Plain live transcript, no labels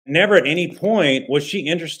never at any point was she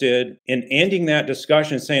interested in ending that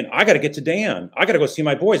discussion and saying, I got to get to Dan. I got to go see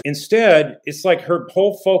my boys. Instead, it's like her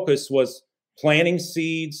whole focus was planting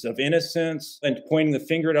seeds of innocence and pointing the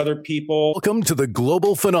finger at other people. Welcome to the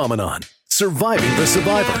global phenomenon, Surviving the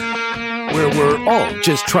Survivor, where we're all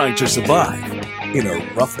just trying to survive in a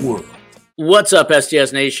rough world. What's up,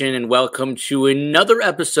 STS Nation, and welcome to another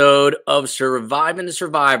episode of Surviving the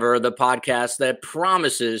Survivor, the podcast that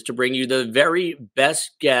promises to bring you the very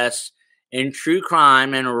best guests in true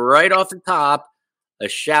crime. And right off the top, a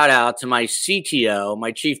shout out to my CTO,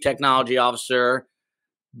 my Chief Technology Officer,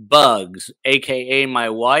 Bugs, aka my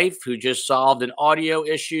wife, who just solved an audio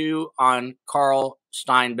issue on Carl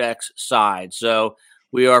Steinbeck's side. So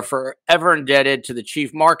we are forever indebted to the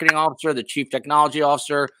Chief Marketing Officer, the Chief Technology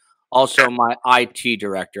Officer, also my IT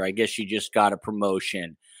Director. I guess she just got a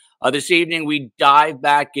promotion. This evening, we dive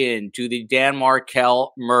back into the Dan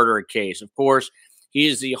Markel murder case. Of course, he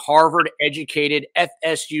is the Harvard-educated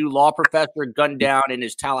FSU law professor gunned down in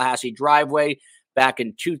his Tallahassee driveway back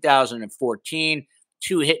in 2014.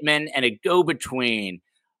 Two hitmen and a go-between,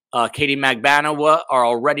 Katie Magbanawa, are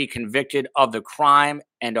already convicted of the crime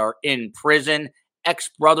and are in prison.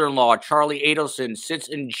 Ex-brother-in-law Charlie Adelson sits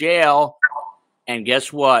in jail. And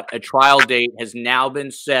guess what? A trial date has now been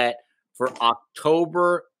set for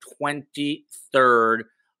October 23rd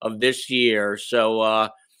of this year. So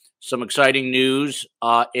some exciting news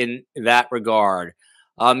in that regard.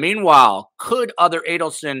 Meanwhile, could other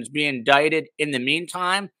Adelsons be indicted in the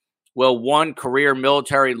meantime? Well, one career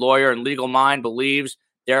military lawyer and legal mind believes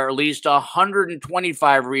there are at least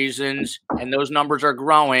 125 reasons, and those numbers are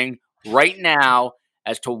growing right now,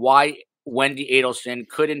 as to why Wendi Adelson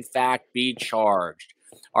could, in fact, be charged.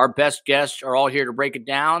 Our best guests are all here to break it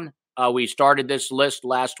down. We started this list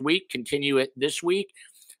last week, continue it this week.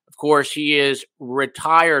 Of course, he is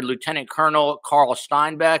retired Lieutenant Colonel Carl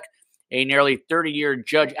Steinbeck, a nearly 30-year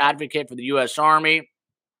judge advocate for the U.S. Army.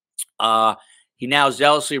 He now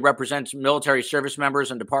zealously represents military service members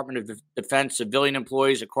and Department of Defense civilian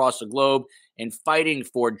employees across the globe in fighting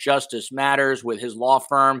for justice matters with his law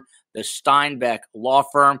firm, the Steinbeck Law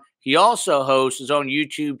Firm. He also hosts his own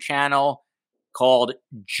YouTube channel called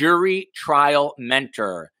Jury Trial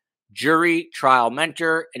Mentor. Jury Trial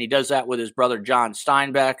Mentor, and he does that with his brother John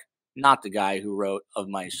Steinbeck, not the guy who wrote Of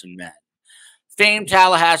Mice and Men. Famed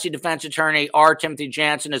Tallahassee defense attorney R. Timothy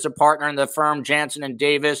Jansen is a partner in the firm Jansen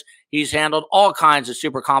Davis. He's handled all kinds of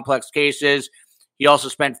super complex cases. He also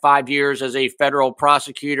spent 5 years as a federal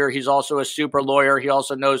prosecutor. He's also a super lawyer. He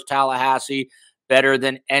also knows Tallahassee better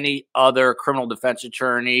than any other criminal defense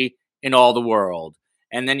attorney in all the world.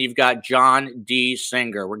 And then you've got John D.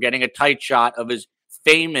 Singer. We're getting a tight shot of his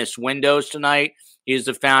famous windows tonight. He is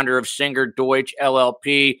the founder of Singer Deutsch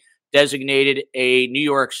LLP, designated a New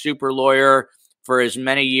York super lawyer for as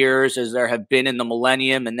many years as there have been in the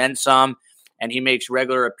millennium and then some. And he makes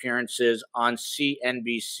regular appearances on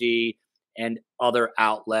CNBC and other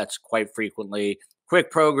outlets quite frequently. Quick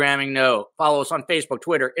programming note: follow us on Facebook,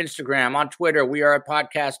 Twitter, Instagram. On Twitter, we are at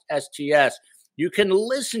Podcast STS. You can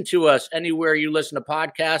listen to us anywhere you listen to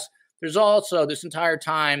podcasts. There's also, this entire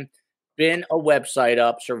time, been a website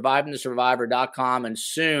up, survivingthesurvivor.com, and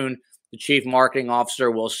soon the Chief Marketing Officer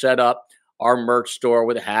will set up our merch store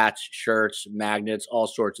with hats, shirts, magnets, all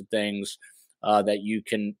sorts of things that you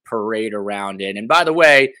can parade around in. And by the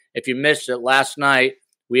way, if you missed it last night,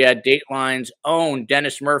 we had Dateline's own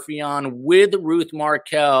Dennis Murphy on with Ruth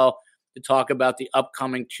Markel to talk about the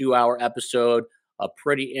upcoming 2-hour episode. A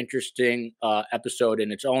pretty interesting episode in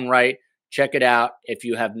its own right. Check it out if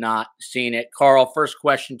you have not seen it. Carl, first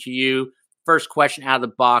question to you. First question out of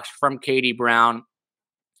the box from Katie Brown.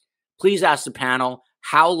 Please ask the panel,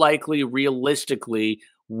 how likely, realistically,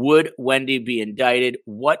 would Wendi be indicted?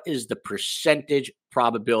 What is the percentage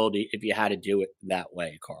probability if you had to do it that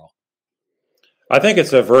way, Carl? I think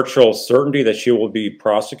it's a virtual certainty that she will be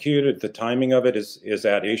prosecuted. The timing of it is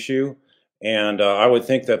at issue. And I would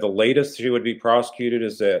think that the latest she would be prosecuted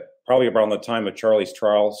is at probably around the time of Charlie's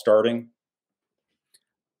trial starting.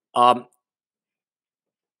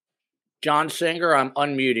 John Singer, I'm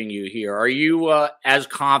unmuting you here. Are you as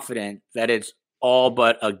confident that it's all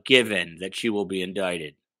but a given that she will be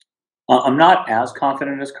indicted? I'm not as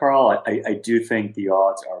confident as Carl. I do think the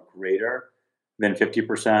odds are greater than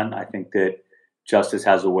 50%. I think that justice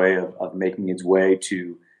has a way of making its way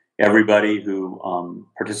to everybody who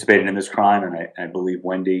participated in this crime, and I believe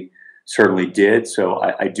Wendi certainly did. So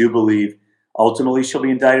I do believe ultimately she'll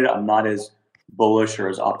be indicted. I'm not as bullish or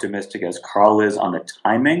as optimistic as Carl is on the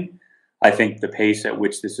timing. I think the pace at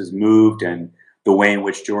which this has moved and the way in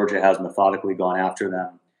which Georgia has methodically gone after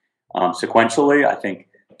them sequentially, I think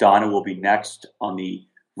Donna will be next on the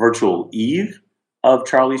virtual eve of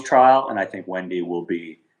Charlie's trial, and I think Wendi will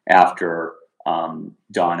be after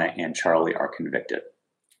Donna and Charlie are convicted.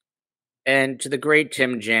 And to the great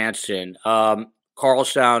Tim Jansen, Carl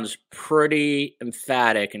sounds pretty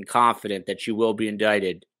emphatic and confident that she will be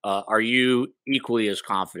indicted. Are you equally as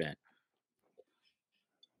confident?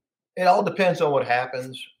 It all depends on what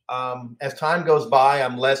happens. As time goes by,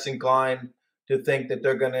 I'm less inclined to think that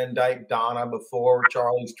they're going to indict Donna before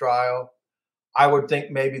Charlie's trial. I would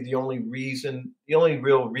think maybe the only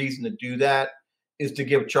real reason to do that is to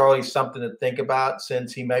give Charlie something to think about,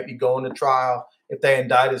 since he might be going to trial. If they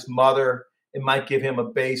indict his mother, it might give him a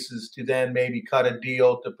basis to then maybe cut a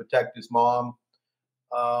deal to protect his mom.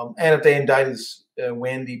 And if they indict his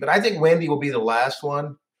Wendi, but I think Wendi will be the last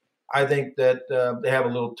one. I think that they have a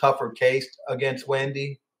little tougher case against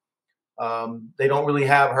Wendi. They don't really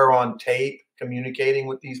have her on tape communicating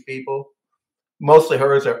with these people. Mostly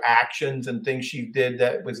hers are actions and things she did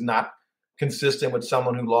that was not consistent with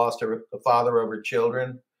someone who lost the father of her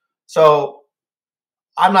children. So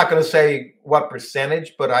I'm not going to say what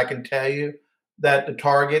percentage, but I can tell you that the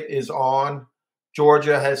target is on.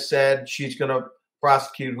 Georgia has said she's going to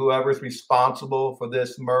prosecute whoever's responsible for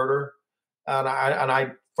this murder. And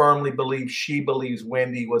I firmly believe she believes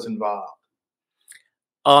Wendi was involved.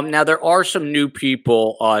 Now, there are some new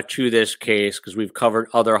people to this case because we've covered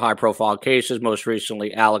other high-profile cases, most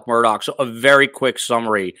recently Alec Murdaugh. So a very quick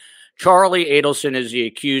summary. Charlie Adelson is the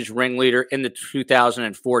accused ringleader in the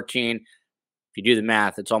 2014. If you do the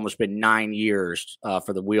math, it's almost been 9 years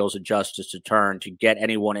for the wheels of justice to turn to get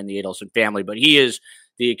anyone in the Adelson family. But he is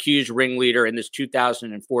the accused ringleader in this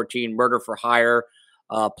 2014 murder-for-hire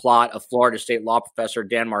plot of Florida State law professor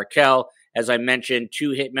Dan Markel. As I mentioned,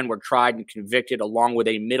 2 hitmen were tried and convicted, along with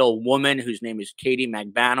a middle woman whose name is Katie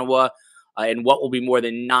Magbanawa. In what will be more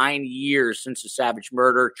than 9 years since the savage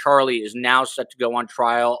murder, Charlie is now set to go on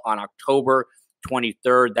trial on October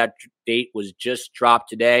 23rd. That date was just dropped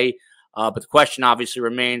today. But the question obviously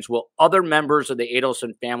remains, will other members of the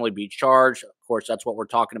Adelson family be charged? Of course, that's what we're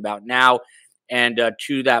talking about now. And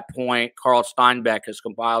to that point, Carl Steinbeck has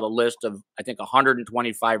compiled a list of, I think,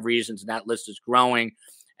 125 reasons, and that list is growing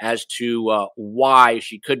as to why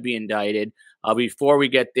she could be indicted. Before we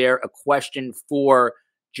get there, a question for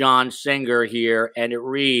John Singer here, and it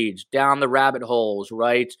reads, down the rabbit holes,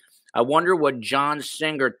 right? I wonder what John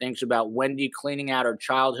Singer thinks about Wendi cleaning out her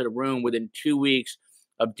childhood room within 2 weeks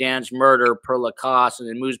of Dan's murder per Lacoste, and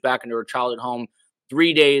then moves back into her childhood home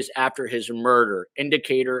 3 days after his murder.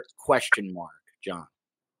 Indicator, question mark, John.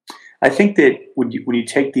 I think that when you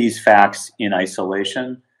take these facts in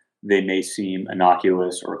isolation, they may seem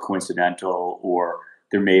innocuous or coincidental, or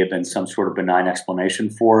there may have been some sort of benign explanation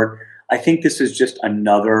for it. I think this is just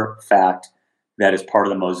another fact that is part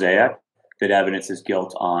of the mosaic that evidences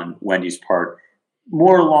guilt on Wendi's part,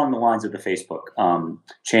 more along the lines of the Facebook,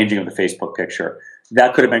 changing of the Facebook picture.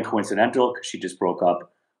 That could have been coincidental because she just broke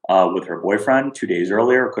up with her boyfriend 2 days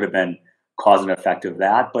earlier. It could have been cause and effect of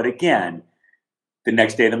that. But again, the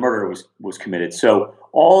next day the murder was committed. So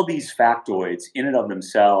all these factoids in and of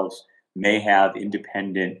themselves may have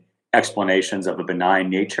independent explanations of a benign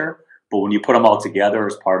nature. But when you put them all together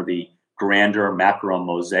as part of the grander macro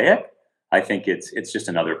mosaic, I think it's just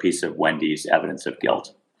another piece of Wendi's evidence of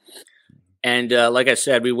guilt. And like I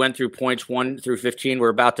said, we went through points 1 through 15. We're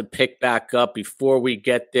about to pick back up. Before we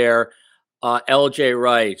get there, LJ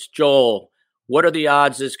writes, Joel, what are the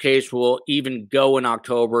odds this case will even go in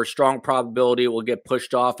October? Strong probability it will get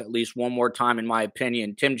pushed off at least one more time, in my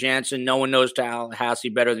opinion. Tim Jansen, no one knows Tallahassee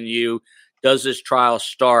better than you. Does this trial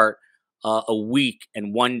start a week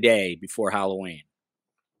and 1 day before Halloween?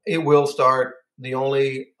 It will start. The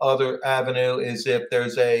only other avenue is if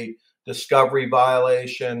there's a discovery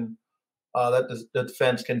violation that the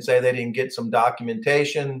defense can say they didn't get some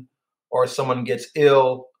documentation, or someone gets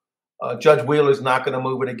ill. Judge Wheeler's not going to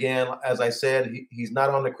move it again. As I said, he's not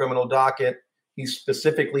on the criminal docket. He's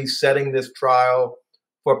specifically setting this trial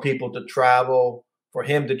for people to travel, for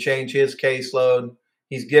him to change his caseload.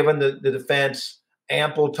 He's given the defense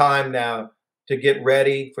ample time now to get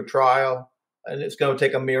ready for trial, and it's going to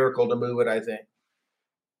take a miracle to move it, I think.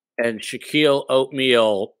 And Shaquille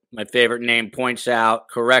Oatmeal, my favorite name, points out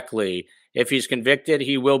correctly, if he's convicted,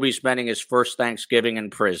 he will be spending his first Thanksgiving in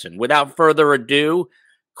prison. Without further ado,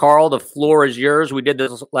 Carl, the floor is yours. We did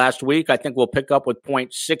this last week. I think we'll pick up with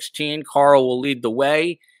point 16. Carl will lead the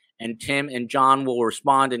way, and Tim and John will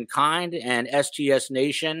respond in kind. And STS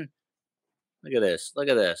Nation, look at this. Look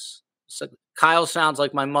at this. So Kyle sounds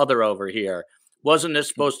like my mother over here. Wasn't this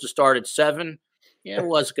supposed to start at 7? Yeah, it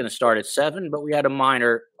was going to start at 7, but we had a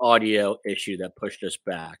minor audio issue that pushed us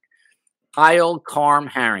back. Kyle Carm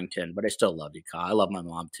Harrington, but I still love you, Kyle. I love my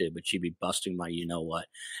mom too, but she'd be busting my you-know-what.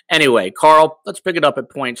 Anyway, Carl, let's pick it up at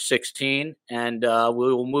point 16, and we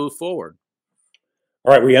will move forward.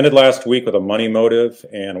 All right, we ended last week with a money motive,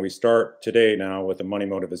 and we start today now with a money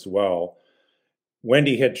motive as well.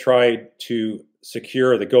 Wendi had tried to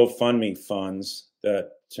secure the GoFundMe funds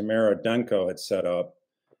that Tamara Dunko had set up,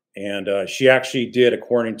 and she actually did,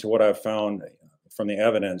 according to what I've found from the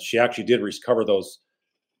evidence, she actually did recover those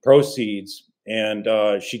proceeds, and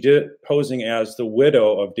she did it posing as the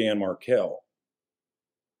widow of Dan Markel.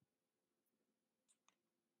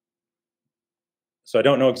 So I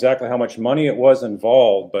don't know exactly how much money it was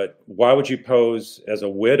involved, but why would you pose as a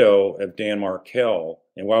widow of Dan Markel,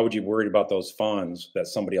 and why would you worry about those funds that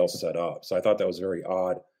somebody else set up? So I thought that was very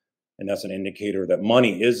odd, and that's an indicator that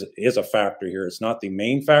money is a factor here. It's not the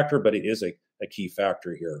main factor, but it is a key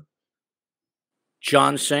factor here.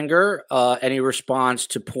 John Singer, any response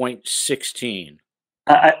to point 16?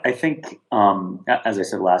 I think, as I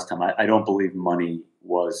said last time, I don't believe money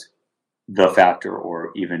was the factor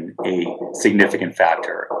or even a significant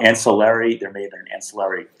factor. Ancillary, there may have been an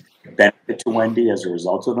ancillary benefit to Wendi as a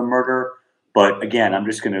result of the murder. But again, I'm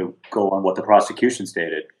just going to go on what the prosecution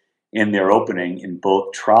stated in their opening in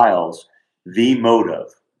both trials. The motive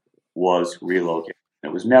was relocation.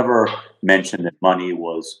 It was never mentioned that money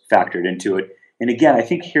was factored into it. And again, I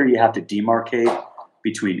think here you have to demarcate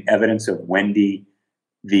between evidence of Wendi,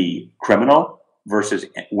 the criminal, versus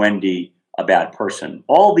Wendi, a bad person.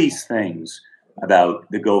 All these things about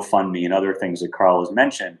the GoFundMe and other things that Carl has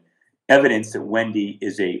mentioned, evidence that Wendi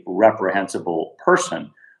is a reprehensible person.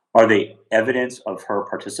 Are they evidence of her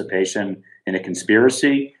participation in a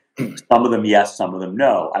conspiracy? Some of them yes, some of them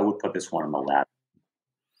no. I would put this one on the latter.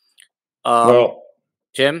 Well,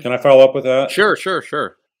 Tim? Can I follow up with that? Sure.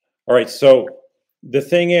 All right, so the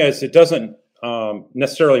thing is, it doesn't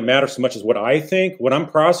necessarily matter so much as what I think. When I'm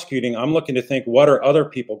prosecuting, I'm looking to think, what are other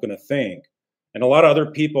people going to think? And a lot of other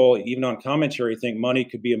people, even on commentary, think money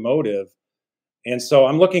could be a motive. And so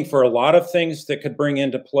I'm looking for a lot of things that could bring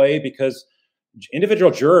into play, because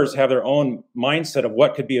individual jurors have their own mindset of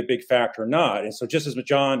what could be a big factor or not. And so just as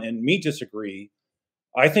John and me disagree,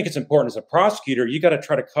 I think it's important as a prosecutor, you got to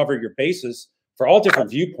try to cover your bases for all different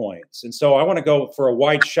viewpoints. And so I want to go for a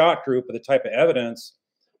wide shot group of the type of evidence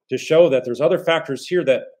to show that there's other factors here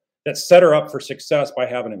that set her up for success by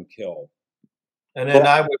having him killed. And then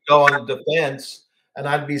I would go on the defense and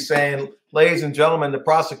I'd be saying, ladies and gentlemen, the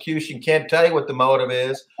prosecution can't tell you what the motive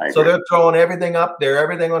is. So they're throwing everything up there,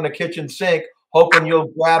 everything on the kitchen sink, hoping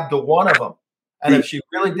you'll grab the one of them. And if she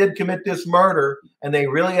really did commit this murder and they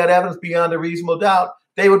really had evidence beyond a reasonable doubt,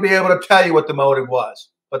 they would be able to tell you what the motive was,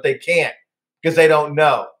 but they can't because they don't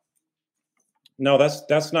know. No,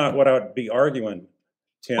 that's not what I would be arguing,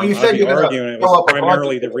 Tim. Well, you said you're arguing it was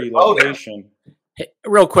primarily the relocation. Hey,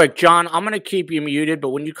 real quick, John, I'm going to keep you muted, but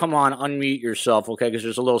when you come on, unmute yourself, okay? Because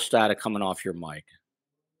there's a little static coming off your mic.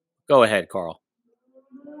 Go ahead, Carl.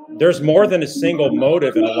 There's more than a single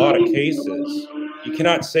motive in a lot of cases. You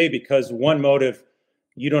cannot say because one motive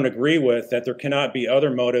you don't agree with that there cannot be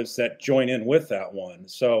other motives that join in with that one.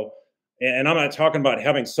 So, and I'm not talking about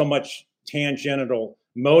having so much tangential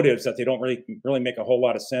motives that they don't really make a whole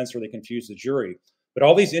lot of sense or they confuse the jury. But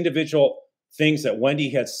all these individual things that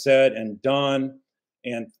Wendi has said and done,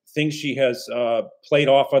 and things she has played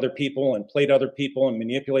off other people and played other people and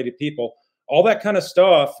manipulated people, all that kind of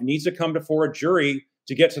stuff needs to come before a jury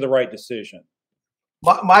to get to the right decision.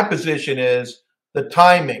 My position is the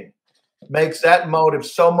timing makes that motive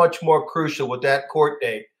so much more crucial with that court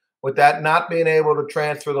date, with that not being able to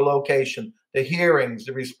transfer the location, the hearings,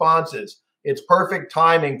 the responses. It's perfect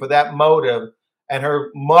timing for that motive and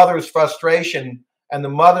her mother's frustration. And the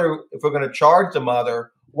mother, if we're going to charge the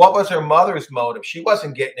mother, what was her mother's motive? She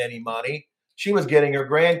wasn't getting any money. She was getting her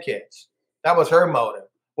grandkids. That was her motive.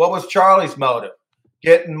 What was Charlie's motive?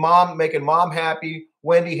 Making mom happy,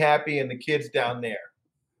 Wendi happy, and the kids down there.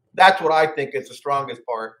 That's what I think is the strongest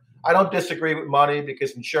part. I don't disagree with money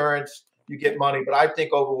because insurance, you get money. But I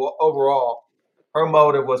think overall, her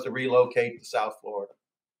motive was to relocate to South Florida.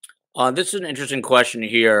 This is an interesting question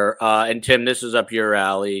here. And Tim, this is up your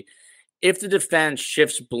alley. If the defense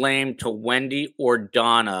shifts blame to Wendi or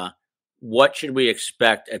Donna, what should we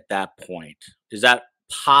expect at that point? Is that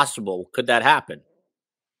possible? Could that happen?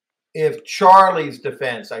 If Charlie's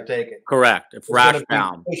defense, I take it. Correct. If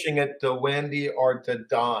Rashbaum pushing it to Wendi or to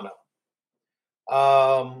Donna.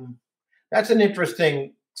 That's an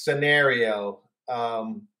interesting scenario.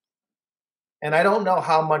 And I don't know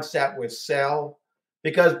how much that would sell,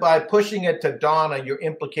 because by pushing it to Donna, you're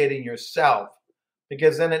implicating yourself,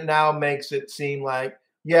 because then it now makes it seem like,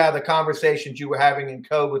 yeah, the conversations you were having in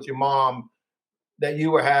code with your mom that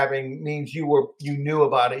you were having means you knew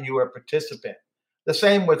about it. You were a participant. The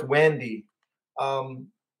same with Wendi.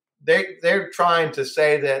 They're trying to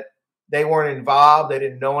say that they weren't involved. They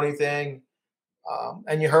didn't know anything.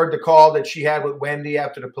 And you heard the call that she had with Wendi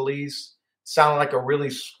after the police. Sounded like a really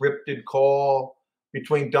scripted call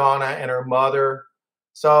between Donna and her mother.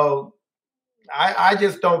 So I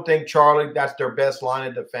just don't think, Charlie, that's their best line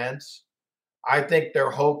of defense. I think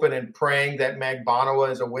they're hoping and praying that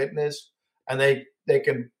Magbonawa is a witness, and they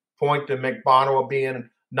can point to Magbonawa being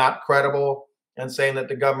not credible and saying that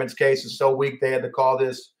the government's case is so weak they had to call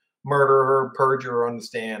this murderer, perjurer on the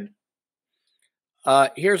stand.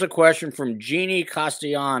 Here's a question from Jeannie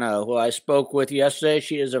Castellano, who I spoke with yesterday.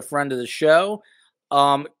 She is a friend of the show.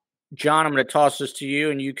 John, I'm going to toss this to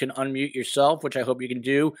you, and you can unmute yourself, which I hope you can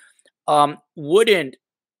do. Wouldn't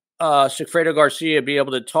Sigfredo Garcia be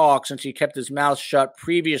able to talk, since he kept his mouth shut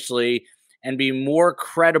previously, and be more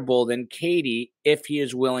credible than Katie if he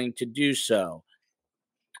is willing to do so?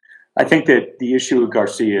 I think that the issue with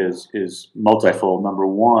Garcia is multifold. Number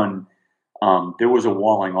one, there was a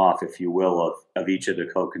walling off, if you will, of each of the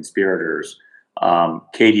co-conspirators.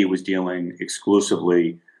 Katie was dealing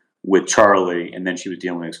exclusively with Charlie, and then she was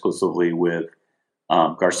dealing exclusively with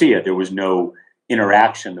Garcia. There was no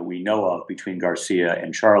interaction that we know of between Garcia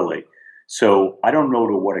and Charlie. So I don't know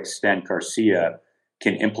to what extent Garcia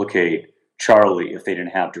can implicate Charlie if they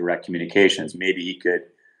didn't have direct communications. Maybe he could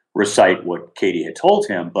recite what Katie had told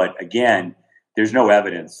him, but again, there's no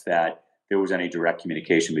evidence that there was any direct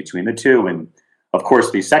communication between the two. And of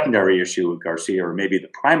course, the secondary issue with Garcia, or maybe the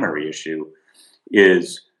primary issue,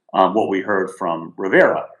 is what we heard from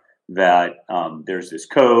Rivera, that there's this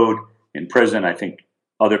code in prison. I think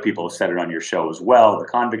other people have said it on your show as well, the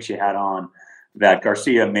convicts you had on, that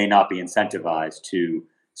Garcia may not be incentivized to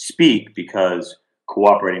speak because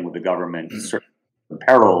cooperating with the government certain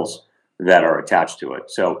perils that are attached to it.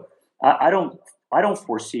 So I don't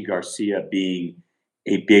foresee Garcia being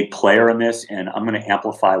a big player in this, and I'm going to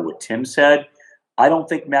amplify what Tim said. I don't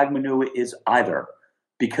think Magbonawa is either,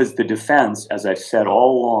 because the defense, as I've said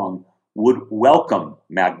all along, would welcome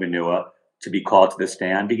Magbonawa to be called to the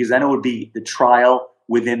stand, because then it would be the trial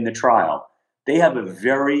within the trial. They have a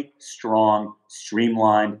very strong,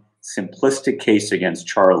 streamlined, simplistic case against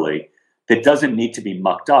Charlie that doesn't need to be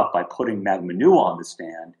mucked up by putting Magbonawa on the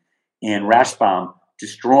stand and Rashbaum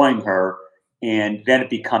destroying her and then it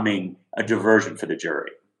becoming a diversion for the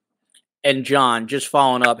jury. And John, just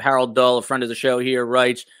following up, Harold Dull, a friend of the show here,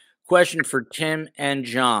 writes, question for Tim and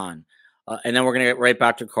John, and then we're going to get right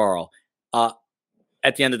back to Carl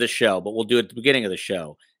at the end of the show, but we'll do it at the beginning of the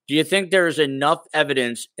show. Do you think there is enough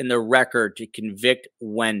evidence in the record to convict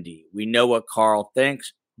Wendi? We know what Carl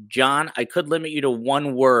thinks. John, I could limit you to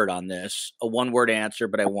one word on this, a one-word answer,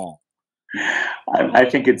 but I won't. I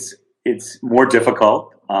think it's more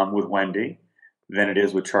difficult with Wendi than it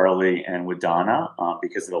is with Charlie and with Donna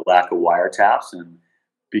because of the lack of wiretaps and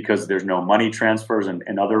because there's no money transfers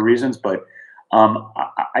and other reasons. But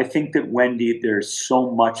I think that Wendi, there's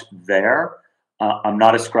so much there. I'm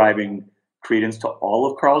not ascribing credence to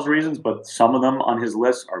all of Carl's reasons, but some of them on his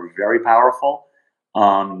list are very powerful.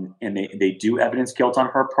 And they do evidence guilt on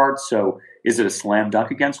her part. So is it a slam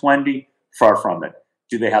dunk against Wendi? Far from it.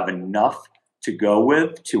 Do they have enough to go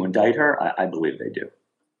with to indict her? I believe they do.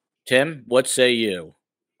 Tim, what say you?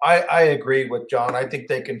 I agree with John. I think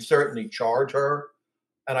they can certainly charge her.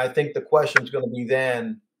 And I think the question is going to be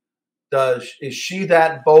then, is she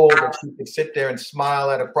that bold that she could sit there and smile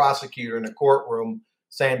at a prosecutor in a courtroom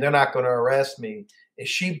saying they're not going to arrest me? Is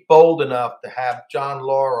she bold enough to have John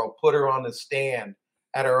Laurel put her on the stand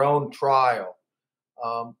at her own trial?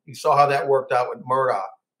 You saw how that worked out with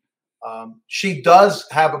Murdoch. She does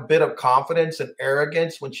have a bit of confidence and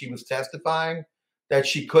arrogance when she was testifying that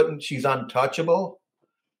she's untouchable.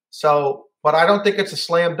 So, but I don't think it's a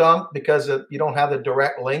slam dunk because you don't have the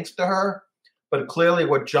direct links to her. But clearly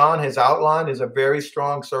what John has outlined is a very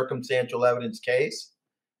strong circumstantial evidence case.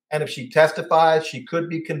 And if she testifies, she could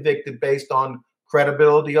be convicted based on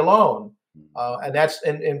credibility alone. And that's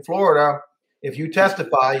in Florida. If you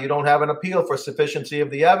testify, you don't have an appeal for sufficiency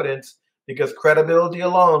of the evidence because credibility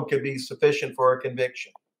alone could be sufficient for a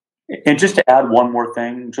conviction. And just to add one more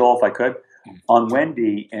thing, Joel, if I could, on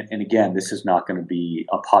Wendi, and again, this is not going to be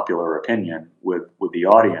a popular opinion with the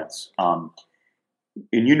audience. And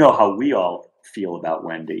you know how we all feel about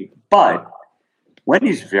Wendi, but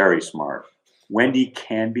Wendi's very smart. Wendi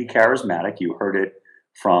can be charismatic. You heard it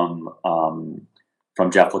from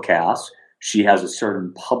Jeff Lacasse. She has a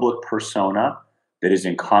certain public persona that is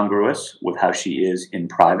incongruous with how she is in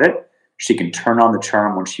private. She can turn on the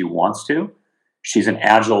charm when she wants to. She's an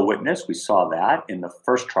agile witness. We saw that in the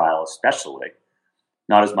first trial, especially.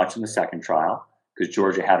 Not as much in the second trial, because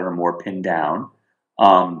Georgia had her more pinned down.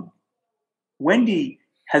 Wendi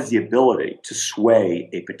has the ability to sway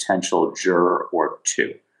a potential juror or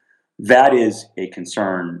two. That is a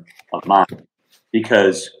concern of mine,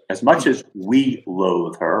 because as much as we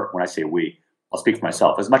loathe her, when I say we, I'll speak for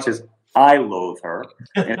myself, as much as I loathe her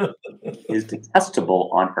and is detestable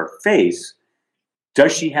on her face,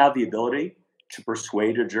 does she have the ability to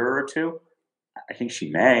persuade a juror or two? I think she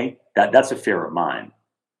may. That's a fear of mine.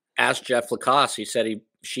 Ask Jeff Lacoste. He said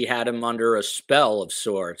she had him under a spell of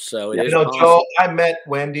sorts. So Joe, I met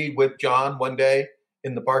Wendi with John one day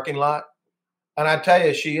in the parking lot, and I tell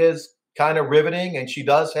you, she is kind of riveting, and she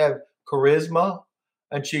does have charisma,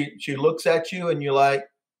 and she looks at you, and you're like,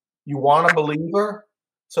 you want to believe her.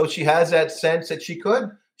 So she has that sense that she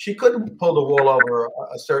could pull the wool over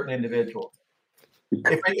a certain individual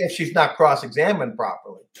if she's not cross-examined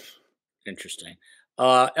properly. Interesting.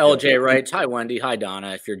 LJ writes, hi, Wendi. Hi,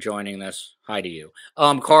 Donna. If you're joining this, hi to you.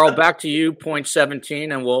 Carl, back to you, point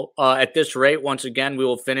 17. And we'll, at this rate, once again, we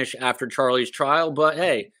will finish after Charlie's trial. But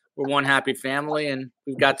hey, we're one happy family and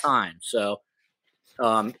we've got time. So,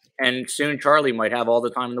 and soon Charlie might have all the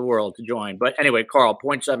time in the world to join. But anyway, Carl,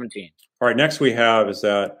 point 17. All right. Next we have is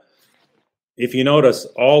that if you notice,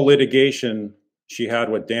 all litigation she had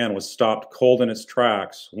with Dan was stopped cold in its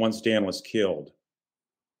tracks once Dan was killed.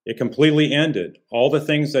 It completely ended. All the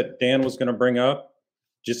things that Dan was going to bring up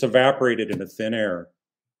just evaporated into thin air,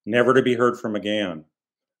 never to be heard from again.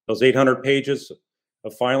 Those 800 pages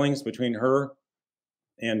of filings between her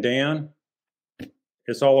and Dan,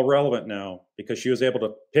 it's all irrelevant now because she was able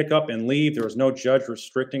to pick up and leave. There was no judge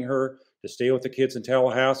restricting her to stay with the kids in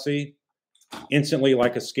Tallahassee. Instantly,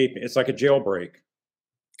 like escaping. It's like a jailbreak.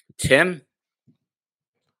 Tim,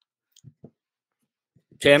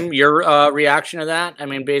 your reaction to that? I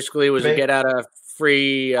mean, basically, it was a get out of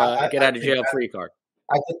jail free card.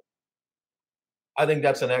 I think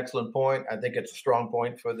that's an excellent point. I think it's a strong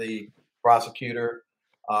point for the prosecutor.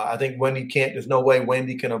 I think Wendi can't. There's no way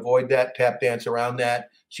Wendi can avoid that, tap dance around that.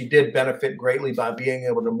 She did benefit greatly by being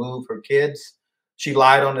able to move her kids. She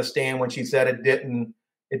lied on the stand when she said it didn't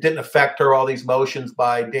affect her. All these motions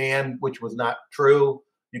by Dan, which was not true.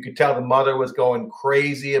 You could tell the mother was going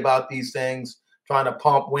crazy about these things, trying to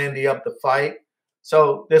pump Wendi up the fight.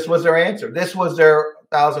 So this was their answer. This was their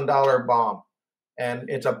 $1,000 bomb. And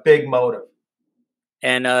it's a big motive.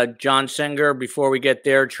 And John Singer, before we get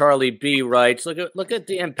there, Charlie B writes, look at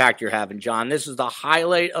the impact you're having, John. This is the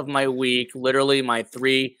highlight of my week, literally my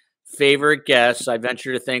 3 favorite guests. I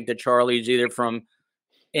venture to think that Charlie's either from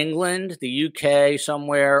England, the UK,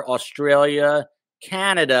 somewhere, Australia,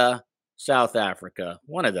 Canada, South Africa,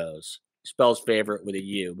 one of those. Spells favorite with a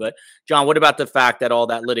U. But John, what about the fact that all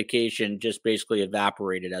that litigation just basically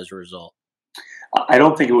evaporated as a result? I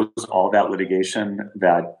don't think it was all that litigation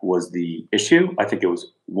that was the issue. I think it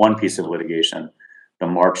was one piece of litigation, the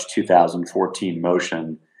March 2014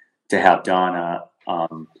 motion to have Donna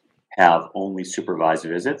have only supervised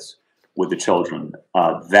visits with the children,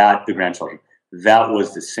 the grandchildren. That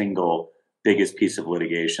was the single biggest piece of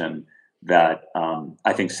litigation that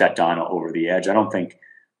I think set Donna over the edge. I don't think,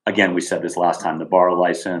 again, we said this last time, the bar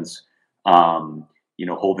license,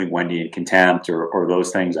 holding Wendi in contempt or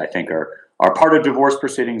those things, I think are part of divorce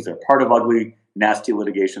proceedings. They're part of ugly, nasty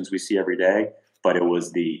litigations we see every day. But it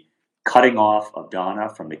was the cutting off of Donna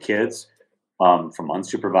from the kids from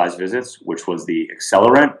unsupervised visits, which was the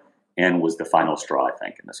accelerant and was the final straw, I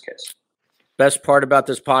think, in this case. Best part about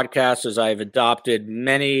this podcast is I've adopted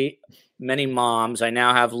many, many moms. I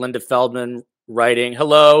now have Linda Feldman writing,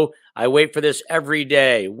 hello, I wait for this every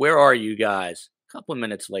day. Where are you guys? A couple of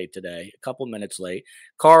minutes late today.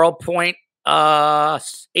 Carl, point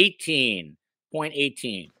 18.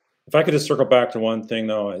 If I could just circle back to one thing,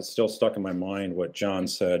 though, it's still stuck in my mind what John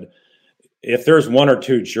said. If there's 1 or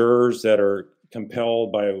 2 jurors that are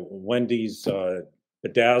compelled by Wendi's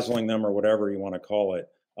bedazzling them or whatever you want to call it,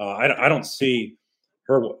 I don't see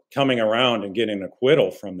her coming around and getting an acquittal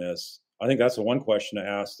from this. I think that's the one question to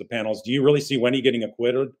ask the panels. Do you really see Wendi getting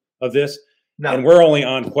acquitted of this? No. And we're only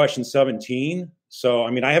on question 17. So,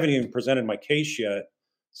 I mean, I haven't even presented my case yet.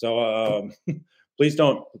 So please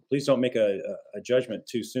don't make a judgment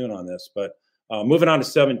too soon on this. But moving on to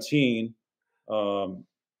 17. I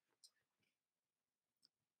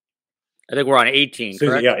think we're on 18,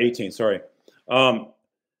 correct? Yeah, 18, sorry.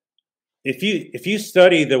 If you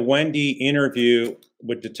study the Wendi interview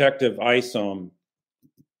with Detective Isom,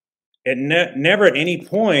 never at any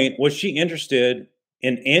point was she interested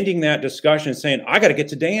in ending that discussion and saying, I got to get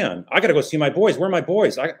to Dan. I got to go see my boys. Where are my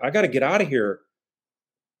boys? I got to get out of here.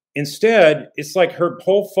 instead, it's like her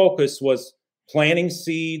whole focus was planting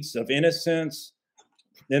seeds of innocence.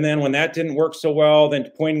 And then when that didn't work so well, then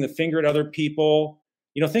pointing the finger at other people.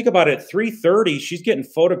 Think about it. At 3:30, she's getting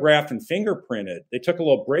photographed and fingerprinted. They took a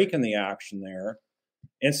little break in the action there.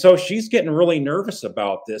 And so she's getting really nervous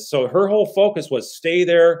about this. So her whole focus was stay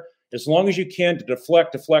there as long as you can to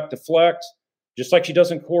deflect, just like she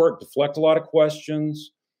does in court, deflect a lot of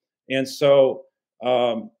questions. And so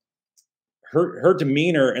her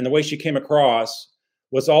demeanor and the way she came across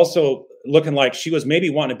was also looking like she was maybe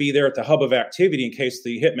wanting to be there at the hub of activity in case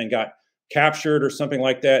the hitman got captured or something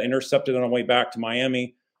like that, intercepted on the way back to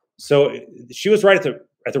Miami. So she was right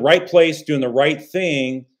at the right place, doing the right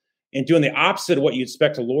thing, and doing the opposite of what you'd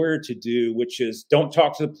expect a lawyer to do, which is don't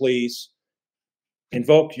talk to the police,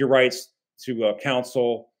 invoke your rights to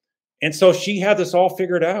counsel. And so she had this all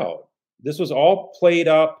figured out. This was all played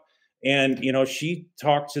up. And, she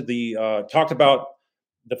talked about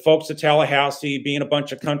the folks at Tallahassee being a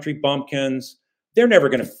bunch of country bumpkins. They're never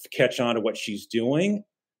going to catch on to what she's doing.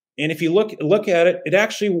 And if you look at it, it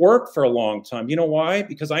actually worked for a long time. You know why?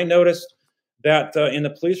 Because I noticed that in the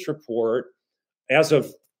police report, as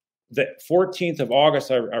of the 14th of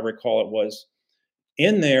August, I recall it was,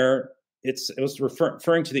 in there, it was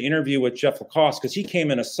referring to the interview with Jeff Lacoste, because he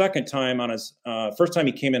came in a second time on his, first time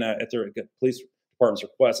he came in at the police department's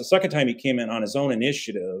request. The second time he came in on his own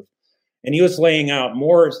initiative. And he was laying out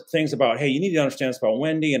more things about, hey, you need to understand this about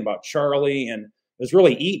Wendi and about Charlie. And it was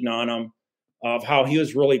really eating on him of how he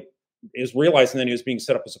was realizing that he was being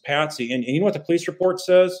set up as a patsy. And you know what the police report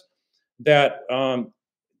says? That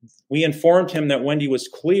we informed him that Wendi was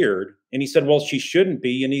cleared. And he said, well, she shouldn't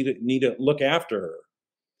be. You need to look after her.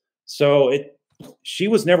 So she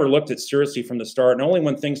was never looked at seriously from the start. And only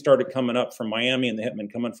when things started coming up from Miami and the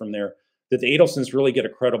hitman coming from there, did the Adelsons really get a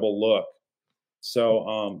credible look.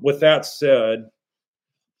 So with that said,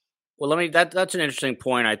 well, that's an interesting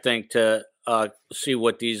point, I think, to see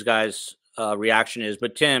what these guys' reaction is.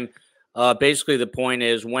 But Tim, basically the point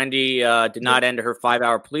is Wendi did not end her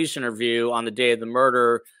 5-hour police interview on the day of the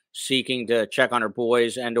murder, seeking to check on her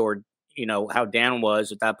boys and or how Dan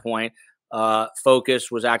was at that point. Focus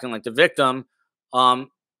was acting like the victim.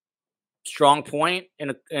 Strong point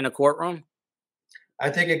in a courtroom. I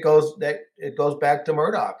think it goes back to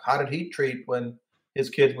Murdoch. How did he treat when his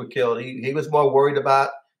kids were killed? He was more worried about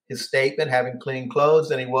his statement, having clean clothes,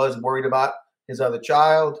 than he was worried about his other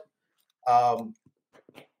child. Isom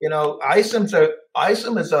is a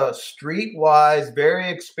streetwise, very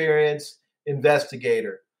experienced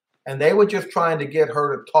investigator, and they were just trying to get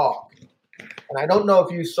her to talk. And I don't know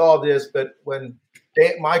if you saw this, but when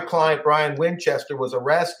my client Brian Winchester was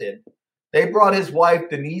arrested, they brought his wife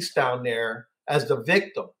Denise down there as the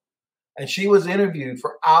victim. And she was interviewed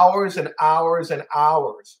for hours and hours and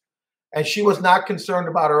hours. And she was not concerned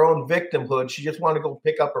about her own victimhood. She just wanted to go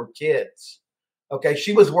pick up her kids. Okay,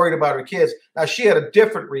 she was worried about her kids. Now, she had a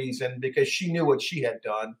different reason because she knew what she had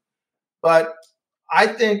done. But I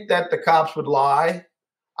think that the cops would lie.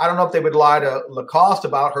 I don't know if they would lie to Lacoste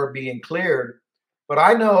about her being cleared. But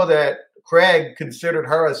I know that Craig considered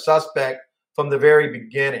her a suspect from the very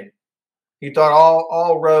beginning. He thought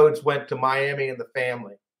all roads went to Miami and the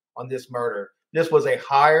family on this murder. This was a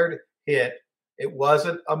hired hit. It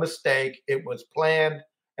wasn't a mistake. It was planned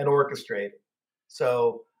and orchestrated.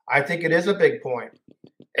 So I think it is a big point.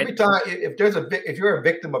 Every time, if you're a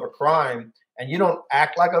victim of a crime and you don't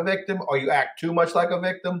act like a victim or you act too much like a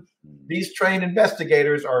victim, these trained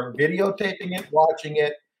investigators are videotaping it, watching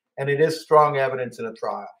it, and it is strong evidence in a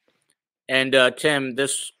trial. And Tim,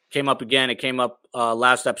 this came up again. It came up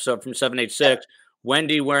last episode from 786.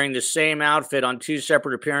 Wendi wearing the same outfit on 2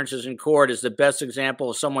 separate appearances in court is the best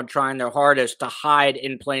example of someone trying their hardest to hide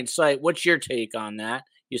in plain sight. What's your take on that?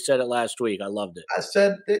 You said it last week. I loved it. I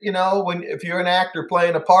said that, if you're an actor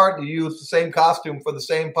playing a part, you use the same costume for the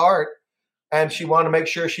same part. And she wanted to make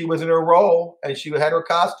sure she was in her role and she had her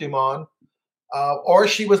costume on. Or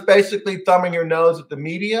she was basically thumbing her nose at the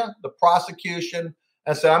media, the prosecution,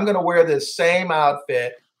 and said, I'm going to wear this same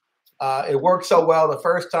outfit. It worked so well the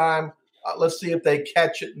first time. Let's see if they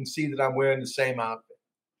catch it and see that I'm wearing the same outfit.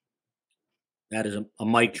 That is a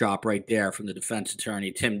mic drop right there from the defense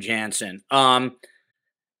attorney, Tim Jansen. Hi,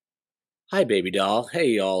 baby doll. Hey,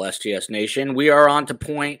 y'all, STS Nation. We are on to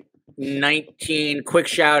point 19. Quick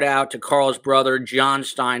shout out to Carl's brother, John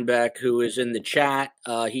Steinbeck, who is in the chat.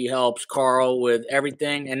 He helps Carl with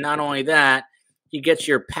everything. And not only that, he gets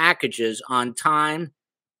your packages on time.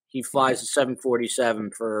 He flies a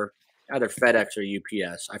 747 for either FedEx or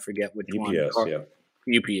UPS. I forget which one. UPS, yeah.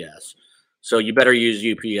 UPS. So you better use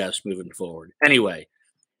UPS moving forward. Anyway,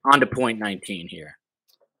 on to point 19 here.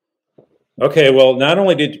 Okay, well, not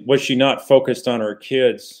only was she not focused on her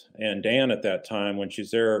kids and Dan at that time when she's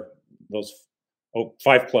there those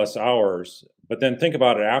 5+ hours, but then think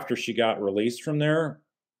about it, after she got released from there,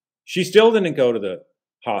 she still didn't go to the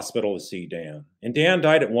hospital to see Dan. And Dan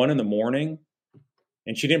died at 1 a.m,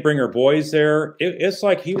 and she didn't bring her boys there. It's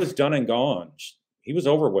like he was done and gone. He was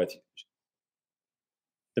over with.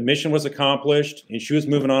 The mission was accomplished, and she was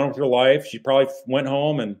moving on with her life. She probably went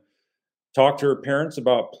home and talked to her parents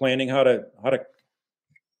about planning how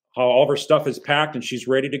all of her stuff is packed and she's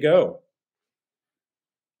ready to go.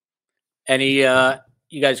 Any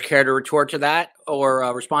you guys care to retort to that or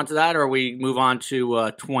respond to that, or we move on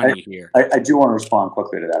to 20 here? I do want to respond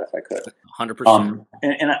quickly to that if I could. 100%.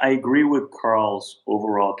 And I agree with Carl's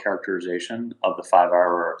overall characterization of the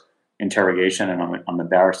 5-hour interrogation, and I'm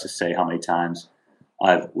embarrassed to say how many times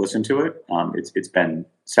I've listened to it. It's been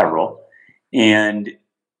several, and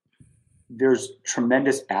there's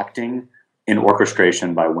tremendous acting and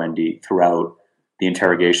orchestration by Wendi throughout the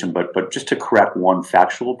interrogation. But just to correct one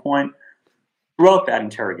factual point, throughout that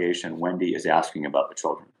interrogation, Wendi is asking about the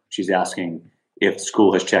children. She's asking if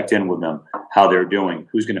school has checked in with them, how they're doing,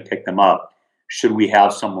 who's going to pick them up, should we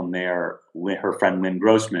have someone there, her friend Lynn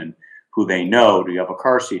Grossman, who they know, do you have a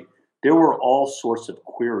car seat? There were all sorts of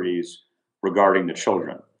queries regarding the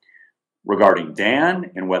children. Regarding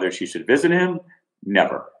Dan and whether she should visit him,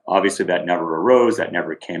 never. Obviously, that never arose. That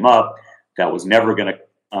never came up. That was never going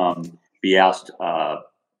to be asked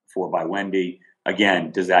for by Wendi.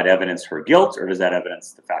 Again, does that evidence her guilt, or does that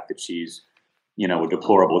evidence the fact that she's, a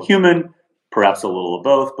deplorable human? Perhaps a little of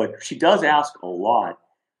both. But she does ask a lot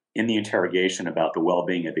in the interrogation about the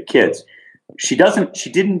well-being of the kids. She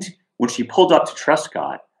didn't, when she pulled up to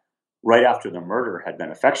Trescott right after the murder had been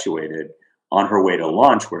effectuated on her way to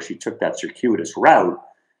lunch, where she took that circuitous route,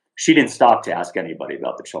 she didn't stop to ask anybody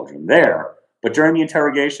about the children there. But during the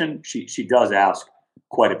interrogation, she does ask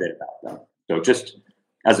quite a bit about them. So just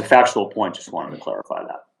as a factual point, just wanted to clarify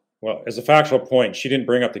that. Well, as a factual point, she didn't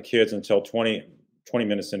bring up the kids until 20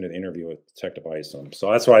 minutes into the interview with Detective Isom.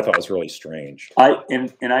 So that's what I thought was really strange. I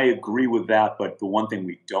agree with that, but the one thing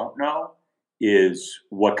we don't know is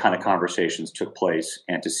what kind of conversations took place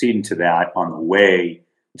antecedent to that on the way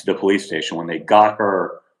to the police station when they got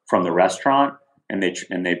her from the restaurant and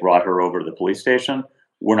they brought her over to the police station.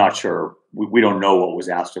 We're not sure. We don't know what was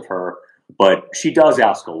asked of her, but she does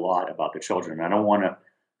ask a lot about the children. I don't want to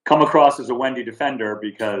come across as a Wendi defender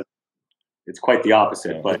because it's quite the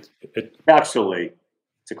opposite, but actually,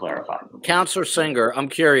 to clarify. Counselor Singer, I'm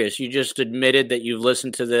curious. You just admitted that you've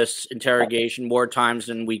listened to this interrogation more times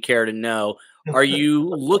than we care to know. Are you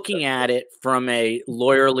looking at it from a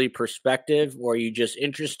lawyerly perspective, or are you just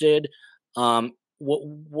interested?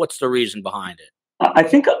 What's the reason behind it? I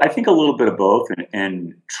think a little bit of both,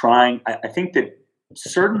 and trying. I think that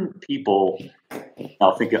certain people.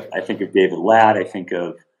 I think of David Ladd. I think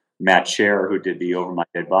of Matt Scher, who did the Over My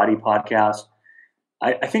Dead Body podcast.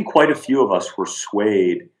 I think quite a few of us were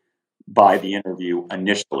swayed by the interview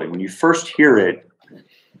initially. When you first hear it,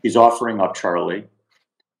 he's offering up Charlie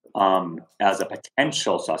as a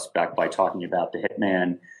potential suspect by talking about the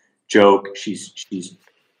hitman joke. She's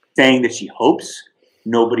saying that she hopes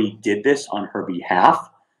nobody did this on her behalf,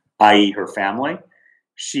 i.e. her family.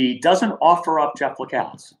 She doesn't offer up Jeff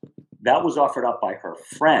Lacatz. That was offered up by her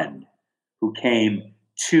friend who came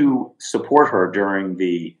to support her during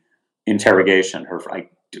the interrogation. I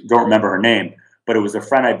don't remember her name, but it was a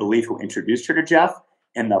friend, I believe, who introduced her to Jeff,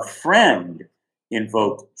 and the friend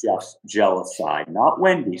invoked Jeff's jealous side, not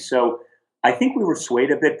Wendi. So I think we were swayed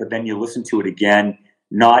a bit, but then you listen to it again,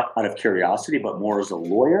 not out of curiosity, but more as a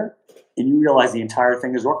lawyer, and you realize the entire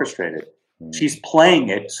thing is orchestrated. She's playing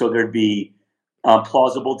it so there'd be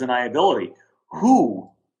plausible deniability. Who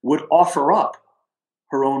would offer up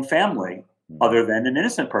her own family other than an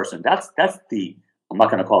innocent person? That's the, I'm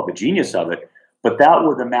not going to call it the genius of it, but that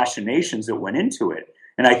were the machinations that went into it.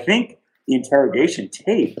 And I think the interrogation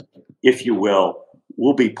tape, if you will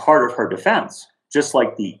be part of her defense, just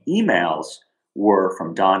like the emails were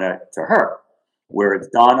from Donna to her, where it's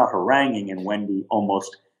Donna haranguing and Wendi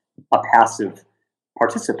almost a passive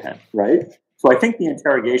participant, right? So I think the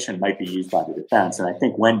interrogation might be used by the defense, and I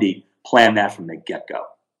think Wendi planned that from the get-go.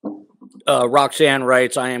 Roxanne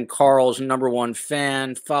writes, I am Carl's #1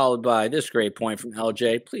 fan, followed by this great point from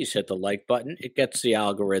LJ. Please hit the like button. It gets the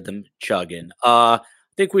algorithm chugging. I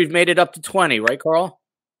think we've made it up to 20, right, Carl?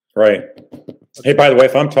 Right. Hey, by the way,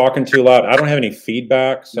 if I'm talking too loud, I don't have any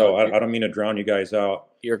feedback, so I don't mean to drown you guys out.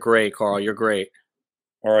 You're great, Carl. You're great.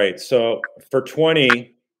 All right. So for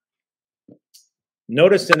 20,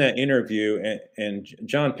 notice in that interview, and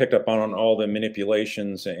John picked up on all the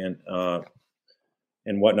manipulations and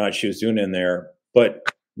and whatnot she was doing in there. But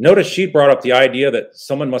notice she brought up the idea that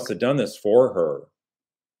someone must have done this for her.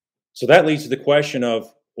 So that leads to the question of,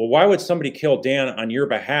 well, why would somebody kill Dan on your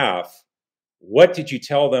behalf? What did you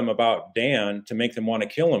tell them about Dan to make them want to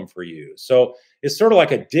kill him for you? So it's sort of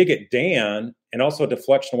like a dig at Dan and also a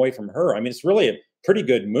deflection away from her. I mean, it's really a pretty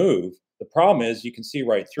good move. The problem is you can see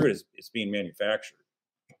right through it. It's being manufactured.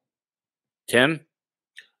 Tim?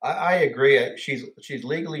 I agree. She's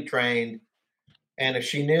legally trained. And if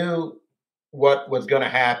she knew what was going to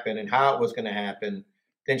happen and how it was going to happen,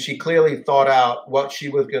 then she clearly thought out what she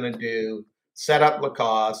was going to do, set up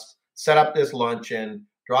Lacoste, set up this luncheon,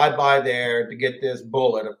 drive by there to get this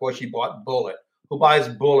bullet. Of course, she bought bullet. Who buys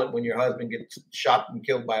bullet when your husband gets shot and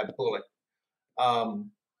killed by a bullet?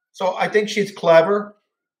 So I think she's clever.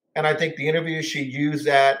 And I think the interview, she used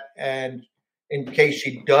that. And in case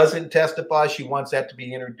she doesn't testify, she wants that to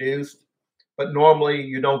be introduced. But normally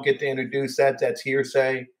you don't get to introduce that. That's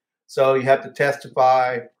hearsay. So you have to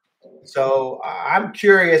testify. So I'm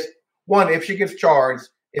curious, one, if she gets charged,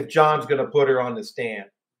 if John's going to put her on the stand.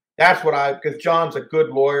 That's what because John's a good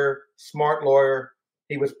lawyer, smart lawyer.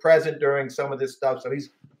 He was present during some of this stuff. So he's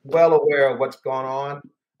well aware of what's going on.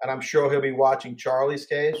 And I'm sure he'll be watching Charlie's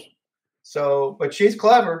case. So, but she's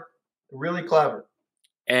clever, really clever.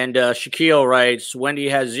 And Shaquille writes, Wendi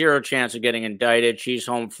has zero chance of getting indicted. She's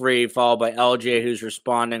home free, followed by LJ, who's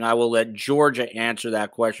responding. I will let Georgia answer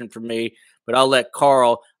that question for me, but I'll let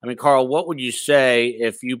Carl. Carl, what would you say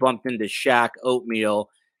if you bumped into Shaq Oatmeal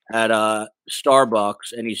at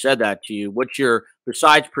Starbucks and he said that to you? What's your,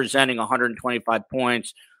 besides presenting 125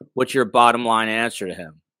 points, what's your bottom line answer to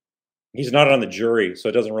him? He's not on the jury, so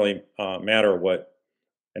it doesn't really matter what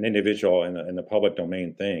an individual in the public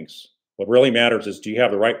domain thinks. What really matters is, do you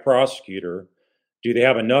have the right prosecutor? Do they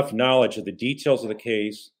have enough knowledge of the details of the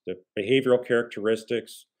case, the behavioral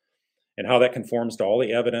characteristics, and how that conforms to all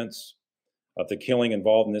the evidence of the killing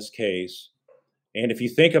involved in this case? And if you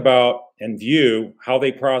think about and view how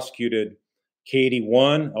they prosecuted Katie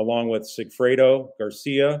 1 along with Sigfredo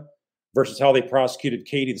Garcia versus how they prosecuted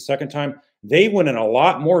Katie the second time, they went in a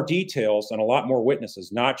lot more details and a lot more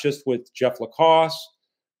witnesses, not just with Jeff Lacoste,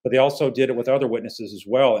 but they also did it with other witnesses as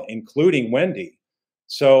well, including Wendi.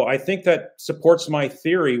 So I think that supports my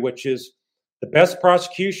theory, which is the best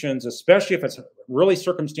prosecutions, especially if it's really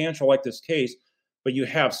circumstantial like this case, but you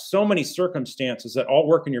have so many circumstances that all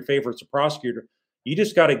work in your favor as a prosecutor, you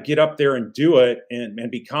just got to get up there and do it and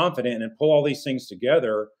be confident and pull all these things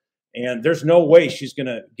together. And there's no way she's going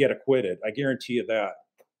to get acquitted. I guarantee you that.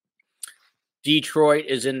 Detroit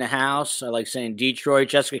is in the house. I like saying Detroit.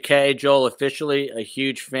 Jessica K. Joel, officially a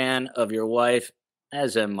huge fan of your wife,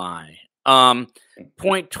 as am I.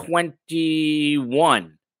 Point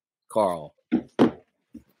 21, Carl.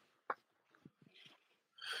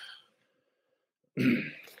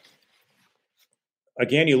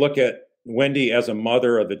 Again, you look at Wendi as a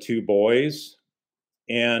mother of the two boys.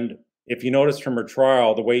 And if you notice from her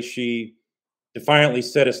trial, the way she defiantly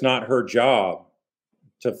said it's not her job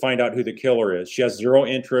to find out who the killer is. She has zero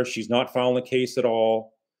interest. She's not following the case at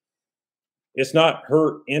all. It's not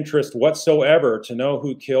her interest whatsoever to know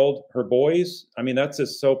who killed her boys. I mean, that's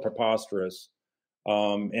just so preposterous.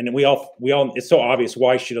 And we all, it's so obvious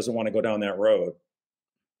why she doesn't want to go down that road,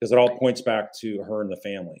 because it all points back to her and the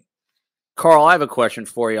family. Carl, I have a question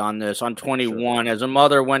for you on this. On 21, sure. As a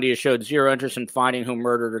mother, Wendi has showed zero interest in finding who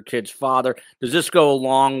murdered her kid's father. Does this go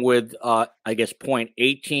along with, point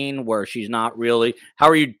 18, where she's not really? How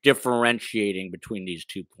are you differentiating between these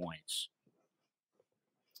 2 points?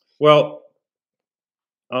 Well,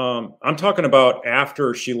 I'm talking about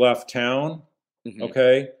after she left town. Mm-hmm.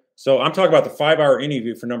 Okay. So I'm talking about the 5-hour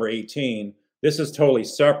interview for number 18. This is totally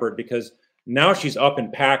separate because now she's up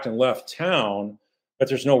and packed and left town. But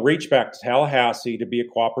there's no reach back to Tallahassee to be a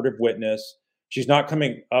cooperative witness. She's not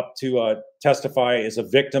coming up to testify as a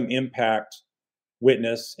victim impact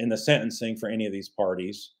witness in the sentencing for any of these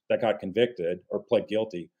parties that got convicted or pled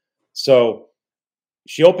guilty. So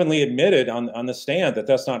she openly admitted on the stand that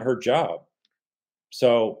that's not her job.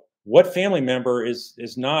 So what family member is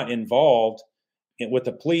not involved with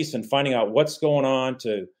the police and finding out what's going on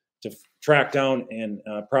to track down and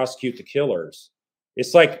prosecute the killers?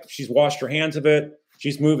 It's like she's washed her hands of it.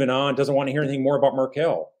 She's moving on, doesn't want to hear anything more about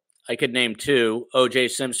Markel. I could name 2, O.J.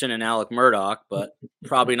 Simpson and Alec Murdaugh, but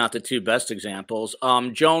probably not the 2 best examples.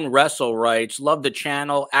 Joan Wrestle writes, love the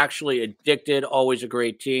channel, actually addicted, always a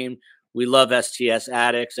great team. We love STS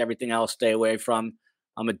addicts, everything else stay away from.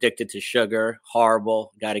 I'm addicted to sugar,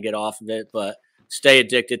 horrible, got to get off of it, but stay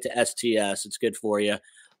addicted to STS, it's good for you.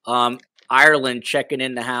 Ireland checking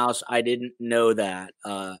in the house, I didn't know that.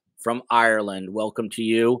 From Ireland, welcome to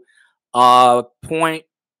you. Point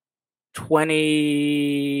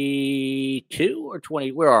 22 or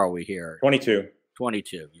 20? Where are we here? 22.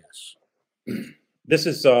 22, yes. This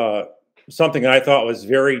is something I thought was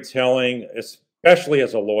very telling, especially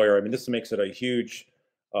as a lawyer. I mean, this makes it a huge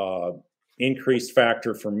increased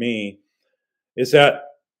factor for me, is that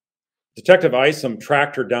Detective Isom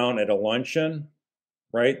tracked her down at a luncheon,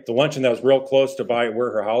 right? The luncheon that was real close to by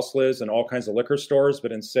where her house lives and all kinds of liquor stores,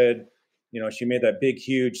 but instead, she made that big,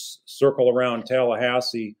 huge circle around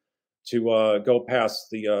Tallahassee to go past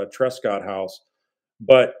the Trescott house.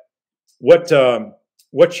 But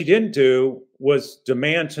what she didn't do was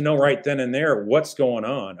demand to know right then and there what's going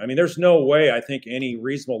on. I mean, there's no way I think any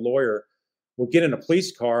reasonable lawyer would get in a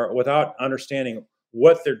police car without understanding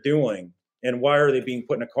what they're doing and why are they being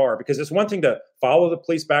put in a car. Because it's one thing to follow the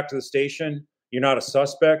police back to the station. You're not a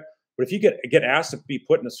suspect. But if you get asked to be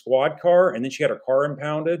put in a squad car and then she had her car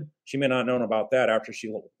impounded, she may not have known about that after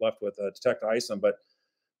she left with Detective Isom. But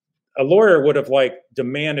a lawyer would have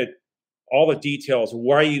demanded all the details.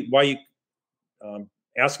 Why you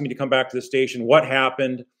asking me to come back to the station? What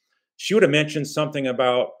happened? She would have mentioned something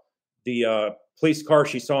about the police car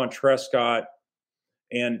she saw in Trescott.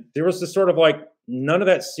 And there was this sort of none of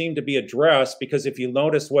that seemed to be addressed, because if you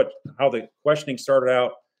notice how the questioning started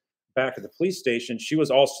out back at the police station, she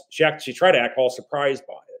tried to act all surprised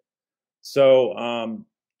by it. So,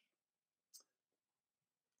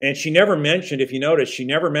 and she never mentioned, if you notice, she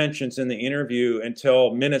never mentions in the interview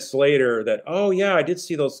until minutes later that, oh yeah, I did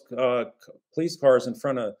see those police cars in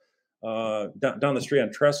front of down the street on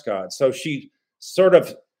Trescott. So she sort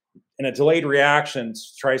of, in a delayed reaction,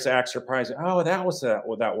 tries to act surprised. Oh, that was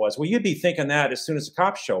what that was. Well, you'd be thinking that as soon as the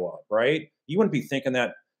cops show up, right? You wouldn't be thinking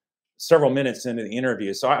that several minutes into the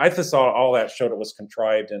interview. So I just thought all that showed it was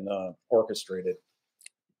contrived and orchestrated.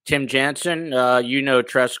 Tim Jansen,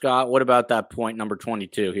 Trescott. What about that point number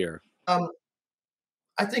 22 here?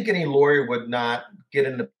 I think any lawyer would not get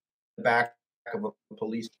in the back of a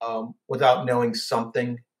police without knowing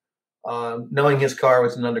something. Knowing his car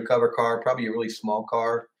was an undercover car, probably a really small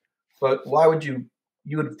car. But why would you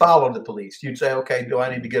would follow the police? You'd say, okay, do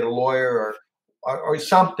I need to get a lawyer or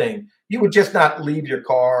something? You would just not leave your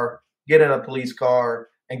car, get in a police car,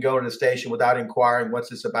 and go to the station without inquiring what's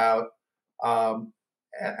this about.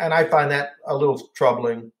 And I find that a little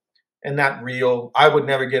troubling and not real. I would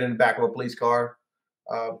never get in the back of a police car.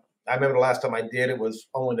 I remember the last time I did, it was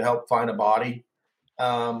only to help find a body.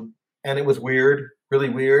 And it was weird, really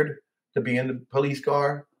weird to be in the police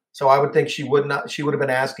car. So I would think she would have been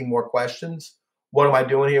asking more questions. What am I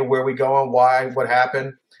doing here? Where are we going? Why? What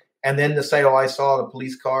happened? And then to say, oh, I saw the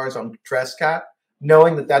police cars on Trescott,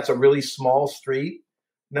 knowing that that's a really small street,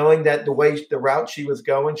 knowing that the route she was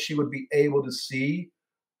going, she would be able to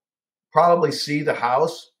probably see the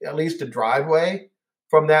house, at least the driveway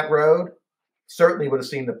from that road, certainly would have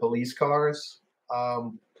seen the police cars.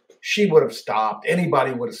 She would have stopped.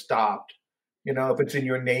 Anybody would have stopped. If it's in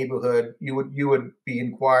your neighborhood, you would be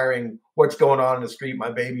inquiring what's going on in the street.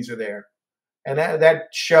 My babies are there. And that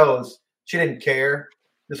shows she didn't care.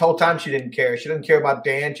 This whole time she didn't care. She didn't care about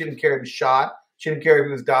Dan. She didn't care if he was shot. She didn't care if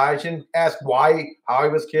he was died. She didn't ask how he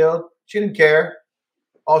was killed. She didn't care.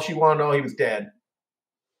 All she wanted to know, he was dead.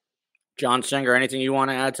 John Singer, anything you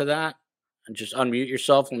want to add to that? And just unmute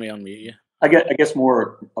yourself. Let me unmute you. I guess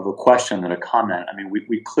more of a question than a comment. I mean,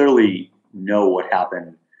 we clearly know what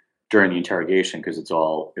happened during the interrogation because it's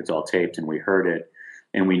all taped and we heard it,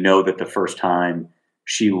 and we know that the first time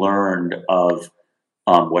she learned of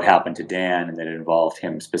what happened to Dan and that it involved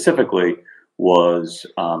him specifically was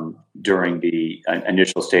during the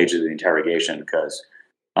initial stages of the interrogation, because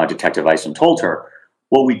Detective Isom told her.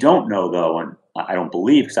 What we don't know, though, and I don't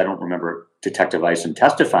believe, because I don't remember Detective Isom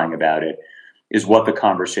testifying about it, is what the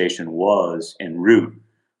conversation was en route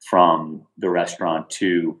from the restaurant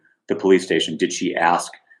to the police station. Did she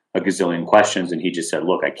ask a gazillion questions and he just said,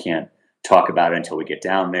 look, I can't talk about it until we get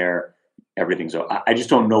down there. Everything's over. I just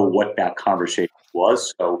don't know what that conversation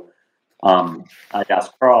was. So I'd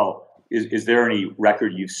ask Carl, is there any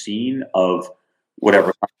record you've seen of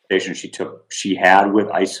whatever conversation she had with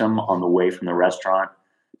Isom on the way from the restaurant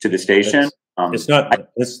to the station? It's not in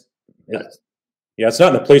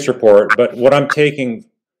the police report, but what I'm taking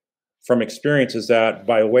from experience is that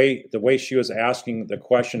the way she was asking the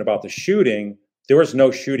question about the shooting, there was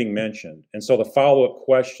no shooting mentioned. And so the follow-up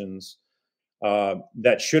questions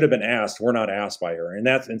that should have been asked were not asked by her. And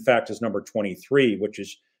that, in fact, is number 23, which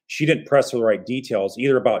is she didn't press for the right details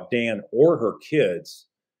either about Dan or her kids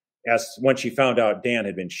as when she found out Dan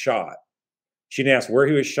had been shot. She didn't ask where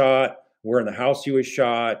he was shot, where in the house he was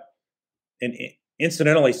shot. And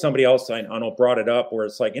incidentally, somebody else I know brought it up where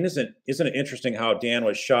it's like, isn't it interesting how Dan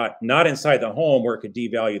was shot not inside the home where it could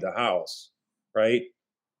devalue the house, right?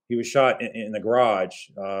 He was shot in the garage.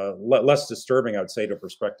 Less disturbing, I would say, to a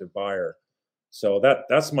prospective buyer. So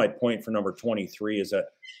that's my point for number 23 is that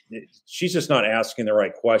she's just not asking the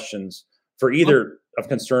right questions for either of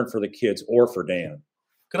concern for the kids or for Dan.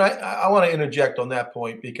 I want to interject on that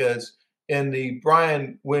point because in the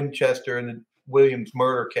Brian Winchester and the Williams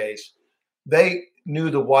murder case, they knew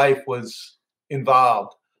the wife was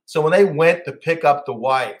involved. So when they went to pick up the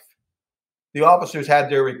wife, the officers had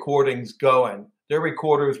their recordings going. Their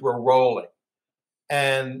recorders were rolling.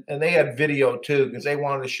 And they had video too, because they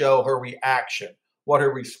wanted to show her reaction, what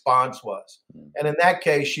her response was. And in that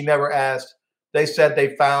case, she never asked. They said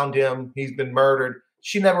they found him. He's been murdered.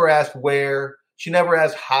 She never asked where. She never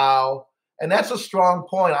asked how. And that's a strong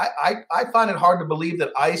point. I find it hard to believe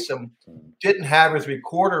that Isom didn't have his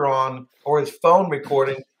recorder on or his phone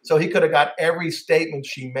recording so he could have got every statement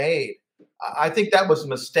she made. I think that was a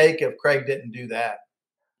mistake if Craig didn't do that.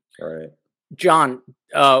 All right. John,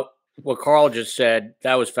 what Carl just said,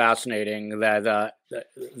 that was fascinating, that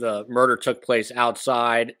the murder took place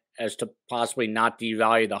outside as to possibly not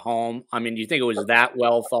devalue the home. I mean, do you think it was that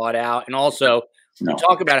well thought out? And also, No. you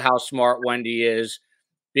talk about how smart Wendi is.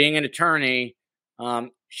 Being an attorney,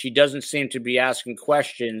 she doesn't seem to be asking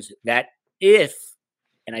questions that if,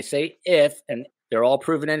 and I say if, and they're all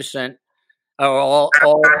proven innocent, or all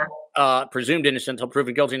presumed innocent until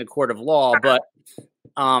proven guilty in the court of law, but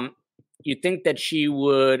you think that she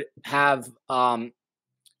would have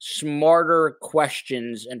smarter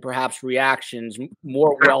questions and perhaps reactions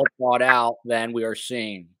more well thought out than we are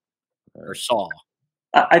seeing or saw.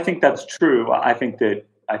 I think that's true. I think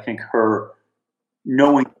her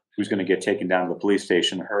knowing who's going to get taken down to the police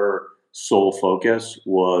station, her sole focus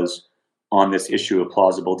was on this issue of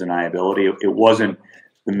plausible deniability. It wasn't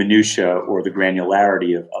the minutia or the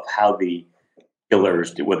granularity of how the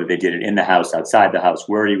killers did, whether they did it in the house, outside the house,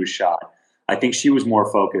 where he was shot. I think she was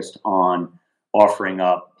more focused on offering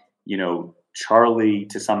up, Charlie,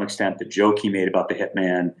 to some extent, the joke he made about the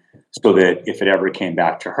hitman, so that if it ever came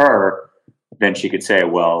back to her, then she could say,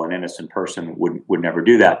 well, an innocent person would never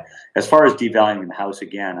do that. As far as devaluing the house,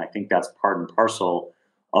 again, I think that's part and parcel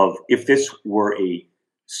of, if this were a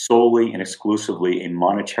solely and exclusively a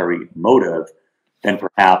monetary motive, then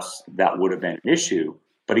perhaps that would have been an issue.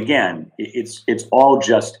 But again, it's all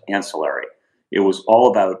just ancillary. It was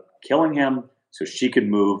all about killing him so she could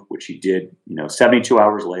move, which she did, 72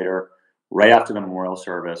 hours later, right after the memorial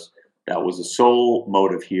service. That was the sole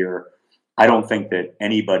motive here. I don't think that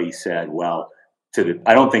anybody said,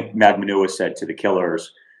 I don't think Magmanua said to the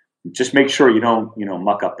killers, just make sure you don't,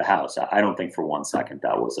 muck up the house. I don't think for 1 second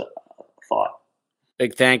that was a thought.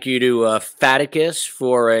 Big thank you to Faticus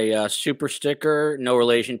for a super sticker, no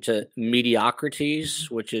relation to mediocrities,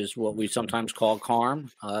 which is what we sometimes call Carm.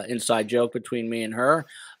 Inside joke between me and her.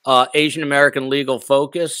 Asian American Legal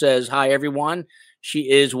Focus says, hi, everyone. She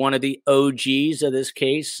is one of the OGs of this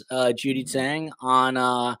case, Judy Tsang,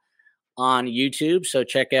 on YouTube. So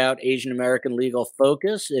check out Asian American Legal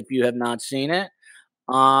Focus if you have not seen it.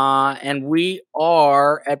 And we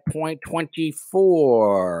are at point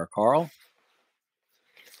 24, Carl.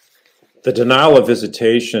 The denial of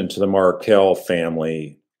visitation to the Markel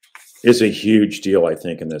family is a huge deal, I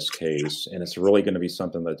think, in this case. And it's really going to be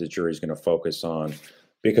something that the jury is going to focus on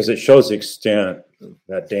because it shows the extent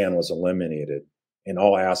that Dan was eliminated in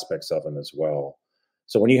all aspects of him as well.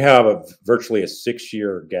 So when you have virtually a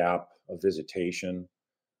 6-year gap of visitation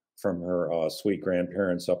from her sweet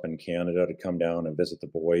grandparents up in Canada to come down and visit the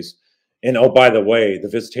boys. And oh, by the way, the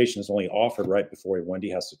visitation is only offered right before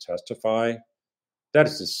Wendi has to testify. That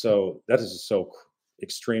is just so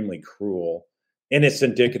extremely cruel. And it's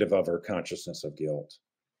indicative of her consciousness of guilt.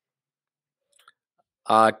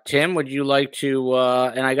 Tim, would you like to,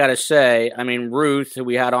 and I got to say, Ruth, who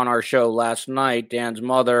we had on our show last night, Dan's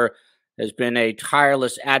mother, has been a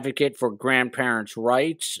tireless advocate for grandparents'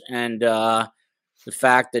 rights. And the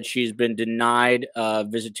fact that she's been denied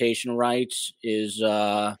visitation rights is,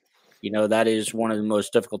 that is one of the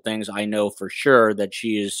most difficult things I know for sure that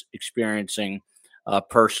she is experiencing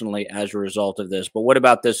personally as a result of this. But what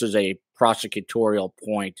about this as a prosecutorial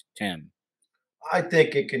point, Tim? I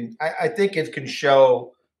think it can. I think it can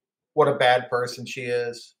show what a bad person she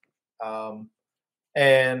is,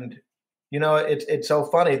 and it's so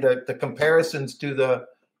funny that the comparisons to the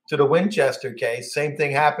Winchester case. Same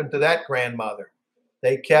thing happened to that grandmother.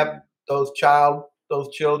 They kept those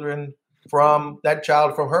children from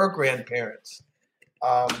her grandparents,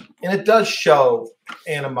 and it does show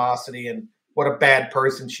animosity and what a bad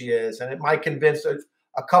person she is, and it might convince a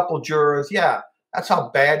couple jurors, yeah, That's how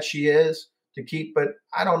bad she is to keep. But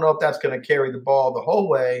I don't know if that's going to carry the ball the whole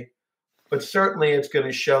way. But certainly it's going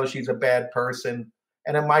to show she's a bad person.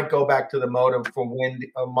 And it might go back to the motive for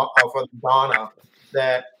for Donna,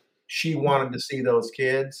 that she wanted to see those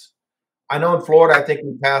kids. I know in Florida, I think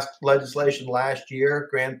we passed legislation last year,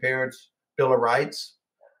 Grandparents' Bill of Rights.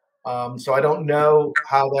 So I don't know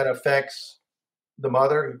how that affects the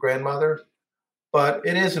grandmother, but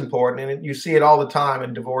it is important. And you see it all the time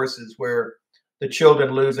in divorces where the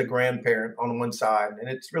children lose a grandparent on one side, and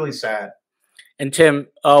it's really sad. And Tim,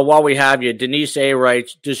 while we have you, Denise A.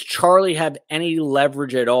 writes, does Charlie have any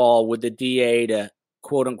leverage at all with the DA to,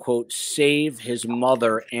 quote unquote, save his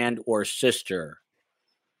mother and or sister?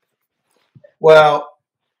 Well,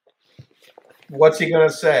 what's he going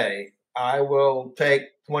to say? I will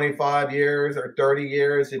take 25 years or 30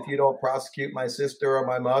 years if you don't prosecute my sister or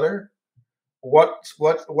my mother? What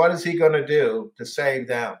is he going to do to save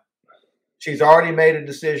them? She's already made a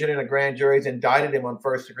decision and a grand jury's indicted him on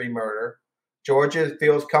first-degree murder. Georgia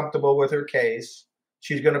feels comfortable with her case.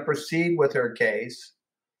 She's going to proceed with her case,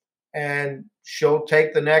 and she'll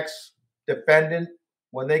take the next defendant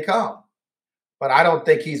when they come. But I don't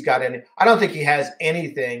think he's got any. I don't think he has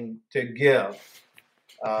anything to give,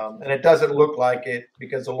 and it doesn't look like it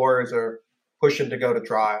because the lawyers are pushing to go to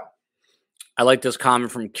trial. I like this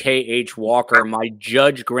comment from K.H. Walker. My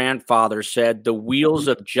judge grandfather said the wheels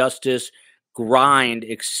of justice grind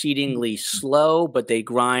exceedingly slow, but they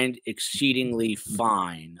grind exceedingly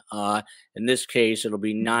fine. In this case, it'll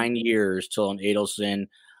be 9 years till an Adelson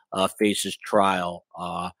faces trial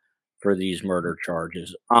for these murder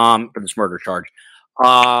charges. For this murder charge.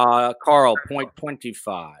 Carl, point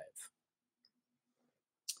 25.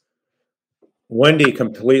 Wendi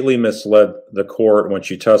completely misled the court when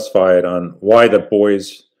she testified on why the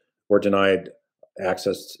boys were denied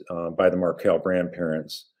access by the Markel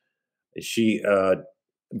grandparents. She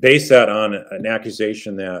based that on an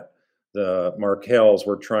accusation that the Markels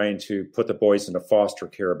were trying to put the boys into foster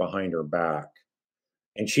care behind her back.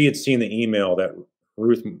 And she had seen the email that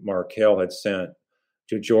Ruth Markel had sent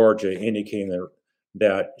to Georgia indicating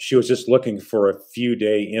that she was just looking for a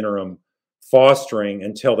few-day interim fostering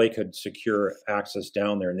until they could secure access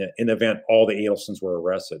down there in the event all the Adelsons were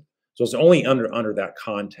arrested. So it's only under that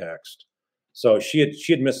context. So she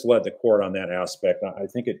had misled the court on that aspect. I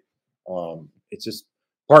think it's just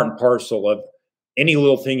part and parcel of any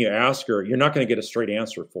little thing you ask her, you're not going to get a straight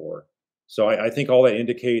answer for. So I think all that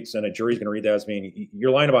indicates, and a jury's going to read that as being,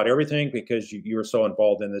 you're lying about everything because you were so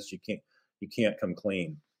involved in this, you can't come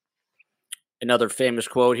clean. Another famous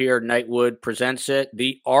quote here, Knightwood presents it.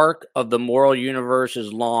 The arc of the moral universe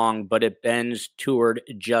is long, but it bends toward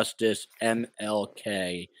justice,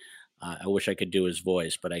 MLK. I wish I could do his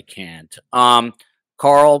voice, but I can't.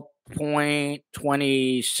 Carl, point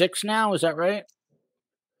 26 now, is that right?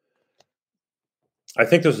 I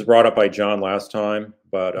think this was brought up by John last time,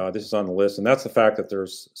 but this is on the list. And that's the fact that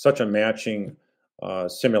there's such a matching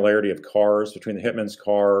similarity of cars between the hitman's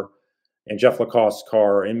car and Jeff Lacosse's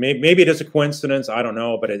car. And maybe it is a coincidence. I don't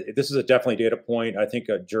know, but this is a definitely data point I think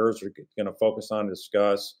jurors are going to focus on and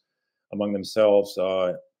discuss among themselves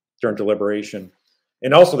during deliberation.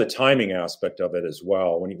 And also the timing aspect of it as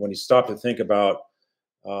well. When you stop to think about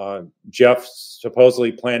Jeff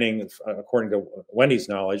supposedly planning, according to Wendi's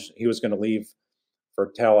knowledge, he was going to leave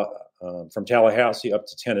for from Tallahassee up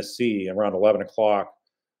to Tennessee around 11 o'clock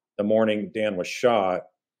the morning Dan was shot.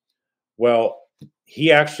 Well,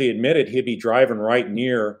 he actually admitted he'd be driving right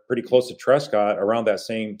near, pretty close to Trescott around that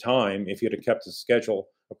same time if he had kept his schedule,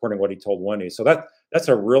 according to what he told Wendi. So that's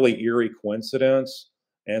a really eerie coincidence.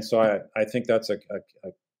 And so I think that's a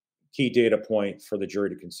key data point for the jury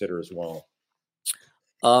to consider as well.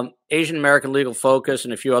 Asian American Legal Focus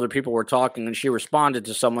and a few other people were talking, and she responded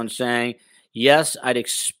to someone saying, yes, I'd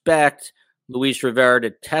expect Luis Rivera to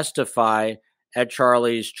testify at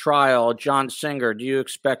Charlie's trial. John Singer, do you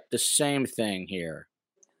expect the same thing here?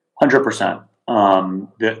 100%.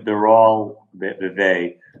 They're all,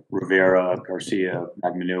 they, Rivera, Garcia,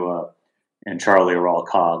 Magmanua, and Charlie are all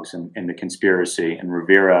cogs in the conspiracy. And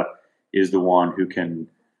Rivera is the one who can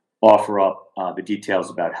offer up the details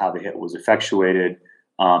about how the hit was effectuated.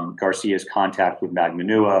 Garcia's contact with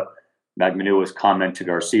Magmanua, Magmanua's comment to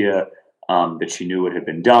Garcia that she knew what had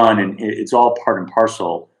been done. And it's all part and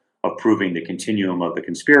parcel of proving the continuum of the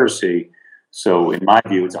conspiracy. So in my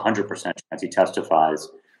view, it's 100% chance he testifies.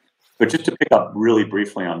 But just to pick up really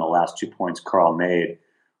briefly on the last 2 points Carl made,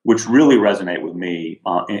 which really resonate with me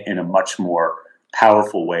in a much more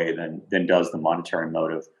powerful way than does the monetary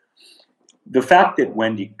motive. The fact that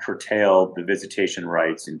Wendi curtailed the visitation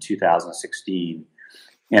rights in 2016,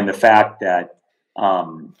 and the fact that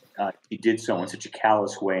he did so in such a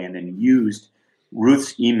callous way and then used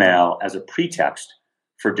Ruth's email as a pretext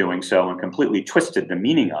for doing so and completely twisted the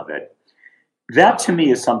meaning of it. That to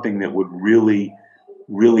me is something that would really,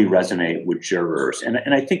 really resonate with jurors. And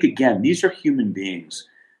I think, again, these are human beings.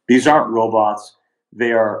 These aren't robots.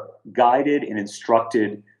 They are guided and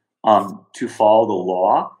instructed to follow the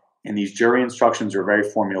law. And these jury instructions are very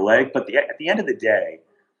formulaic. But at the end of the day,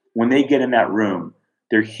 when they get in that room,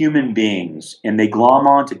 they're human beings and they glom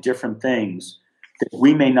on to different things that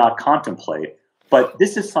we may not contemplate. But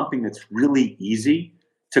this is something that's really easy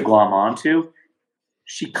to glom onto.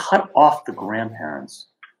 She cut off the grandparents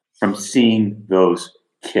from seeing those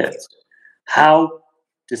kids. How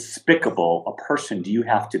despicable a person do you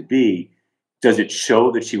have to be? Does it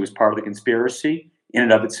show that she was part of the conspiracy in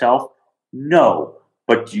and of itself? No.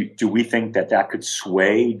 But do we think that could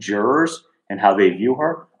sway jurors and how they view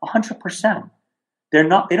her? 100%. They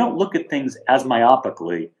don't look at things as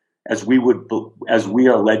myopically as we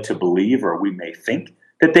are led to believe, or we may think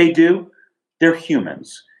that they do. They're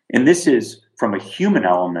humans. And this is, from a human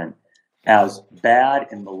element, as bad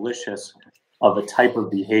and malicious of a type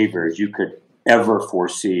of behavior as you could ever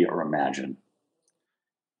foresee or imagine.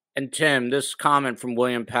 And Tim, this comment from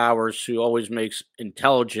William Powers, who always makes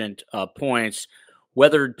intelligent points,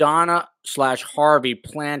 whether Donna/Harvey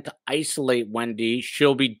planned to isolate Wendi,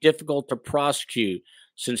 she'll be difficult to prosecute,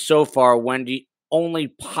 since so far Wendi only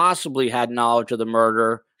possibly had knowledge of the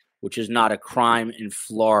murder, which is not a crime in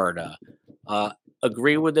Florida.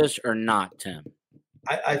 Agree with this or not, Tim?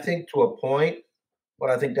 I think to a point, but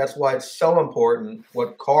I think that's why it's so important.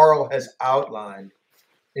 What Carl has outlined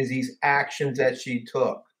is these actions that she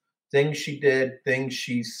took, things she did, things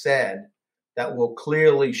she said, that will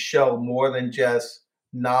clearly show more than just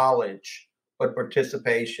knowledge, but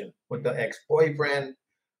participation. With the ex-boyfriend,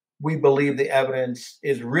 we believe the evidence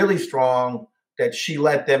is really strong that she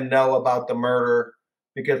let them know about the murder,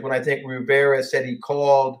 because when I think Rivera said he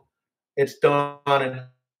called, it's done, and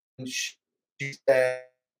she said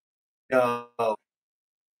no.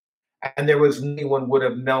 And there was anyone would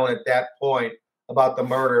have known at that point about the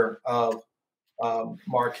murder of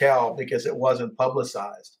Markel, because it wasn't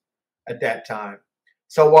publicized at that time.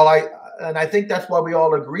 So I think that's why we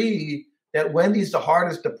all agree that Wendi's the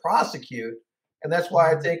hardest to prosecute. And that's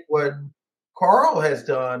why I think what Carl has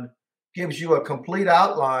done gives you a complete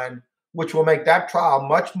outline, which will make that trial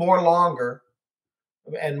much more longer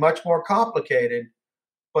and much more complicated.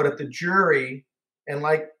 But at the jury, and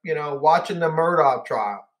watching the Murdaugh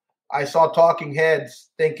trial, I saw talking heads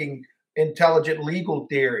thinking intelligent legal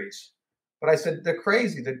theories. But I said, they're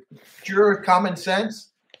crazy. The juror, common sense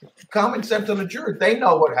on the jury. They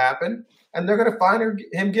know what happened, and they're going to find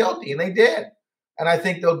him guilty, and they did. And I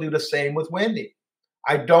think they'll do the same with Wendi.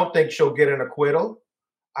 I don't think she'll get an acquittal.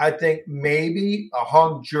 I think maybe a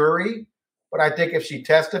hung jury, but I think if she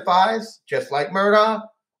testifies, just like Murdaugh,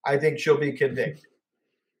 I think she'll be convicted.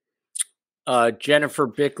 Jennifer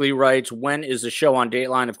Bickley writes, when is the show on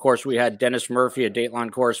Dateline? Of course, we had Dennis Murphy, a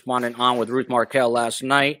Dateline correspondent, on with Ruth Markel last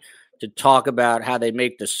night to talk about how they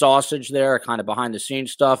make the sausage there, kind of behind the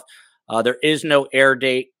scenes stuff. There is no air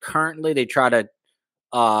date currently. They try to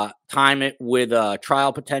time it with a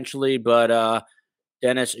trial potentially, but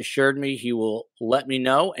Dennis assured me he will let me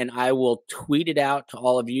know, and I will tweet it out to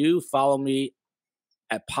all of you. Follow me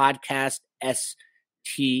at Podcast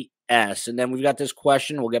STS. And then we've got this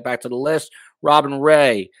question. We'll get back to the list. Robin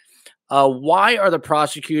Ray, why are the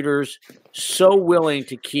prosecutors so willing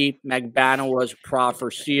to keep Magbanaway's proffer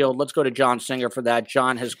sealed? Let's go to John Singer for that.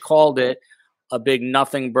 John has called it a big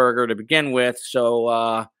nothing burger to begin with.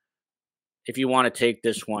 So if you want to take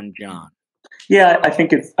this one, John. Yeah, I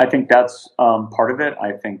think that's part of it.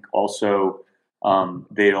 I think also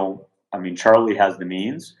Charlie has the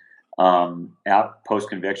means at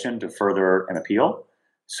post-conviction to further an appeal.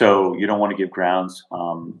 So you don't want to give grounds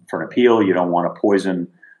for an appeal. You don't want to poison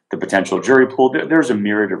the potential jury pool. There's a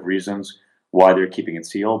myriad of reasons why they're keeping it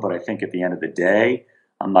sealed. But I think at the end of the day,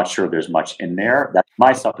 I'm not sure there's much in there. That's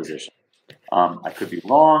my supposition. I could be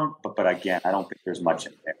wrong, but again, I don't think there's much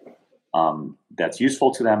in there that's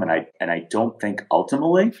useful to them. And I don't think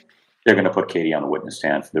ultimately they're going to put Katie on the witness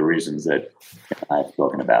stand for the reasons that I've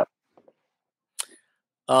spoken about.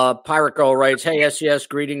 Pirate Girl writes, hey, SES,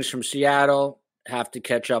 greetings from Seattle. Have to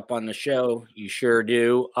catch up on the show. You sure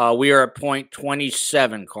do. We are at point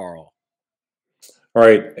 27, Carl. All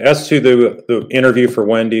right. As to the interview for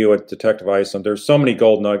Wendi with Detective Isom, there's so many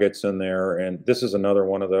gold nuggets in there. And this is another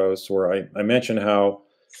one of those where I mentioned how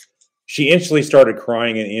she instantly started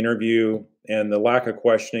crying in the interview, and the lack of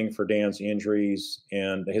questioning for Dan's injuries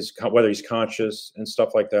and whether he's conscious and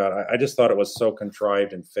stuff like that. I just thought it was so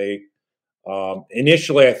contrived and fake.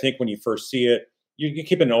 Initially, I think when you first see it, you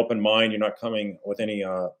keep an open mind. You're not coming with any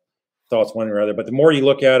thoughts one way or other. But the more you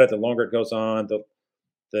look at it, the longer it goes on. And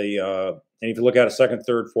if you look at it a second,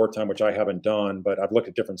 third, fourth time, which I haven't done, but I've looked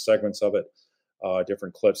at different segments of it,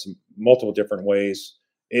 different clips, multiple different ways.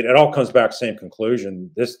 It all comes back same conclusion.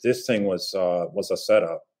 This thing was a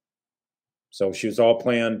setup. So she was all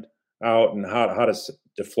planned out and how to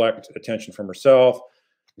deflect attention from herself,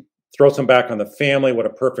 throw some back on the family. What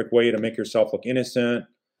a perfect way to make yourself look innocent.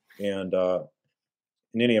 And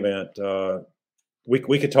in any event,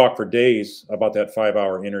 we could talk for days about that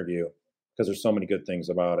 5-hour interview because there's so many good things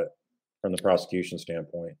about it from the prosecution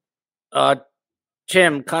standpoint.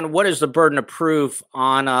 Tim, kind of what is the burden of proof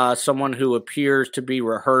on someone who appears to be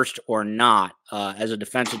rehearsed or not as a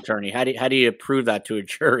defense attorney? How do you prove that to a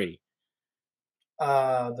jury?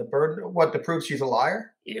 The burden, what, to prove she's a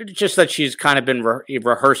liar? Just that she's kind of been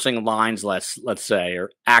rehearsing lines, let's say,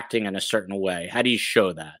 or acting in a certain way. How do you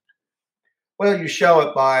show that? Well, you show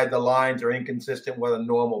it by the lines are inconsistent with a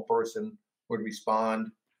normal person would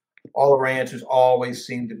respond. All of her answers always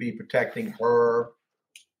seem to be protecting her,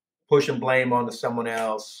 pushing blame onto someone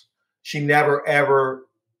else. She never, ever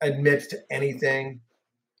admits to anything.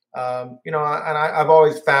 I've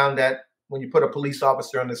always found that when you put a police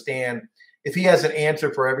officer on the stand, if he has an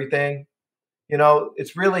answer for everything,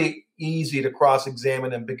 it's really easy to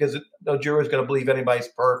cross-examine him because no juror is going to believe anybody's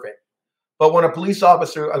perfect. But when a police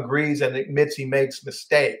officer agrees and admits he makes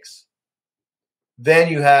mistakes, then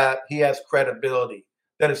he has credibility.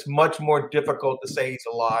 Then it's much more difficult to say he's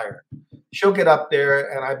a liar. She'll get up there,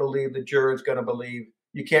 and I believe the juror is going to believe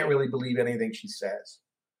you can't really believe anything she says.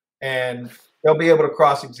 And they'll be able to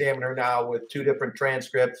cross-examine her now with 2 different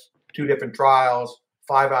transcripts, 2 different trials,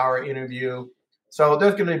 5-hour interview. So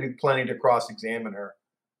there's going to be plenty to cross-examine her.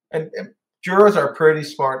 And jurors are pretty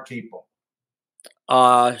smart people.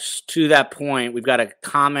 To that point, we've got a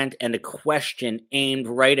comment and a question aimed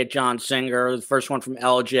right at John Singer. The first one from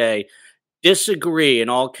LJ. Disagree in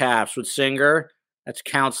all caps with Singer. That's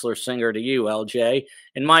Counselor Singer to you, LJ.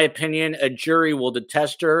 In my opinion, a jury will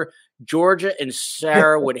detest her. Georgia and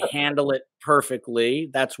Sarah would handle it perfectly.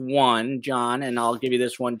 That's one, John, and I'll give you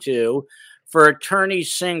this one too. For attorney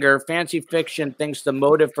Singer, Fancy Fiction thinks the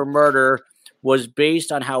motive for murder was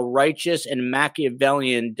based on how righteous and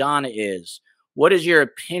Machiavellian Donna is. What is your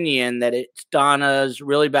opinion that it's Donna's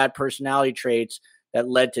really bad personality traits that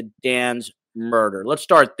led to Dan's murder? Let's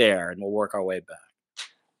start there, and we'll work our way back.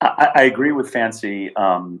 I agree with Fancy.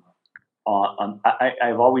 I've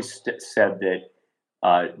always said that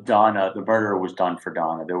Donna, the murder was done for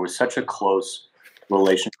Donna. There was such a close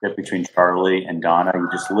relationship between Charlie and Donna. You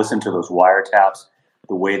just listen to those wiretaps,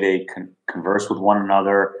 the way they converse with one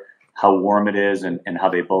another, how warm it is, and how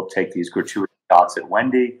they both take these gratuitous shots at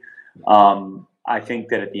Wendi. I think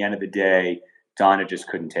that at the end of the day, Donna just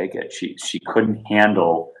couldn't take it. She couldn't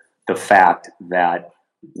handle the fact that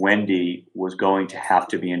Wendi was going to have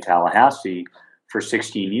to be in Tallahassee for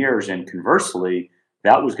 16 years. And conversely,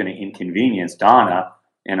 that was going to inconvenience Donna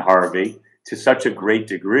and Harvey to such a great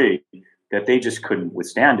degree that they just couldn't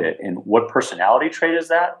withstand it. And what personality trait is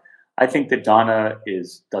that? I think that Donna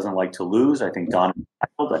doesn't like to lose. I think Donna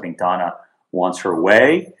wants her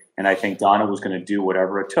way. And I think Donna was going to do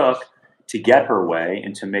whatever it took to get her way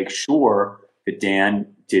and to make sure that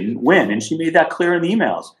Dan didn't win. And she made that clear in the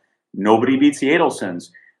emails. Nobody beats the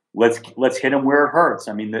Adelsons. Let's hit him where it hurts.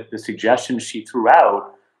 I mean, the suggestions she threw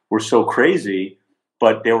out were so crazy,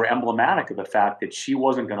 but they were emblematic of the fact that she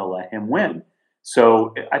wasn't going to let him win.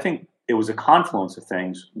 So I think it was a confluence of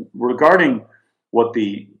things. Regarding what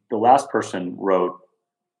the last person wrote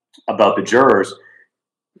about the jurors,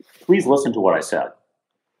 please listen to what I said.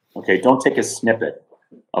 Okay, don't take a snippet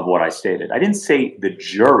of what I stated. I didn't say the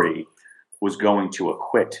jury was going to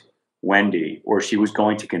acquit Wendi or she was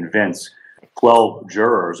going to convince 12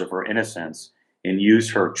 jurors of her innocence and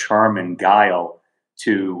use her charm and guile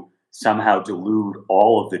to somehow delude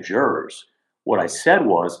all of the jurors. What I said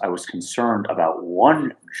was I was concerned about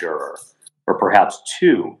one juror or perhaps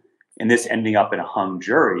 2, and this ending up in a hung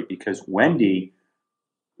jury because Wendi,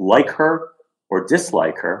 like her or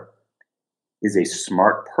dislike her, is a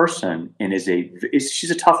smart person and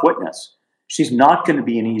she's a tough witness. She's not going to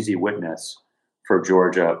be an easy witness for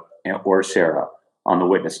Georgia or Sarah on the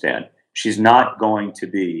witness stand. She's not going to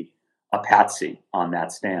be a patsy on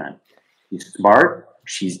that stand. She's smart.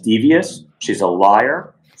 She's devious. She's a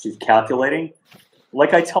liar. She's calculating.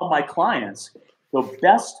 Like I tell my clients, the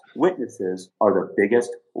best witnesses are the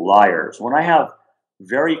biggest liars. When I have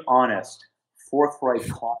very honest, forthright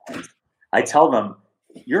clients, I tell them,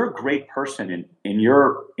 you're a great person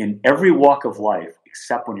in every walk of life,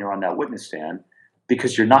 except when you're on that witness stand,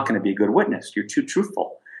 because you're not going to be a good witness. You're too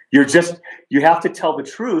truthful. You have to tell the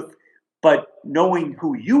truth, but knowing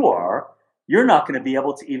who you are, you're not going to be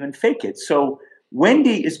able to even fake it. So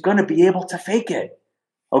Wendi is going to be able to fake it.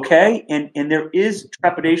 Okay. And there is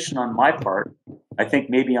trepidation on my part, I think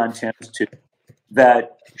maybe on Tim's too,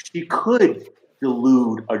 that she could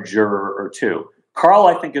delude a juror or two. Carl,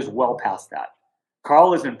 I think, is well past that.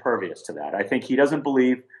 Carl is impervious to that. I think he doesn't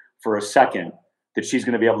believe for a second that she's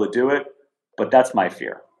going to be able to do it, but that's my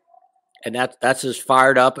fear. And that's as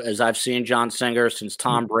fired up as I've seen John Singer since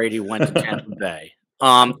Tom Brady went to Tampa Bay.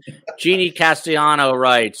 Jeannie Castellano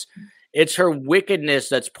writes, it's her wickedness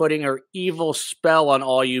that's putting her evil spell on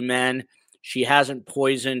all you men. She hasn't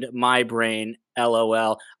poisoned my brain,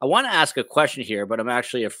 LOL. I want to ask a question here, but I'm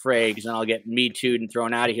actually afraid because then I'll get Me Too'd and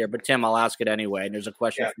thrown out of here. But Tim, I'll ask it anyway. And there's a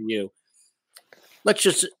question for you. Let's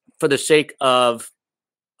just, for the sake of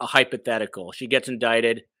a hypothetical, she gets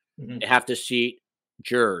indicted. They have to seat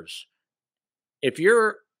jurors. If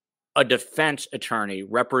you're a defense attorney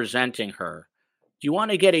representing her, do you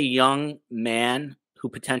want to get a young man who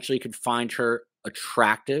potentially could find her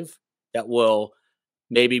attractive that will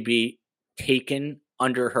maybe be taken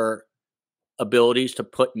under her abilities to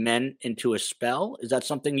put men into a spell? Is that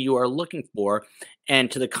something you are looking for? And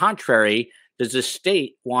to the contrary, does the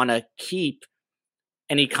state want to keep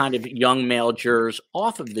any kind of young male jurors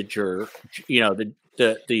off of the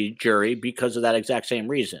jury because of that exact same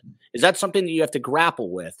reason? Is that something that you have to grapple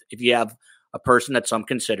with if you have a person that some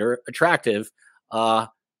consider attractive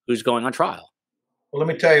who's going on trial? Well,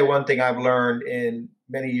 let me tell you one thing I've learned in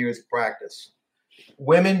many years of practice.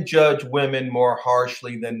 Women judge women more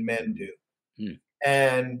harshly than men do.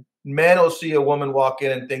 And men will see a woman walk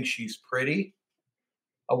in and think she's pretty.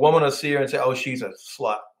 A woman will see her and say, oh, she's a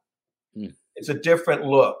slut. It's a different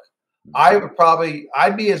look.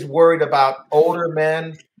 I'd be as worried about older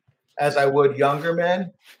men as I would younger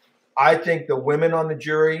men. I think the women on the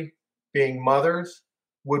jury, being mothers,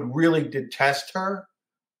 would really detest her,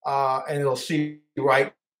 and they'll see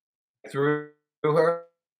right through her.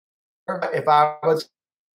 If I was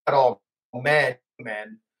at all men,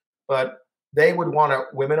 but they would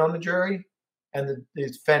want women on the jury, and the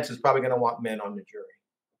defense is probably going to want men on the jury.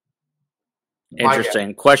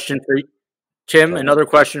 Interesting. Question for you, Tim. Another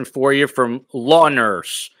question for you from Law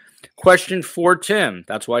Nurse. Question for Tim.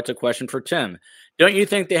 That's why it's a question for Tim. Don't you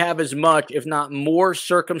think they have as much, if not more,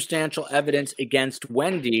 circumstantial evidence against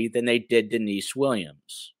Wendi than they did Denise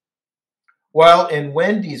Williams? Well, in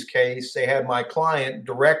Wendi's case, they had my client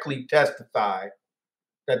directly testify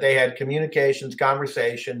that they had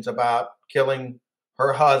conversations about killing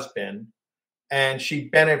her husband, and she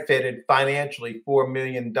benefited financially $4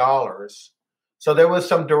 million. So there was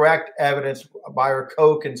some direct evidence by her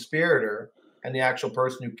co-conspirator and the actual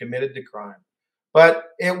person who committed the crime. But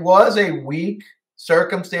it was a weak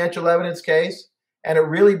circumstantial evidence case, and it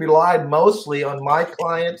really relied mostly on my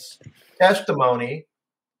client's testimony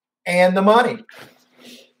and the money.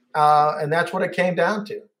 And that's what it came down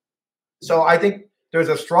to. So I think there's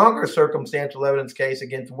a stronger circumstantial evidence case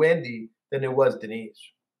against Wendi than there was Denise.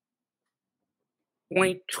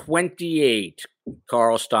 Point 28,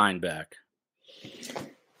 Carl Steinbeck.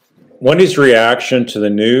 Wendi's reaction to the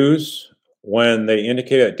news when they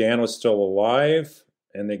indicated that Dan was still alive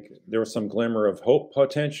and there was some glimmer of hope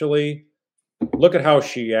potentially. Look at how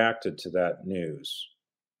she acted to that news.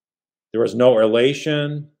 There was no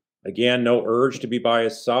elation. Again, no urge to be by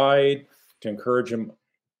his side, to encourage him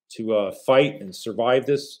to fight and survive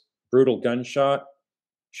this brutal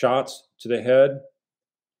shots to the head.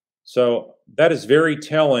 So that is very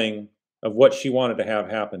telling of what she wanted to have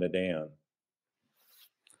happen to Dan.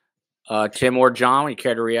 Tim or John, you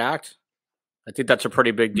care to react? I think that's a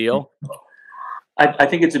pretty big deal. I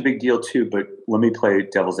think it's a big deal too, but let me play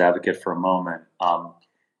devil's advocate for a moment.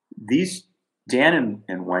 These Dan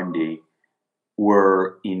and Wendi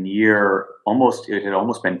were it had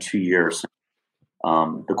almost been 2 years,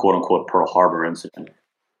 the quote unquote Pearl Harbor incident.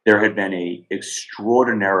 There had been a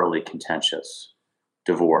extraordinarily contentious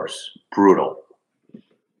divorce, brutal.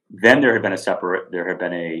 Then there had been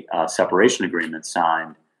a separation agreement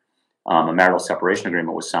signed. A marital separation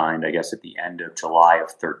agreement was signed, I guess, at the end of July of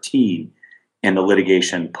 2013, and the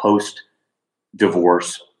litigation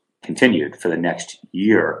post-divorce continued for the next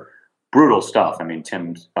year. Brutal stuff. I mean,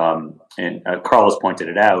 Tim and Carlos pointed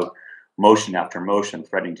it out, motion after motion,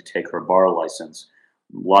 threatening to take her bar license,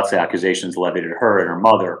 lots of accusations levied at her and her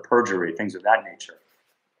mother, perjury, things of that nature.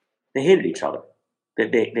 They hated each other.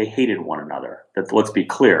 They hated one another. Let's be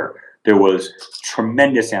clear. There was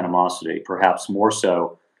tremendous animosity, perhaps more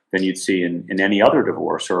so than you'd see in any other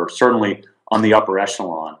divorce, or certainly on the upper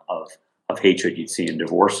echelon of hatred you'd see in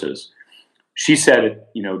divorces. She said,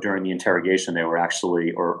 during the interrogation, they were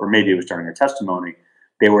actually, or maybe it was during her testimony,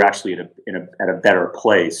 they were actually at a better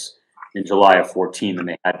place in July of 2014 than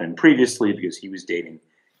they had been previously, because he was dating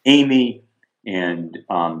Amy and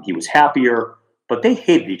he was happier, but they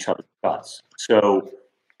hated each other's guts. So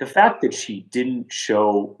the fact that she didn't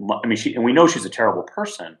show, and we know she's a terrible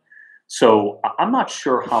person. So I'm not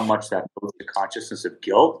sure how much that goes to consciousness of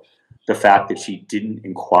guilt, the fact that she didn't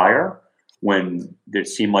inquire when it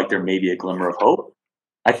seemed like there may be a glimmer of hope.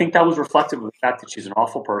 I think that was reflective of the fact that she's an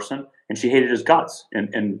awful person and she hated his guts,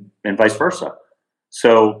 and vice versa.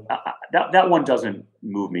 So that one doesn't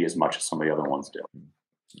move me as much as some of the other ones do.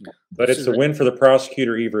 But it's a win for the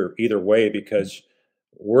prosecutor either way, because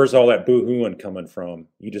where's all that boo-hooing coming from?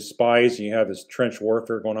 You despise, and you have this trench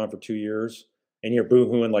warfare going on for 2 years, and you're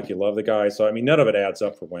boo-hooing like you love the guy. So, none of it adds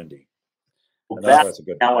up for Wendi. Well,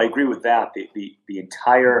 now I agree with that. The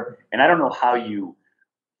entire, and I don't know how you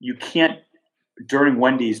can't, during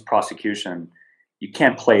Wendi's prosecution, you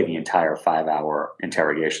can't play the entire 5-hour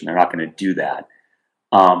interrogation. They're not going to do that.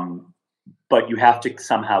 But you have to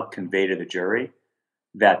somehow convey to the jury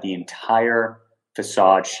that the entire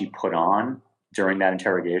facade she put on during that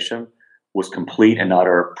interrogation was complete and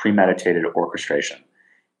utter premeditated orchestration.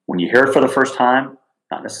 When you hear it for the first time,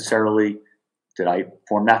 not necessarily did I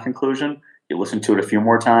form that conclusion. You listen to it a few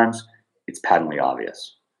more times, it's patently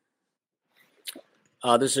obvious.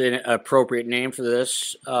 This is an appropriate name for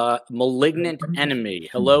this. Malignant Enemy.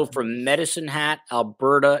 Hello from Medicine Hat,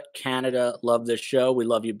 Alberta, Canada. Love this show. We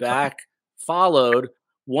love you back. Followed,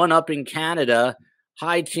 One Up in Canada.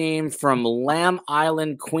 Hi, team from Lamb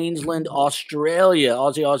Island, Queensland, Australia.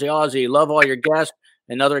 Aussie. Love all your guests.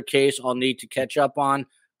 Another case I'll need to catch up on.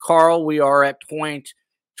 Carl, we are at point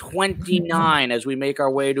 29 as we make our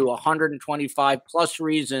way to 125 plus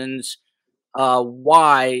reasons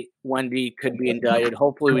why Wendi could be indicted.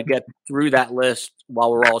 Hopefully we get through that list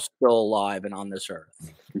while we're all still alive and on this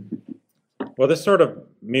earth. Well, this sort of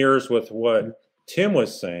mirrors with what Tim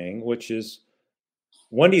was saying, which is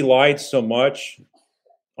Wendi lied so much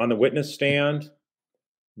on the witness stand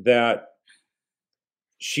that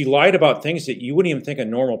she lied about things that you wouldn't even think a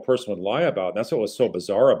normal person would lie about. And that's what was so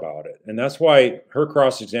bizarre about it. And that's why her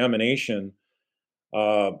cross-examination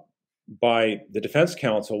by the defense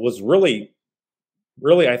counsel was really,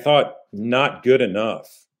 I thought, not good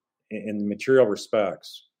enough in material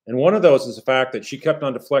respects. And one of those is the fact that she kept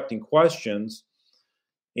on deflecting questions.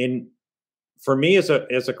 For me as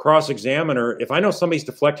a cross-examiner, if I know somebody's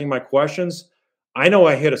deflecting my questions, I know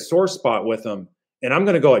I hit a sore spot with them, and I'm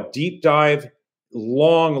going to go a deep dive,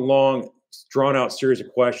 long, drawn-out series of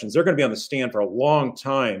questions. They're going to be on the stand for a long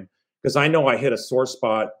time because I know I hit a sore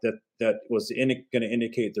spot that was going to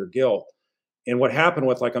indicate their guilt. And what happened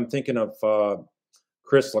with, I'm thinking of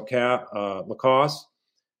Chris Lacoste,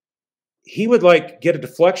 he would get a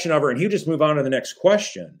deflection of her and he would just move on to the next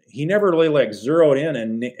question. He never really zeroed in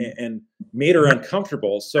and made her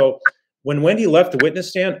uncomfortable. So when Wendi left the witness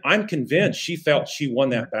stand, I'm convinced she felt she won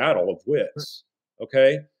that battle of wits.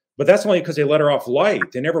 Okay. But that's only because they let her off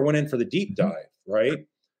light. They never went in for the deep dive. Right.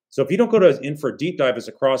 So if you don't go in for a deep dive as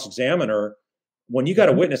a cross-examiner, when you got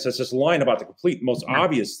a witness that's just lying about the complete most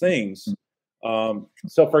obvious things.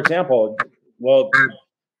 So for example, what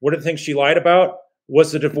are the things she lied about?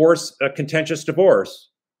 Was the divorce a contentious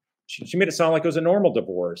divorce? She made it sound like it was a normal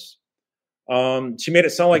divorce. She made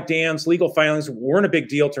it sound like Dan's legal filings weren't a big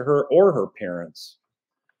deal to her or her parents.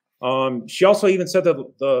 She also even said that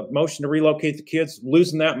the motion to relocate the kids,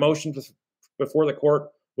 losing that motion before the court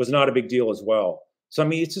was not a big deal as well. So,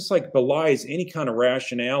 it's just belies any kind of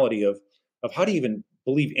rationality of how to even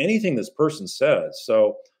believe anything this person says.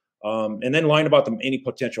 So, and then lying about any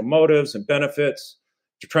potential motives and benefits.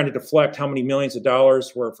 To trying to deflect how many millions of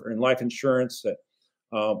dollars were in life insurance that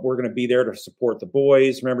we're going to be there to support the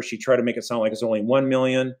boys. Remember, she tried to make it sound like it's only $1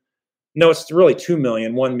 million. No, it's really $2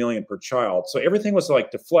 million, $1 million per child. So everything was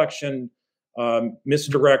deflection,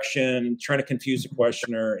 misdirection, trying to confuse the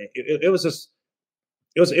questioner. It's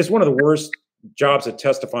one of the worst jobs of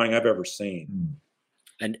testifying I've ever seen.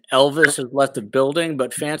 And Elvis has left the building,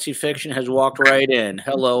 but Fancy Fiction has walked right in.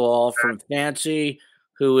 Hello, all from Fancy,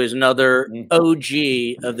 who is another OG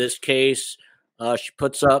of this case. She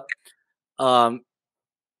puts up a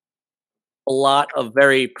lot of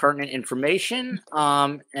very pertinent information,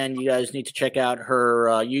 and you guys need to check out her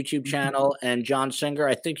YouTube channel. And John Singer,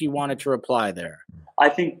 I think you wanted to reply there. I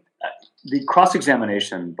think the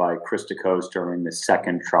cross-examination by Chris DeCoste during the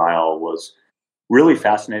second trial was really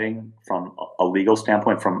fascinating from a legal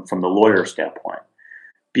standpoint, from the lawyer standpoint,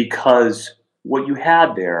 because what you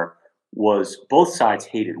had there was both sides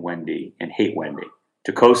hated Wendi and hate Wendi.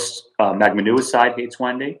 DeCoste, Magmanua's side hates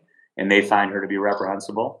Wendi, and they find her to be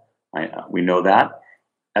reprehensible. We know that,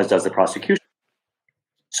 as does the prosecution.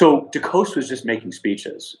 So DeCoste was just making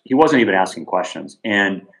speeches. He wasn't even asking questions.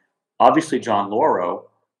 And obviously John Lauro,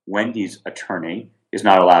 Wendy's attorney, is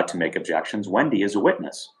not allowed to make objections. Wendi is a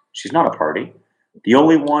witness. She's not a party. The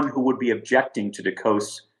only one who would be objecting to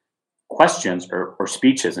DeCoste's questions or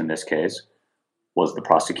speeches in this case was the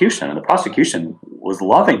prosecution. And the prosecution was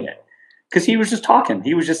loving it because he was just talking.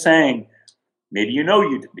 He was just saying, maybe you know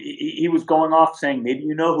he was going off saying, maybe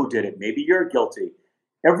you know who did it. Maybe you're guilty.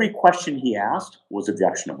 Every question he asked was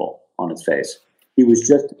objectionable on its face. He was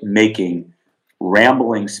just making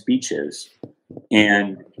rambling speeches,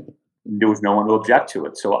 and there was no one to object to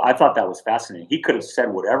it. So I thought that was fascinating. He could have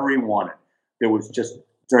said whatever he wanted. There was just,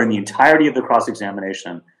 during the entirety of the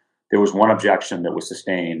cross-examination, there was one objection that was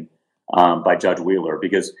sustained by Judge Wheeler,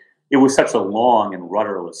 because it was such a long and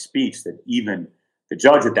rudderless speech that even the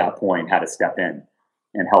judge at that point had to step in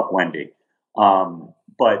and help Wendi.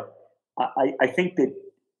 But I think that,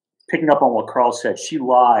 picking up on what Carl said, she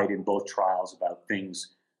lied in both trials about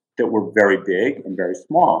things that were very big and very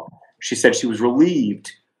small. She said she was relieved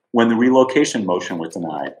when the relocation motion was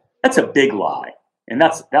denied. That's a big lie, and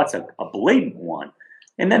that's a blatant one.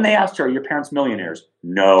 And then they asked her, "Are your parents millionaires?"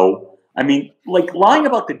 No. I mean, like, lying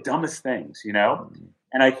about the dumbest things, you know?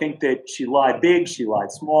 And I think that she lied big, she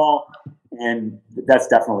lied small, and that's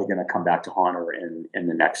definitely going to come back to haunt her in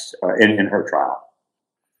the next in her trial.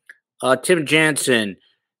 Tim Jansen,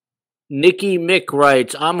 Nikki Mick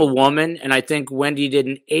writes, "I'm a woman, and I think Wendi did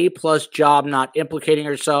an A+ job not implicating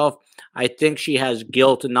herself. I think she has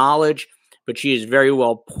guilt and knowledge, but she is very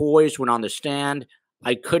well poised when on the stand.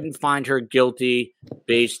 I couldn't find her guilty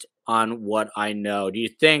based on what I know." Do you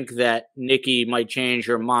think that Nikki might change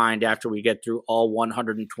her mind after we get through all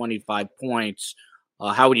 125 points?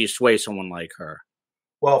 How would you sway someone like her?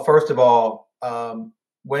 Well, first of all,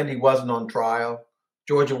 Wendi wasn't on trial.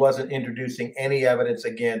 Georgia wasn't introducing any evidence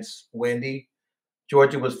against Wendi.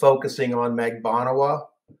 Georgia was focusing on Meg Bonawa.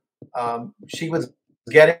 She was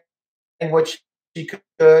getting what she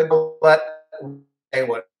could, let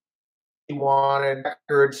what she wanted.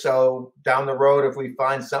 So down the road, if we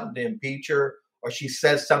find something to impeach her, or she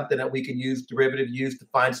says something that we can use derivative use to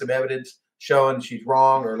find some evidence showing she's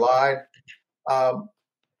wrong or lied,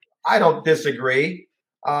 I don't disagree,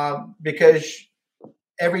 because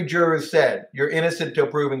every juror said you're innocent till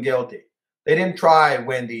proven guilty. They didn't try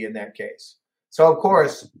Wendi in that case. So, of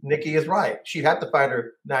course, Nikki is right. She'd have to find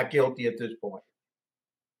her not guilty at this point.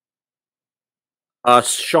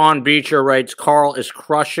 Sean Beecher writes, "Carl is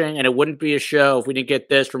crushing, and it wouldn't be a show if we didn't get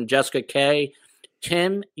this from Jessica K.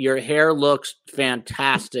 Tim, your hair looks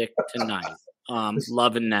fantastic tonight."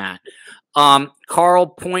 Loving that. Carl,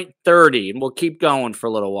 point 30, and we'll keep going for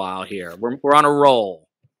a little while here. We're on a roll.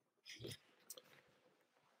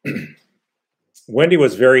 Wendi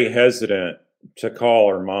was very hesitant to call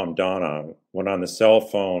her mom, Donna, when on the cell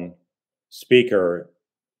phone speaker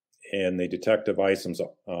in the Detective Isom's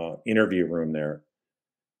interview room there.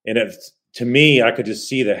 And to me, I could just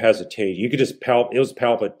see the hesitation. You could just it was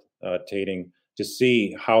palpitating to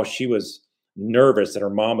see how she was nervous that her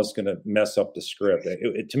mom was going to mess up the script.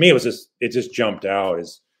 To me, it just jumped out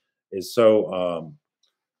is so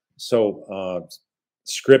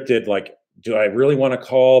scripted. Like, do I really want to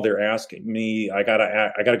call? They're asking me. I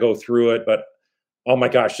gotta go through it. But oh my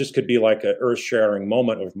gosh, this could be like an earth-shattering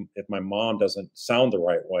moment if my mom doesn't sound the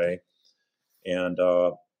right way.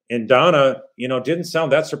 And Donna, didn't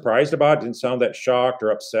sound that surprised about it. Didn't sound that shocked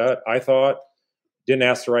or upset. I thought. Didn't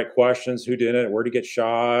ask the right questions. Who did it? Where did he get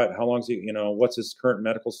shot? How long is he? What's his current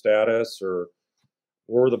medical status? Or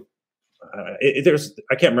I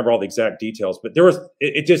can't remember all the exact details, but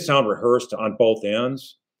it did sound rehearsed on both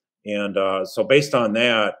ends. And so based on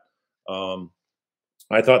that,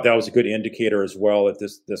 I thought that was a good indicator as well that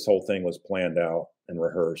this whole thing was planned out and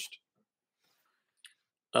rehearsed.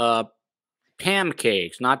 Pam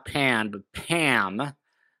Cakes, not Pan, but Pam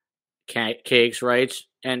Cakes writes,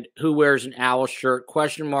 "And who wears an owl shirt? ?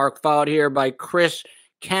 Followed here by Chris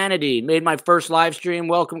Kennedy. Made my first live stream.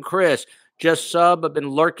 Welcome, Chris. Just sub. I've been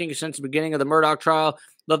lurking since the beginning of the Murdaugh trial.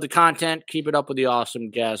 Love the content. Keep it up with the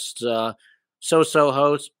awesome guests. So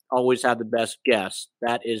hosts always have the best guests.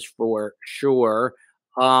 That is for sure."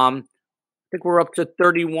 I think we're up to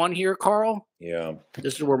 31 here, Carl. Yeah.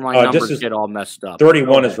 This is where my numbers get all messed up.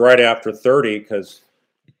 31 is right after 30 because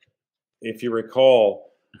if you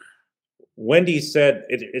recall, Wendi said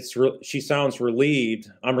she sounds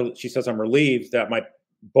relieved. She says, "I'm relieved that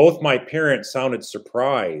both my parents sounded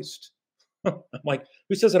surprised." I'm like,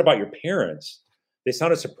 who says that about your parents? They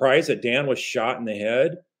sounded surprised that Dan was shot in the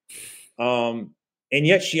head. And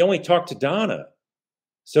yet she only talked to Donna.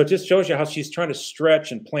 So it just shows you how she's trying to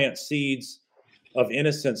stretch and plant seeds of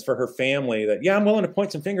innocence for her family. That, yeah, I'm willing to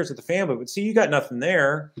point some fingers at the family, but see, you got nothing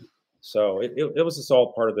there. So it was just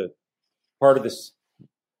all part of this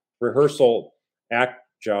rehearsal act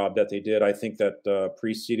job that they did. I think that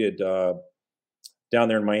preceded down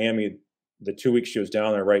there in Miami, the 2 weeks she was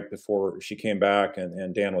down there right before she came back,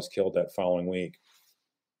 and Dan was killed that following week.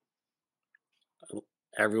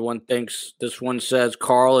 Everyone thinks this one says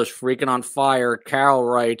Carl is freaking on fire. Carol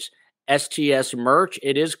writes, STS merch,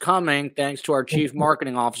 it is coming thanks to our chief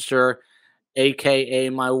marketing officer, aka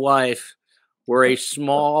my wife. We're a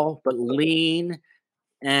small but lean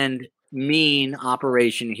and mean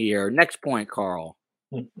operation here. Next point, Carl.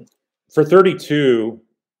 For 32,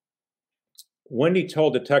 Wendi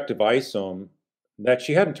told Detective Isom that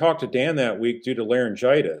she hadn't talked to Dan that week due to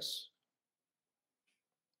laryngitis.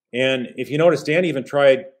 And if you notice, Dan even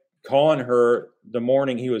tried calling her the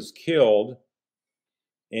morning he was killed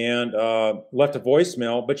and left a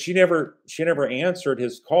voicemail, but she never answered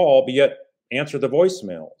his call, but yet answered the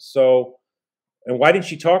voicemail. So, and why didn't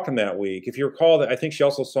she talk to him that week? If you recall, that I think she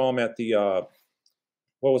also saw him at the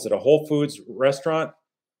what was it, a Whole Foods restaurant,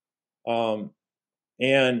 and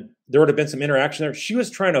there would have been some interaction there. She was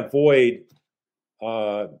trying to avoid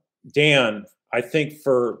Dan, I think,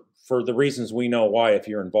 for the reasons we know why. If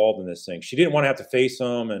you're involved in this thing, she didn't want to have to face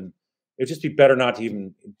him, and it'd just be better not to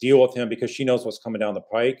even deal with him because she knows what's coming down the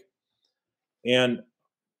pike. And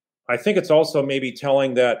I think it's also maybe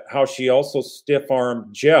telling that how she also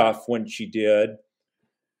stiff-armed Jeff when she did,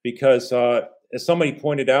 because as somebody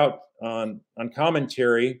pointed out on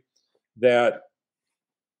commentary, that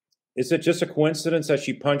is it just a coincidence that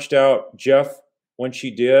she punched out Jeff when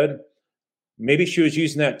she did? Maybe she was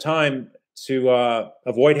using that time to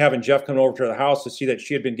avoid having Jeff come over to the house to see that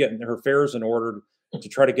she had been getting her affairs in order to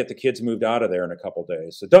try to get the kids moved out of there in a couple of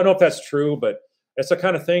days. So don't know if that's true, but it's the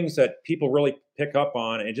kind of things that people really pick up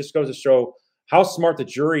on. And it just goes to show how smart the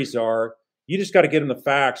juries are. You just got to get them the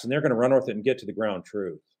facts, and they're going to run with it and get to the ground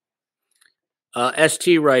truth.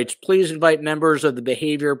 ST writes, please invite members of the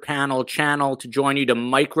behavior panel channel to join you to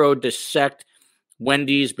micro dissect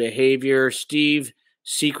Wendi's behavior. Steve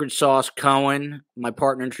Secret Sauce Cohen, my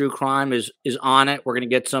partner in true crime, is on it. We're going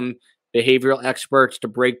to get some behavioral experts to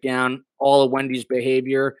break down all of Wendi's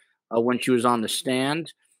behavior when she was on the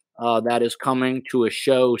stand. That is coming to a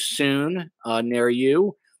show soon near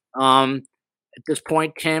you. At this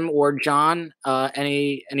point, Tim or John,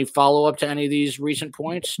 any follow-up to any of these recent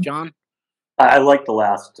points? John? I like the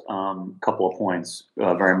last couple of points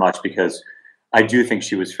very much, because I do think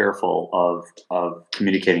she was fearful of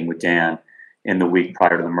communicating with Dan in the week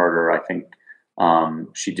prior to the murder. I think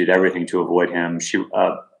she did everything to avoid him. She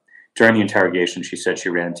during the interrogation, she said she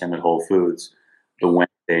ran into him at Whole Foods the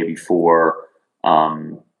Wednesday before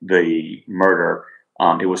the murder.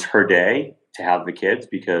 It was her day to have the kids,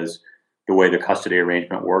 because the way the custody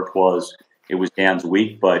arrangement worked was it was Dan's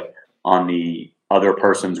week, but on the other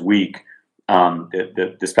person's week,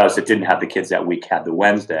 the spouse that didn't have the kids that week had the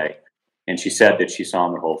Wednesday. And she said that she saw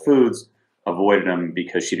him at Whole Foods, avoided him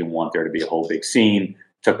because she didn't want there to be a whole big scene,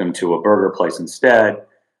 took him to a burger place instead.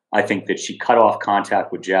 I think that she cut off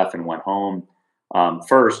contact with Jeff and went home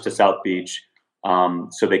first to South Beach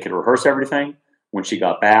so they could rehearse everything. When she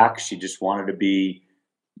got back, she just wanted to be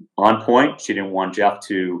on point. She didn't want Jeff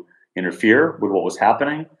to interfere with what was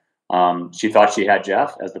happening. She thought she had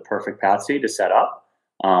Jeff as the perfect patsy to set up.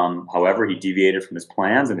 However, he deviated from his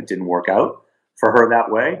plans and it didn't work out for her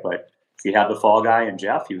that way. But she had the fall guy and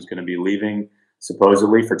Jeff. He was going to be leaving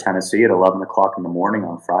supposedly for Tennessee at 11 o'clock in the morning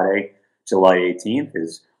on Friday, July 18th.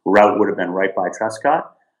 His route would have been right by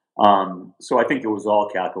Trescott. So I think it was all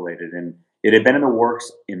calculated, and it had been in the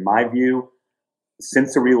works, in my view,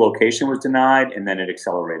 since the relocation was denied, and then it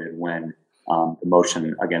accelerated when the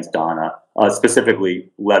motion against Donna,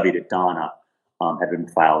 specifically levied at Donna, had been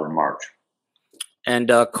filed in March.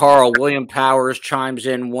 And Carl, William Powers chimes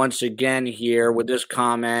in once again here with this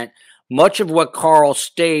comment. Much of what Carl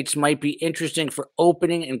states might be interesting for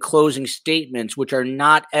opening and closing statements, which are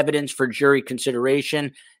not evidence for jury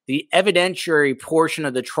consideration. The evidentiary portion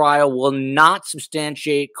of the trial will not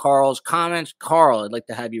substantiate Carl's comments. Carl, I'd like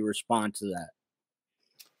to have you respond to that.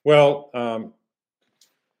 Well,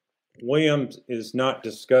 Williams is not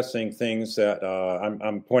discussing things that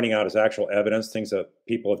I'm pointing out as actual evidence, things that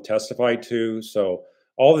people have testified to. So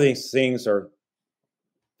all of these things are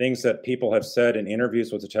things that people have said in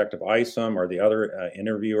interviews with Detective Isom or the other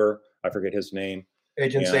interviewer. I forget his name.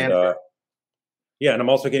 Agent Sandberg. Yeah, and I'm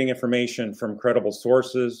also getting information from credible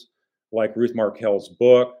sources like Ruth Markel's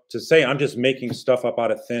book. To say I'm just making stuff up out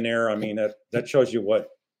of thin air, I mean, that shows you what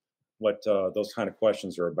those kind of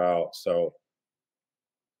questions are about. So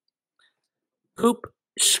Poop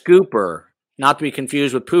Scooper, not to be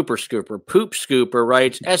confused with Pooper Scooper. Poop Scooper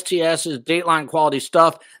writes, STS is Dateline quality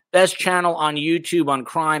stuff. Best channel on YouTube on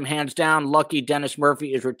crime, hands down. Lucky Dennis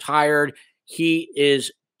Murphy is retired. He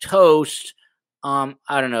is toast. I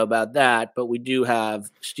don't know about that, but we do have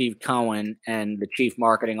Steve Cohen and the Chief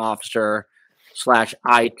Marketing Officer /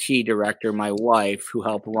 IT Director, my wife, who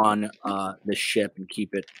help run the ship and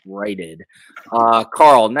keep it righted.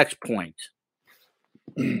 Carl, next point.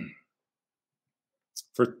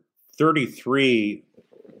 For 33,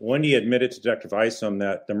 Wendi admitted to Detective Isom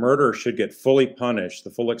that the murderer should get fully punished, the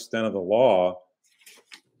full extent of the law.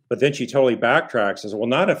 But then she totally backtracks, says, well,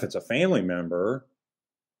 not if it's a family member.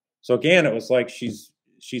 So again, it was like she's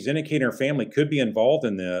indicating her family could be involved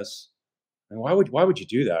in this. And why would you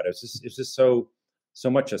do that? It's just so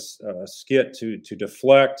much a skit to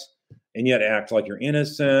deflect and yet act like you're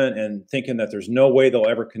innocent and thinking that there's no way they'll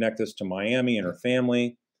ever connect this to Miami and her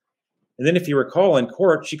family. And then if you recall in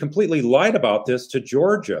court, she completely lied about this to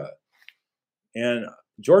Georgia. And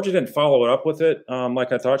Georgia didn't follow up with it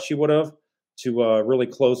like I thought she would have to really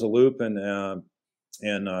close the loop and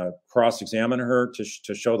cross-examine her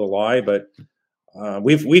to show the lie. But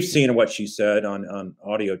we've seen what she said on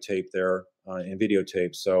audio tape there and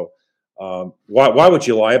videotape. So why would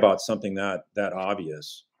you lie about something that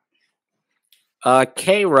obvious?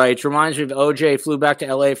 Kay writes, reminds me of OJ flew back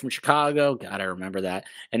to LA from Chicago. God, I remember that.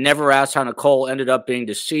 And never asked how Nicole ended up being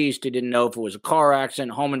deceased. He didn't know if it was a car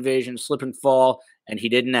accident, home invasion, slip and fall, and he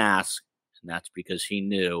didn't ask. And that's because he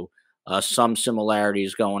knew. Some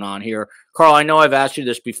similarities going on here. Carl, I know I've asked you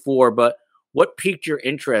this before, but what piqued your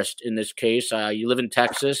interest in this case? You live in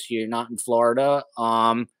Texas. You're not in Florida.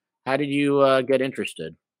 How did you get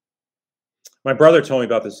interested? My brother told me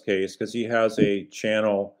about this case because he has a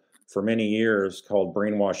channel for many years called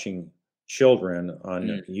Brainwashing Children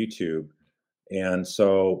on YouTube. And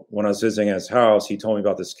so when I was visiting his house, he told me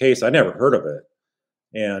about this case. I never heard of it.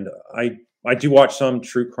 And I do watch some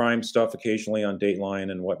true crime stuff occasionally on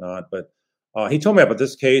Dateline and whatnot, but he told me about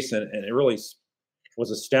this case, and it really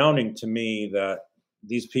was astounding to me that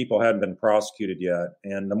these people hadn't been prosecuted yet.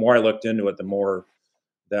 And the more I looked into it, the more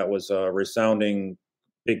that was a resounding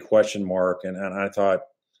big question mark. And I thought,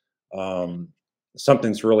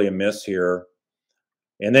 something's really amiss here.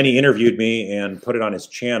 And then he interviewed me and put it on his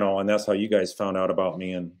channel, and that's how you guys found out about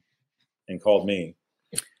me and called me.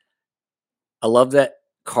 I love that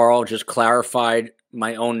Carl just clarified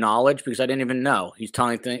my own knowledge because I didn't even know. He's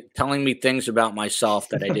telling me things about myself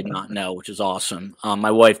that I did not know, which is awesome.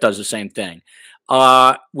 My wife does the same thing.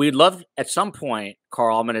 We'd love at some point,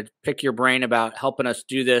 Carl, I'm going to pick your brain about helping us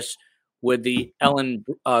do this with the Ellen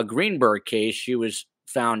Greenberg case. She was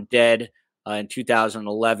found dead in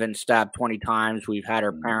 2011, stabbed 20 times. We've had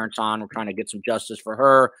her parents on. We're trying to get some justice for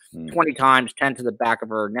her. 20 times, 10 to the back of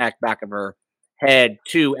her neck, back of her head,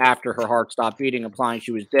 2 after her heart stopped beating, implying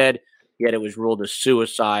she was dead. Yet it was ruled a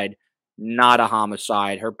suicide, not a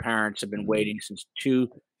homicide. Her parents have been waiting since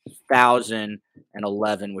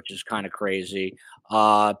 2011, which is kind of crazy.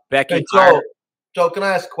 Becky. Hey, Joe, can I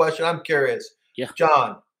ask a question? I'm curious. Yeah.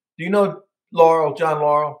 John, do you know John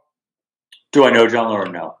Laurel? Do I know John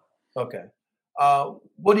Laurel? No. Okay.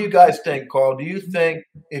 What do you guys think, Carl? Do you think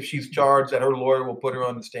if she's charged that her lawyer will put her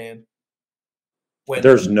on the stand?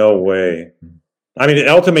 There's no way. I mean,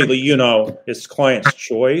 ultimately, it's client's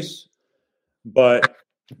choice. But,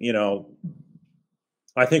 I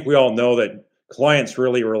think we all know that clients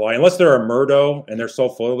really rely, unless they're a Murdo and they're so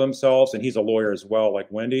full of themselves, and he's a lawyer as well, like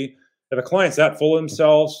Wendi. If a client's that full of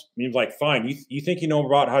themselves, you're like, fine, you think you know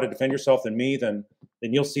about how to defend yourself than me, then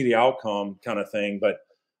you'll see the outcome kind of thing. But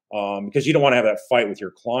because you don't want to have that fight with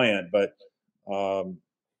your client. But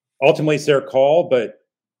ultimately, it's their call. But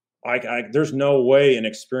there's no way an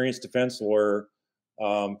experienced defense lawyer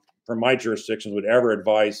from my jurisdictions would ever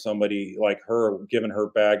advise somebody like her, given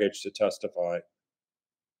her baggage, to testify.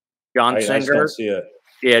 John Singer, I just don't see it.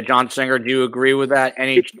 Yeah, John Singer, do you agree with that?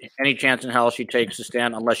 Any chance in hell she takes the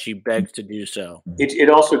stand unless she begs to do so? It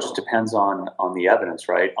also just depends on the evidence,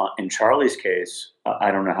 right? In Charlie's case,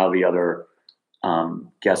 I don't know how the other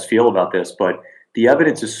guests feel about this, but the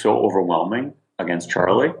evidence is so overwhelming against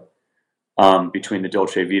Charlie, between the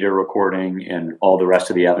Dolce Vita recording and all the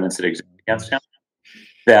rest of the evidence that exists against him,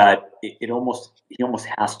 that he almost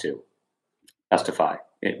has to testify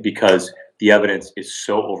because the evidence is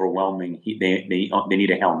so overwhelming. They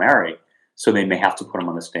need a Hail Mary, so they may have to put him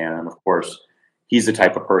on the stand. And of course, he's the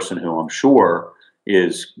type of person who I'm sure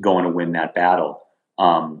is going to win that battle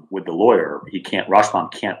with the lawyer.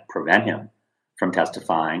 Rashbaum can't prevent him from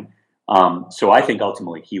testifying. So I think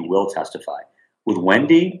ultimately he will testify. With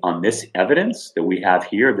Wendi, on this evidence that we have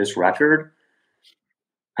here, this record,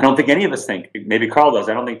 I don't think any of us think, maybe Carl does,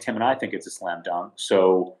 I don't think Tim and I think it's a slam dunk.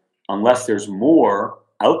 So unless there's more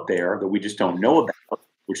out there that we just don't know about,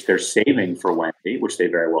 which they're saving for Wendi, which they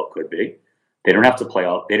very well could be, they don't have to play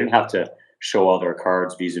out, they didn't have to show all their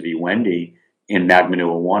cards vis-a-vis Wendi in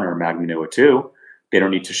Magmanua 1 or Magmanua 2. They don't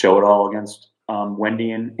need to show it all against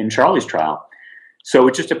Wendi in Charlie's trial. So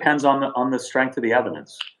it just depends on the strength of the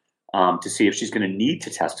evidence to see if she's going to need to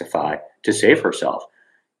testify to save herself.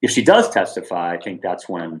 If she does testify, I think that's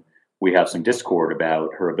when we have some discord about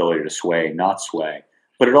her ability to sway, not sway.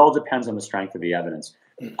 But it all depends on the strength of the evidence.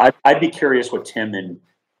 I'd be curious what Tim and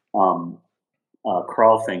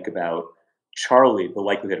Carl think about Charlie, the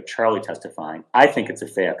likelihood of Charlie testifying. I think it's a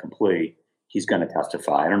fait accompli. He's going to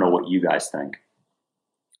testify. I don't know what you guys think.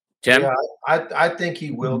 Tim? Yeah, I think he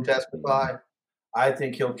will testify. I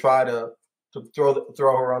think he'll try to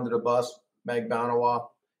throw her under the bus, Meg Banowa,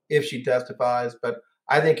 if she testifies. But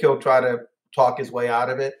I think he'll try to talk his way out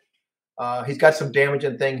of it. He's got some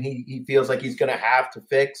damaging thing he feels like he's going to have to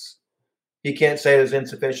fix. He can't say there's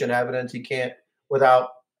insufficient evidence. He can't, without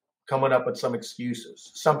coming up with some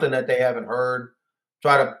excuses, something that they haven't heard.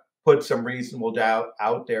 Try to put some reasonable doubt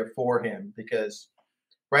out there for him, because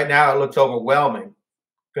right now it looks overwhelming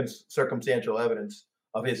circumstantial evidence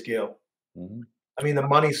of his guilt. Mm-hmm. I mean, the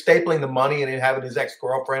money, stapling the money and then having his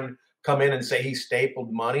ex-girlfriend come in and say he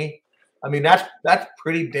stapled money. I mean, that's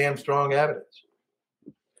pretty damn strong evidence.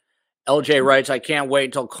 LJ writes, I can't wait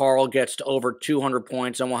until Carl gets to over 200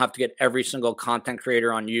 points, and we'll have to get every single content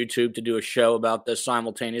creator on YouTube to do a show about this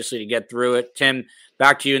simultaneously to get through it. Tim,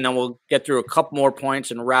 back to you, and then we'll get through a couple more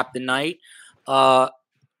points and wrap the night.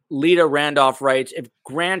 Lita Randolph writes, if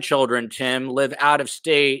grandchildren, Tim, live out of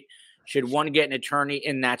state, should one get an attorney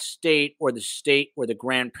in that state or the state where the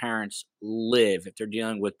grandparents live if they're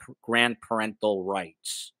dealing with grandparental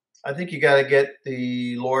rights? I think you got to get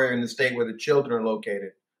the lawyer in the state where the children are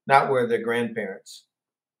located, not where they're grandparents.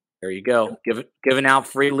 There you go. Giving out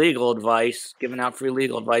free legal advice.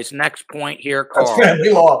 Next point here, Carl. That's family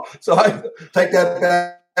law. So I take that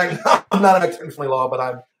back. I'm not an expert in family law,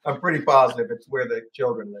 but I'm pretty positive it's where the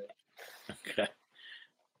children live. Okay.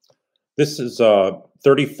 This is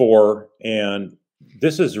 34, and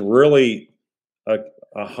this is really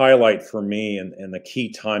a highlight for me and the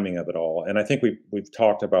key timing of it all. And I think we've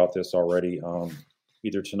talked about this already,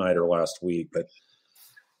 either tonight or last week. But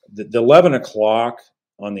the 11 o'clock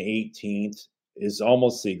on the 18th is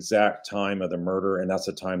almost the exact time of the murder, and that's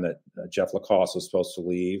the time that Jeff Lacoste was supposed to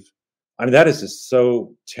leave. I mean, that is just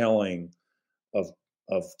so telling of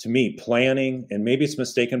to me, planning, and maybe it's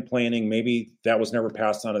mistaken planning. Maybe that was never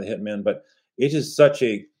passed on to the hitmen, but it is such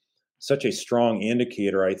a strong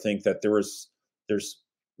indicator, I think, that there's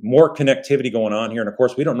more connectivity going on here. And of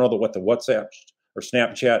course, we don't know what the WhatsApp or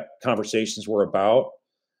Snapchat conversations were about.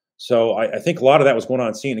 So I think a lot of that was going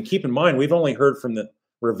on scene. And keep in mind, we've only heard from the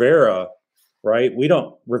Rivera, right?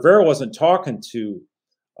 Rivera wasn't talking to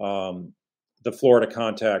the Florida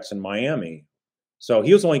contacts in Miami. So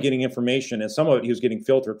he was only getting information, and some of it he was getting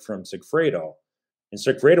filtered from Sigfredo. And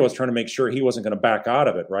Sigfredo was trying to make sure he wasn't going to back out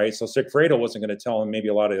of it, right? So Sigfredo wasn't going to tell him maybe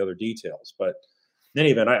a lot of the other details. But in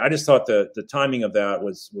any event, I just thought the timing of that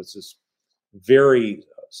was just very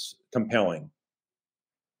compelling.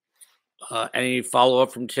 Any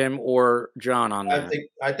follow-up from Tim or John on that?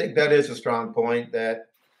 I think that is a strong point, that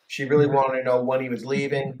she really wanted to know when he was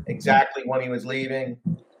leaving, exactly when he was leaving.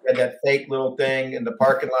 He had that fake little thing in the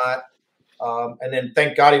parking lot. And then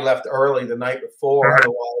thank God he left early the night before.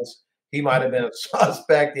 Otherwise, he might have been a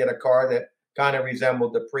suspect. He had a car that kind of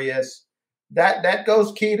resembled the Prius. That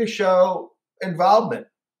goes key to show involvement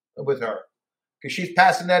with her, because she's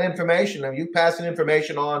passing that information. And you passing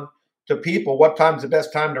information on to people, what time's the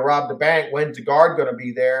best time to rob the bank, when's the guard going to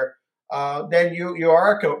be there, then you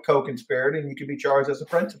are a co-conspirator, and you can be charged as a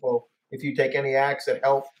principal if you take any acts that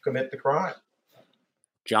help commit the crime.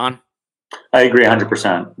 John? I agree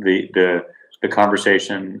 100%. The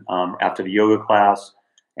conversation after the yoga class,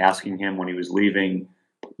 asking him when he was leaving,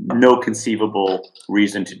 no conceivable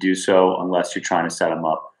reason to do so unless you're trying to set him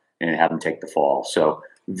up and have him take the fall. So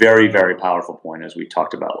very, very powerful point, as we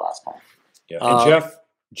talked about last time. Yeah, and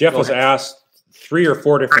Jeff was asked 3 or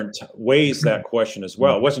 4 different ways that question as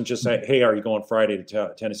well. It wasn't just say, hey, are you going Friday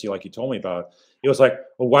to Tennessee like you told me about? It was like,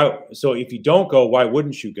 well, why? So if you don't go, why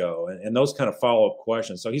wouldn't you go? And those kind of follow-up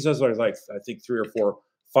questions. So he says there's like, I think 3 or 4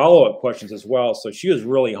 follow-up questions as well. So she was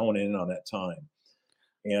really honing in on that time.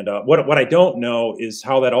 And what I don't know is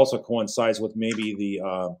how that also coincides with maybe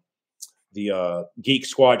the Geek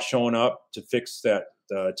Squad showing up to fix that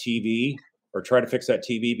TV, or try to fix that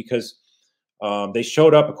TV, because they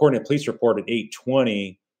showed up, according to the police report, at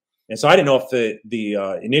 8:20, And so I didn't know if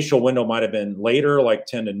the initial window might have been later, like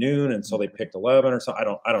 10 to noon, and so they picked 11 or something.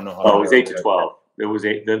 I don't know how. Oh, it was 8 to 12. It was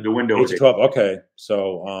 8. The window 8 was to 12. Okay,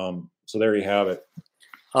 so there you have it.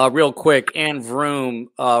 Real quick, Ann Vroom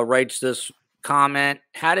writes this comment.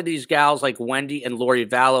 How did these gals like Wendi and Lori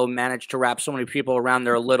Vallow manage to wrap so many people around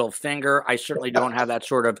their little finger? I certainly don't have that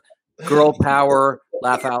sort of girl power.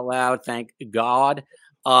 Laugh out loud. Thank God.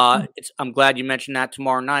 I'm glad you mentioned that.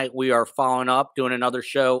 Tomorrow night we are following up, doing another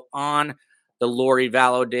show on the Lori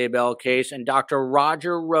Vallow Daybell case, and Dr.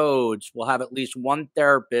 Roger Rhodes will have at least one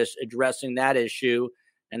therapist addressing that issue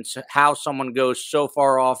and how someone goes so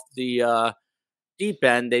far off the deep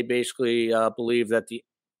end, they basically believe that the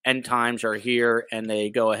end times are here, and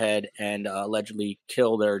they go ahead and allegedly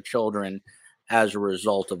kill their children as a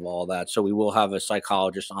result of all that. So we will have a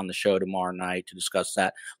psychologist on the show tomorrow night to discuss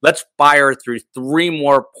that. Let's fire through 3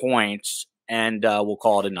 more points, and we'll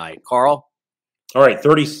call it a night. Carl? All right,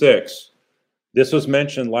 36. This was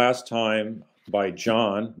mentioned last time by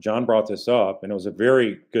John. John brought this up, and it was a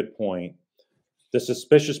very good point. The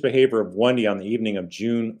suspicious behavior of Wendi on the evening of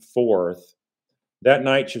June 4th. That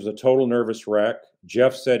night, she was a total nervous wreck.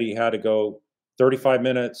 Jeff said he had to go 35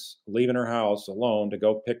 minutes leaving her house alone to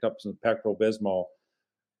go pick up some Pepto-Bismol.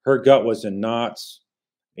 Her gut was in knots,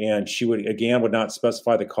 and she would not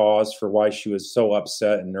specify the cause for why she was so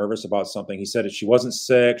upset and nervous about something. He said that she wasn't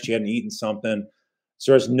sick, she hadn't eaten something.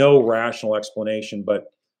 So there's no rational explanation, but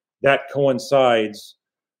that coincides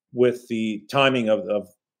with the timing of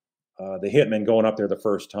the hitman going up there the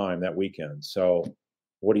first time that weekend. So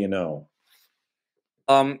what do you know?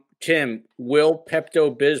 Tim, will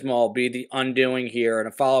Pepto-Bismol be the undoing here? And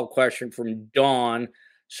a follow-up question from Dawn.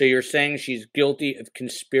 So you're saying she's guilty of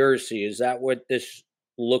conspiracy. Is that what this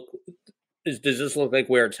does this look like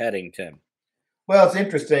where it's heading, Tim? Well, it's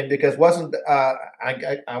interesting because wasn't I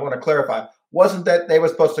want to clarify, wasn't that they were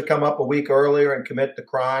supposed to come up a week earlier and commit the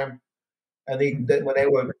crime? And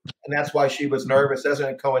and that's why she was nervous. Doesn't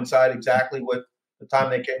it coincide exactly with the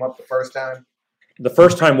time they came up the first time? The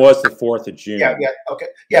first time was the 4th of June. Yeah, okay.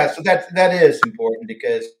 Yeah, so that is important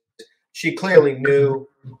because she clearly knew,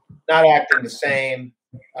 not acting the same.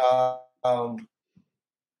 There's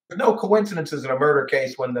no coincidences in a murder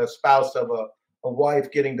case when the spouse of a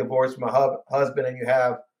wife getting divorced from a husband and you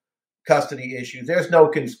have custody issues. There's no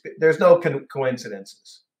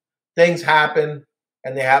coincidences. Things happen,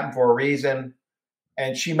 and they happen for a reason.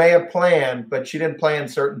 And she may have planned, but she didn't plan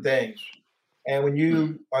certain things. And when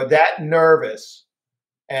you are that nervous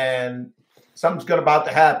and something's about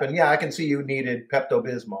to happen, yeah, I can see you needed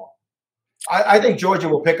Pepto-Bismol. I think Georgia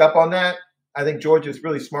will pick up on that. I think Georgia's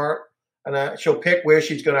really smart, and she'll pick where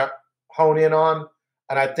she's going to hone in on,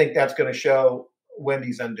 and I think that's going to show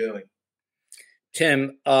Wendy's undoing.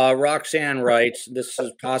 Tim, Roxanne writes, this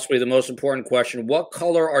is possibly the most important question. What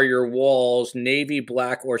color are your walls, navy,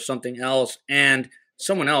 black, or something else? And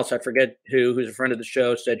someone else, I forget who's a friend of the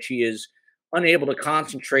show, said she is unable to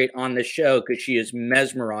concentrate on this show because she is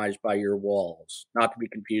mesmerized by your walls, not to be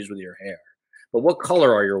confused with your hair. But what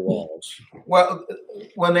color are your walls? Well,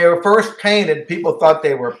 when they were first painted, people thought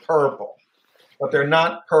they were purple, but they're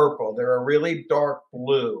not purple. They're a really dark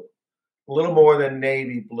blue, a little more than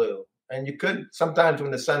navy blue. And you could, sometimes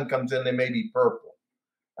when the sun comes in, they may be purple.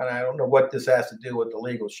 And I don't know what this has to do with the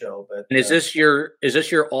legal show, but and is this your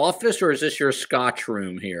office or is this your Scotch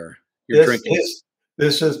room here?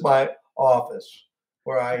 This is my office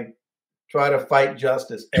where I try to fight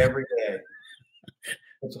justice every day.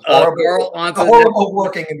 It's a horrible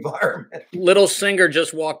working environment. Little Singer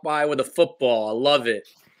just walked by with a football. I love it.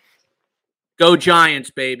 Go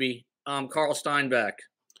Giants, baby. Carl Steinbeck.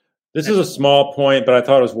 This is a small point, but I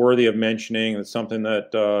thought it was worthy of mentioning. It's something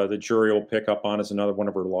that the jury will pick up on as another one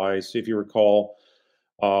of her lies. If you recall,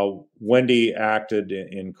 Wendi acted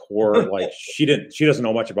in court like she doesn't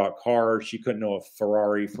know much about cars. She couldn't know a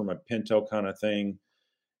Ferrari from a Pinto kind of thing.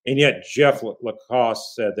 And yet Jeff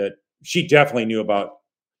Lacoste said that she definitely knew about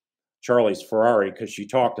Charlie's Ferrari because she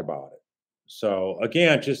talked about it. So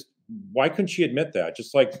again, just why couldn't she admit that?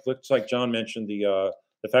 Just like John mentioned, the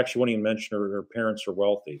fact she wouldn't even mention her parents are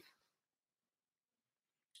wealthy.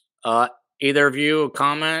 Either of you a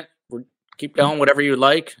comment? Keep going, whatever you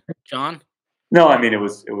like, John. No, I mean it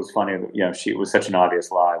was funny. It was such an obvious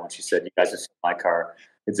lie when she said, "You guys just my car.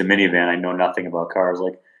 It's a minivan. I know nothing about cars."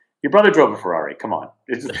 Like, your brother drove a Ferrari. Come on,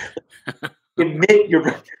 admit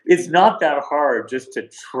it's not that hard just to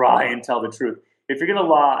try and tell the truth. If you're gonna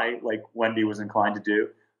lie, like Wendi was inclined to do,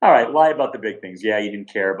 all right, lie about the big things. Yeah, you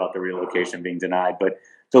didn't care about the relocation being denied, but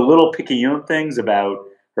the little picayune things about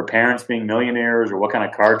her parents being millionaires or what kind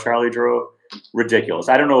of car Charlie drove, ridiculous.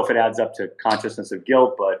 I don't know if it adds up to consciousness of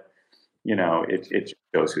guilt, but it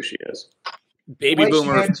shows who she is. Baby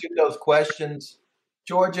boomer. She answered those questions.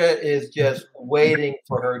 Georgia is just waiting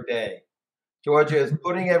for her day. Georgia is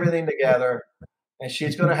putting everything together, and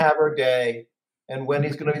she's going to have her day. And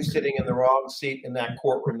Wendy's going to be sitting in the wrong seat in that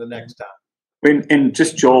courtroom the next time. And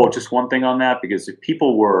just Joel, just one thing on that, because if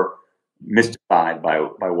people were mystified by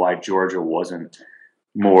why Georgia wasn't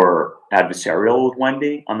more adversarial with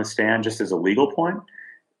Wendi on the stand, just as a legal point,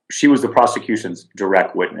 she was the prosecution's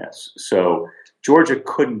direct witness. So Georgia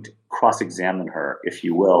couldn't cross-examine her, if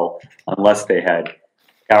you will, unless they had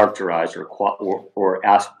characterized or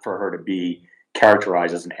asked for her to be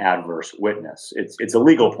characterized as an adverse witness. It's a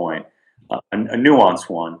legal point, a nuanced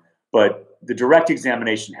one, but the direct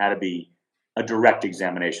examination had to be a direct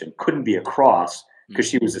examination. Couldn't be a cross because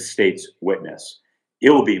she was the state's witness. It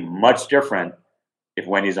will be much different if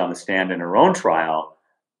Wendy's on the stand in her own trial.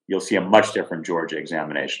 You'll see a much different Georgia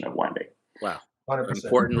examination of Wendi. Wow.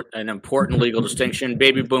 100%. An important legal distinction.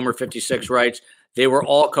 Baby Boomer 56 writes, they were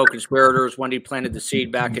all co-conspirators. Wendi planted the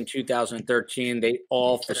seed back in 2013. They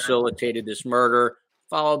all facilitated this murder,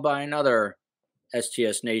 followed by another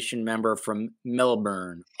STS Nation member from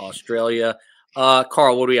Melbourne, Australia.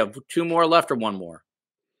 Carl, what do we have? 2 more left or 1 more?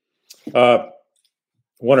 1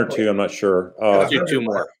 or 2, I'm not sure. Do 2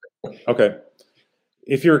 more. Okay.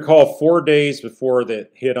 If you recall, 4 days before the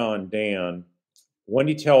hit on Dan,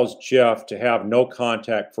 Wendi tells Jeff to have no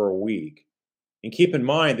contact for a week. And keep in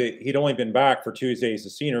mind that he'd only been back for Tuesdays to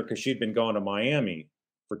see her because she'd been gone to Miami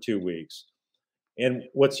for 2 weeks. And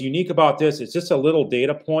what's unique about this, it's just a little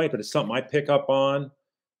data point, but it's something I pick up on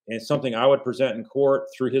and something I would present in court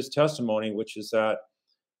through his testimony, which is that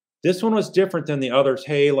this one was different than the others.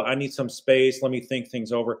 Hey, I need some space. Let me think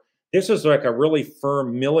things over. This was like a really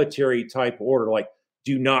firm military type order, like,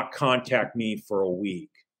 do not contact me for a week.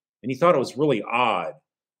 And he thought it was really odd.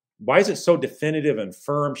 Why is it so definitive and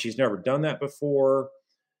firm? She's never done that before.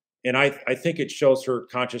 And I think it shows her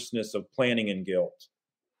consciousness of planning and guilt.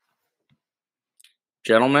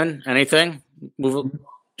 Gentlemen, anything?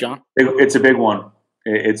 John? It's a big one.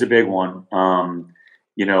 It's a big one.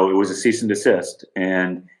 It was a cease and desist.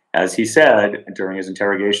 And as he said during his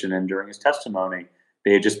interrogation and during his testimony,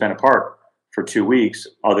 they had just been apart for 2 weeks,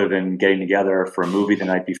 other than getting together for a movie the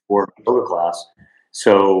night before yoga class.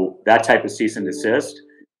 So that type of cease and desist,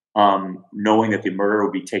 knowing that the murder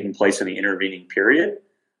would be taking place in the intervening period,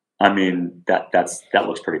 I mean, that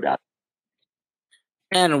looks pretty bad.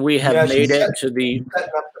 And we have made it to the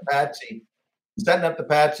setting up the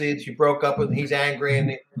patsy. She broke up with. He's angry,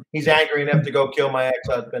 and he's angry enough to go kill my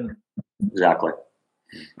ex-husband. Exactly.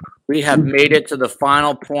 We have made it to the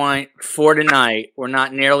final point for tonight. We're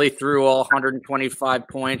not nearly through all 125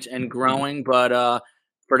 points and growing, but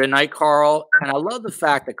for tonight, Carl, and I love the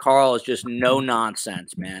fact that Carl is just no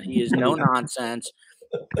nonsense, man. He is no nonsense,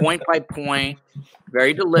 point by point,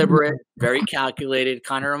 very deliberate, very calculated.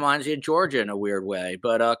 Kind of reminds you of Georgia in a weird way.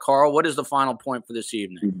 But Carl, what is the final point for this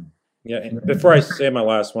evening? Yeah, and before I say my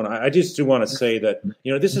last one, I just do want to say that,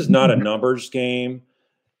 this is not a numbers game,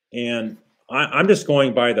 and I'm just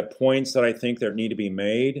going by the points that I think that need to be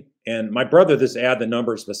made. And my brother just add the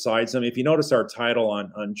numbers besides them. If you notice our title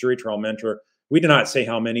on Jury Trial Mentor, we did not say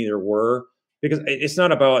how many there were, because it's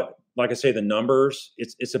not about, like I say, the numbers.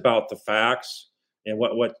 It's about the facts and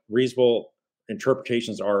what reasonable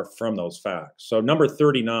interpretations are from those facts. So number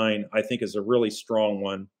 39, I think, is a really strong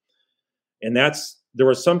one. And there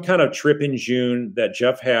was some kind of trip in June that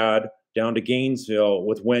Jeff had down to Gainesville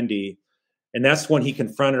with Wendi. And that's when he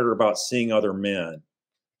confronted her about seeing other men.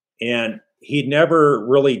 And he'd never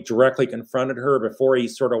really directly confronted her before. He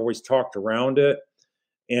sort of always talked around it.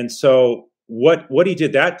 And so what he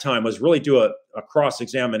did that time was really do a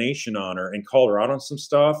cross-examination on her and called her out on some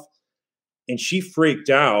stuff. And she freaked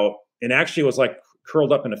out and actually was like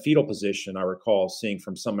curled up in a fetal position, I recall seeing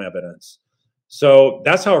from some evidence. So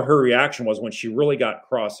that's how her reaction was when she really got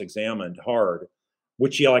cross-examined hard,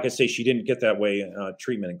 which she, like I say, she didn't get that way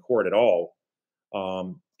treatment in court at all.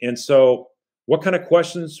 And so what kind of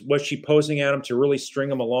questions was she posing at him to really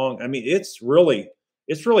string him along? I mean, it's really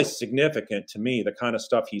significant to me, the kind of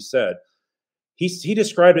stuff he said. He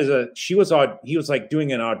described it as he was like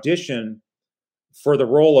doing an audition for the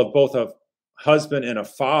role of both a husband and a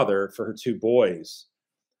father for her 2 boys.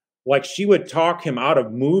 Like, she would talk him out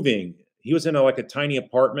of moving. He was in a tiny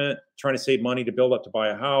apartment trying to save money to build up to buy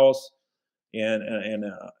a house and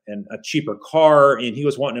a cheaper car. And he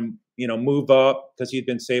was wanting to, move up because he'd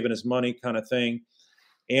been saving his money, kind of thing.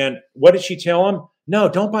 And what did she tell him? No,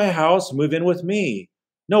 don't buy a house. Move in with me.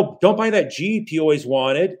 No, don't buy that Jeep you always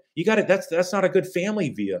wanted. You got it. That's not a good family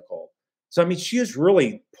vehicle. So, I mean, she is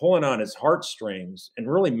really pulling on his heartstrings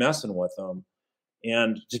and really messing with him.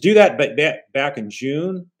 And to do that back in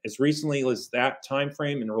June, as recently as that time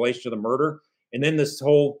frame in relation to the murder, and then this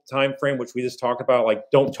whole time frame which we just talked about, like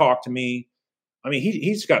don't talk to me. I mean,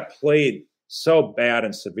 he's got played so bad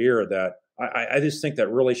and severe that I just think that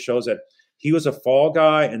really shows that he was a fall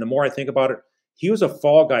guy. And the more I think about it, he was a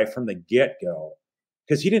fall guy from the get-go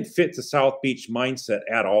because he didn't fit the South Beach mindset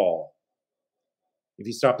at all. If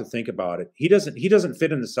you stop to think about it, he doesn't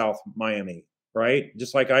fit in the South Miami, right?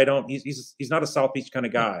 Just like I don't. He's not a South Beach kind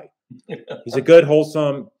of guy. He's a good,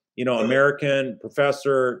 wholesome, American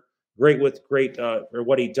professor, great or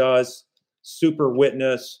what he does, super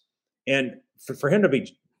witness, and for him to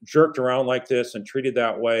be jerked around like this and treated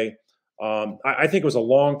that way, I think it was a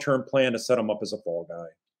long-term plan to set him up as a fall guy.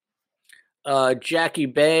 Jackie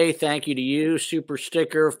Bay, thank you to you. Super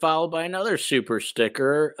sticker, followed by another super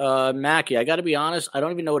sticker. Mackie, I got to be honest, I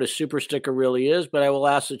don't even know what a super sticker really is, but I will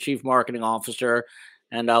ask the chief marketing officer,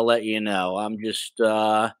 and I'll let you know. I'm just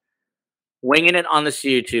winging it on this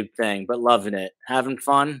YouTube thing, but loving it. Having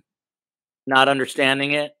fun, not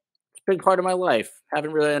understanding it. It's a big part of my life.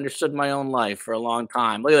 Haven't really understood my own life for a long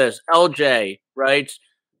time. Look at this. LJ writes,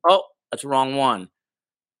 oh, that's the wrong one.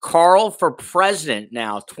 Carl for president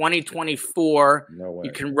now, 2024. No way.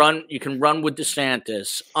 You can run with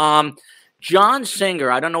DeSantis. John Singer,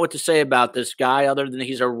 I don't know what to say about this guy other than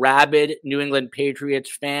he's a rabid New England Patriots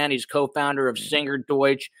fan. He's co-founder of Singer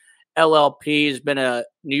Deutsch LLP. He's been a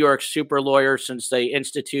New York super lawyer since they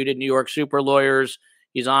instituted New York super lawyers.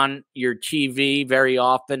 He's on your TV very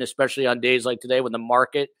often, especially on days like today when the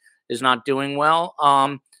market is not doing well,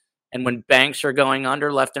 and when banks are going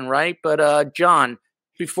under left and right. But John,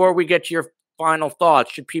 before we get to your final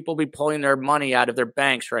thoughts, should people be pulling their money out of their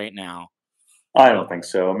banks right now? I don't think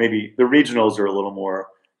so. Maybe the regionals are a little more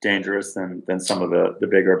dangerous than some of the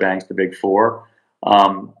bigger banks, the big four.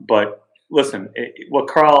 But listen,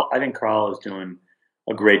 I think Carl is doing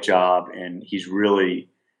a great job, and he's really,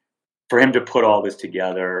 for him to put all this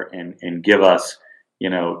together and give us,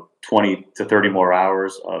 20 to 30 more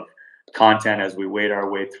hours of content as we wade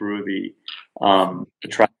our way through the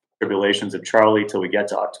tribulations of Charlie till we get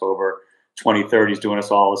to October 23rd. He's doing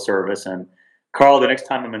us all a service. And Carl, the next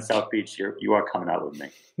time I'm in South Beach, you are coming out with me.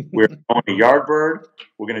 We're going to Yardbird.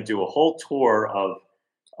 We're going to do a whole tour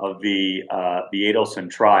of the Adelson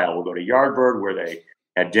trial. We'll go to Yardbird, where they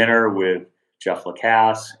had dinner with Jeff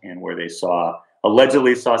Lacasse and where they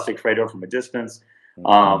allegedly saw Sigfredo from a distance.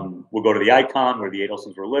 We'll go to the Icon, where the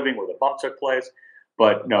Adelsons were living, where the bump took place.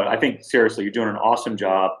 But no, I think seriously, you're doing an awesome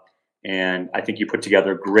job. And I think you put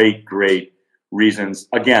together great reasons.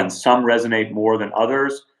 Again, some resonate more than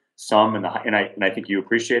others. Some and I think you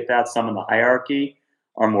appreciate that. Some in the hierarchy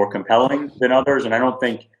are more compelling than others. And I don't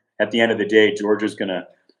think at the end of the day, George is going to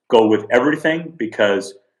go with everything,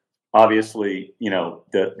 because obviously,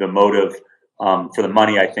 the motive for the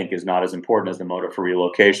money, I think, is not as important as the motive for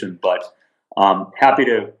relocation. But happy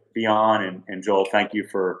to be on. And Joel, thank you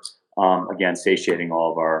for, again, satiating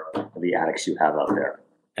all of the addicts you have out there.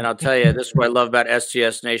 And I'll tell you, this is what I love about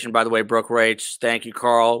STS Nation. By the way, Brooke writes, thank you,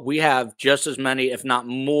 Carl. We have just as many, if not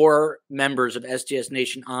more, members of STS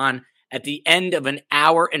Nation on at the end of an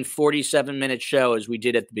hour and 47-minute show as we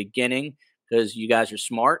did at the beginning, because you guys are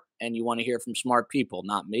smart and you want to hear from smart people,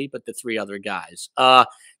 not me, but the three other guys.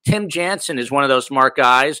 Tim Jansen is one of those smart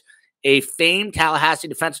guys, a famed Tallahassee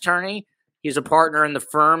defense attorney. He's a partner in the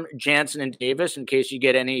firm Jansen Davis, in case you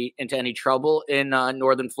get into any trouble in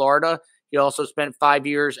northern Florida. He also spent 5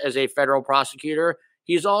 years as a federal prosecutor.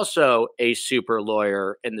 He's also a super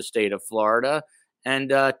lawyer in the state of Florida.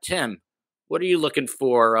 And Tim, what are you looking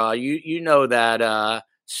for? You know that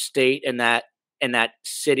state and that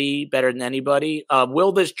city better than anybody.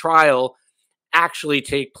 Will this trial actually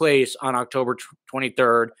take place on October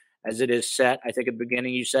 23rd, as it is set? I think at the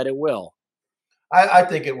beginning you said it will. I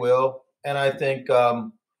think it will. And I think I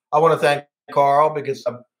want to thank Carl, because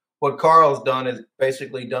what Carl's done is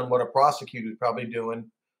basically done what a prosecutor is probably doing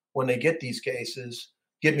when they get these cases.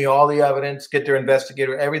 Get me all the evidence, get their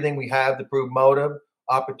investigator, everything we have to prove motive,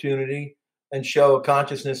 opportunity, and show a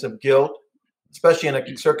consciousness of guilt, especially in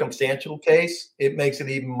a circumstantial case. It makes it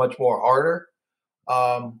even much more harder.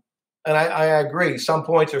 And I agree. Some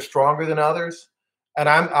points are stronger than others. And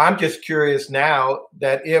I'm just curious now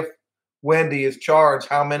that if Wendi is charged,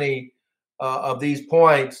 how many of these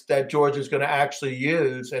points that George is going to actually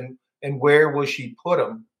use, and where will she put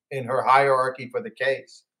them in her hierarchy for the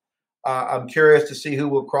case? I'm curious to see who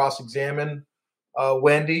will cross-examine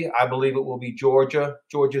Wendi. I believe it will be Georgia.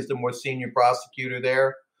 Georgia's the more senior prosecutor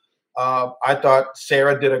there. I thought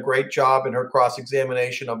Sarah did a great job in her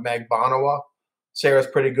cross-examination of Meg Bonawa. Sarah's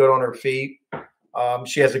pretty good on her feet.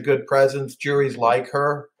 She has a good presence. Juries like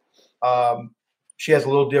her. She has a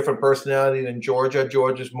little different personality than Georgia.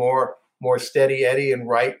 Georgia's more steady Eddie and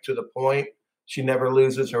right to the point. She never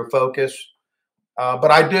loses her focus.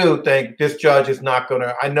 But I do think this judge is not going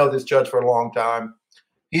to – I know this judge for a long time.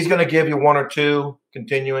 He's going to give you one or two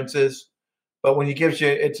continuances. But when he gives you –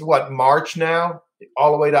 it's what, March now,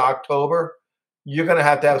 all the way to October? You're going to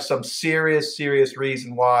have some serious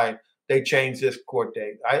reason why they changed this court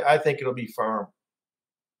date. I think it'll be firm.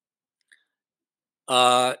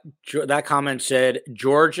 That comment said,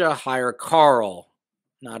 Georgia, hire Carl.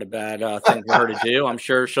 Not a bad thing for her to do. I'm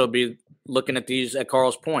sure she'll be looking at these at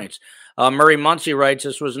Carl's points. Murray Muncie writes,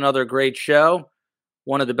 this was another great show.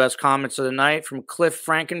 One of the best comments of the night from Cliff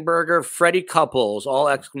Frankenberger. Freddie Couples, all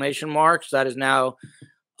exclamation marks. That is now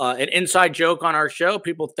an inside joke on our show.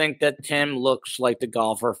 People think that Tim looks like the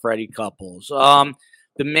golfer Freddie Couples.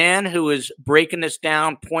 The man who is breaking this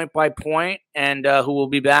down point by point and who will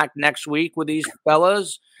be back next week with these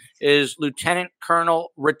fellas is Lieutenant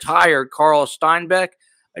Colonel retired Carl Steinbeck,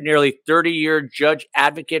 a nearly 30-year judge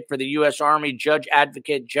advocate for the U.S. Army Judge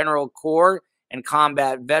Advocate General Corps and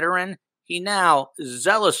combat veteran. He now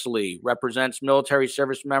zealously represents military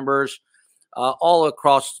service members all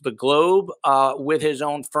across the globe with his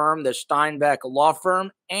own firm, the Steinbeck Law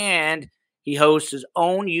Firm, and he hosts his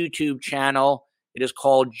own YouTube channel. It is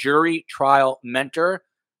called Jury Trial Mentor.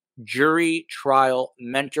 Jury Trial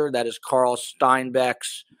Mentor. That is Carl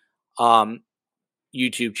Steinbeck's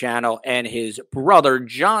YouTube channel. And his brother,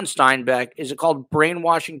 John Steinbeck, is it called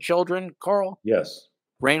Brainwashing Children, Carl? Yes.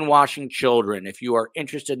 Brainwashing Children. If you are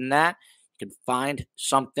interested in that, you can find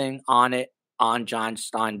something on it on John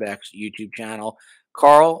Steinbeck's YouTube channel.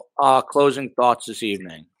 Carl, closing thoughts this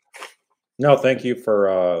evening. No, thank you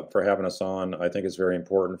for having us on. I think it's very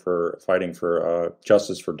important for fighting for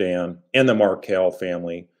justice for Dan and the Markel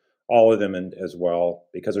family, all of them as well,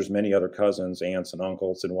 because there's many other cousins, aunts, and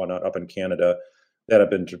uncles and whatnot up in Canada that have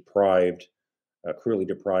been cruelly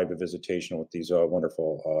deprived of visitation with these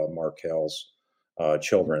wonderful Markel's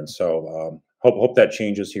children. So hope that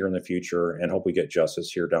changes here in the future, and hope we get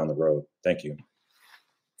justice here down the road. Thank you.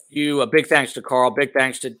 A big thanks to Carl. Big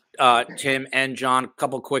thanks to Tim and John. A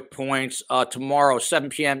couple quick points. Tomorrow, 7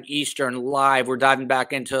 p.m. Eastern, live. We're diving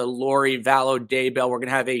back into Lori Vallow Daybell. We're going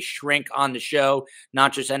to have a shrink on the show.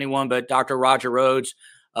 Not just anyone, but Dr. Roger Rhodes,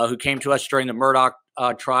 who came to us during the Murdoch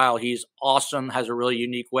trial. He's awesome, has a really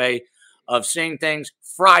unique way of seeing things.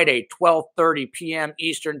 Friday, 12:30 p.m.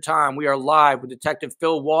 Eastern time. We are live with Detective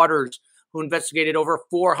Phil Waters, who investigated over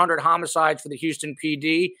 400 homicides for the Houston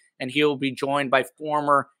PD, and he will be joined by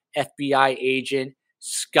former FBI agent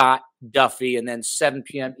Scott Duffy. And then 7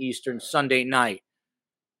 p.m. Eastern Sunday night,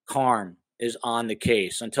 Carm is on the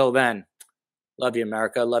case. Until then, love you,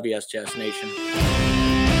 America. Love you, STS Nation.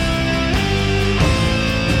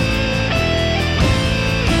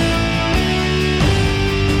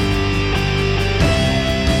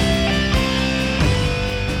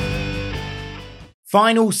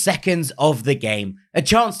 Final seconds of the game. A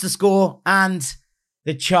chance to score, and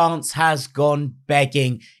the chance has gone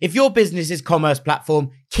begging. If your business's commerce platform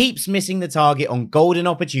keeps missing the target on golden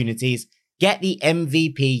opportunities, get the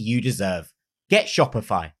MVP you deserve. Get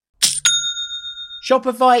Shopify.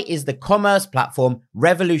 Shopify is the commerce platform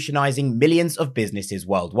revolutionizing millions of businesses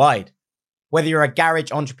worldwide. Whether you're a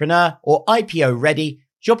garage entrepreneur or IPO ready,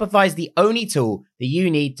 Shopify is the only tool that you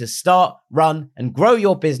need to start, run, and grow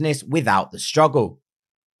your business without the struggle.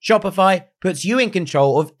 Shopify puts you in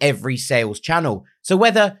control of every sales channel. So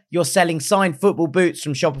whether you're selling signed football boots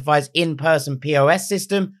from Shopify's in-person POS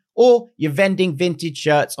system, or you're vending vintage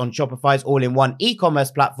shirts on Shopify's all-in-one e-commerce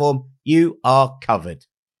platform, you are covered.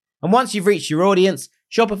 And once you've reached your audience,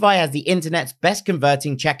 Shopify has the internet's best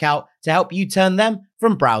converting checkout to help you turn them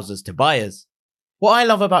from browsers to buyers. What I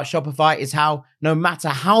love about Shopify is how, no matter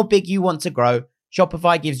how big you want to grow,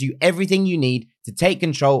 Shopify gives you everything you need to take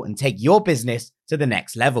control and take your business to the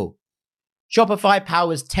next level. Shopify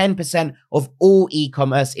powers 10% of all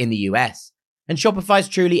e-commerce in the US. And Shopify is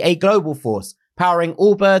truly a global force, powering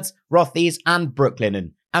Allbirds, Rothy's, and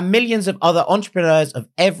Brooklinen, and millions of other entrepreneurs of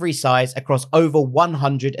every size across over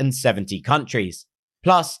 170 countries.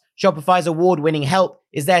 Plus, Shopify's award-winning help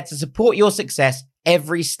is there to support your success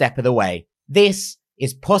every step of the way. This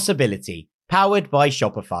is Possibility, powered by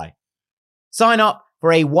Shopify. Sign up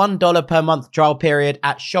for a $1 per month trial period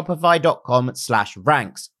at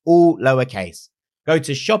shopify.com/ranks, all lowercase. Go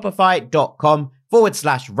to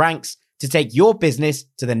shopify.com/ranks to take your business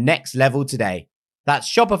to the next level today.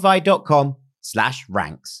 That's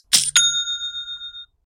shopify.com/ranks.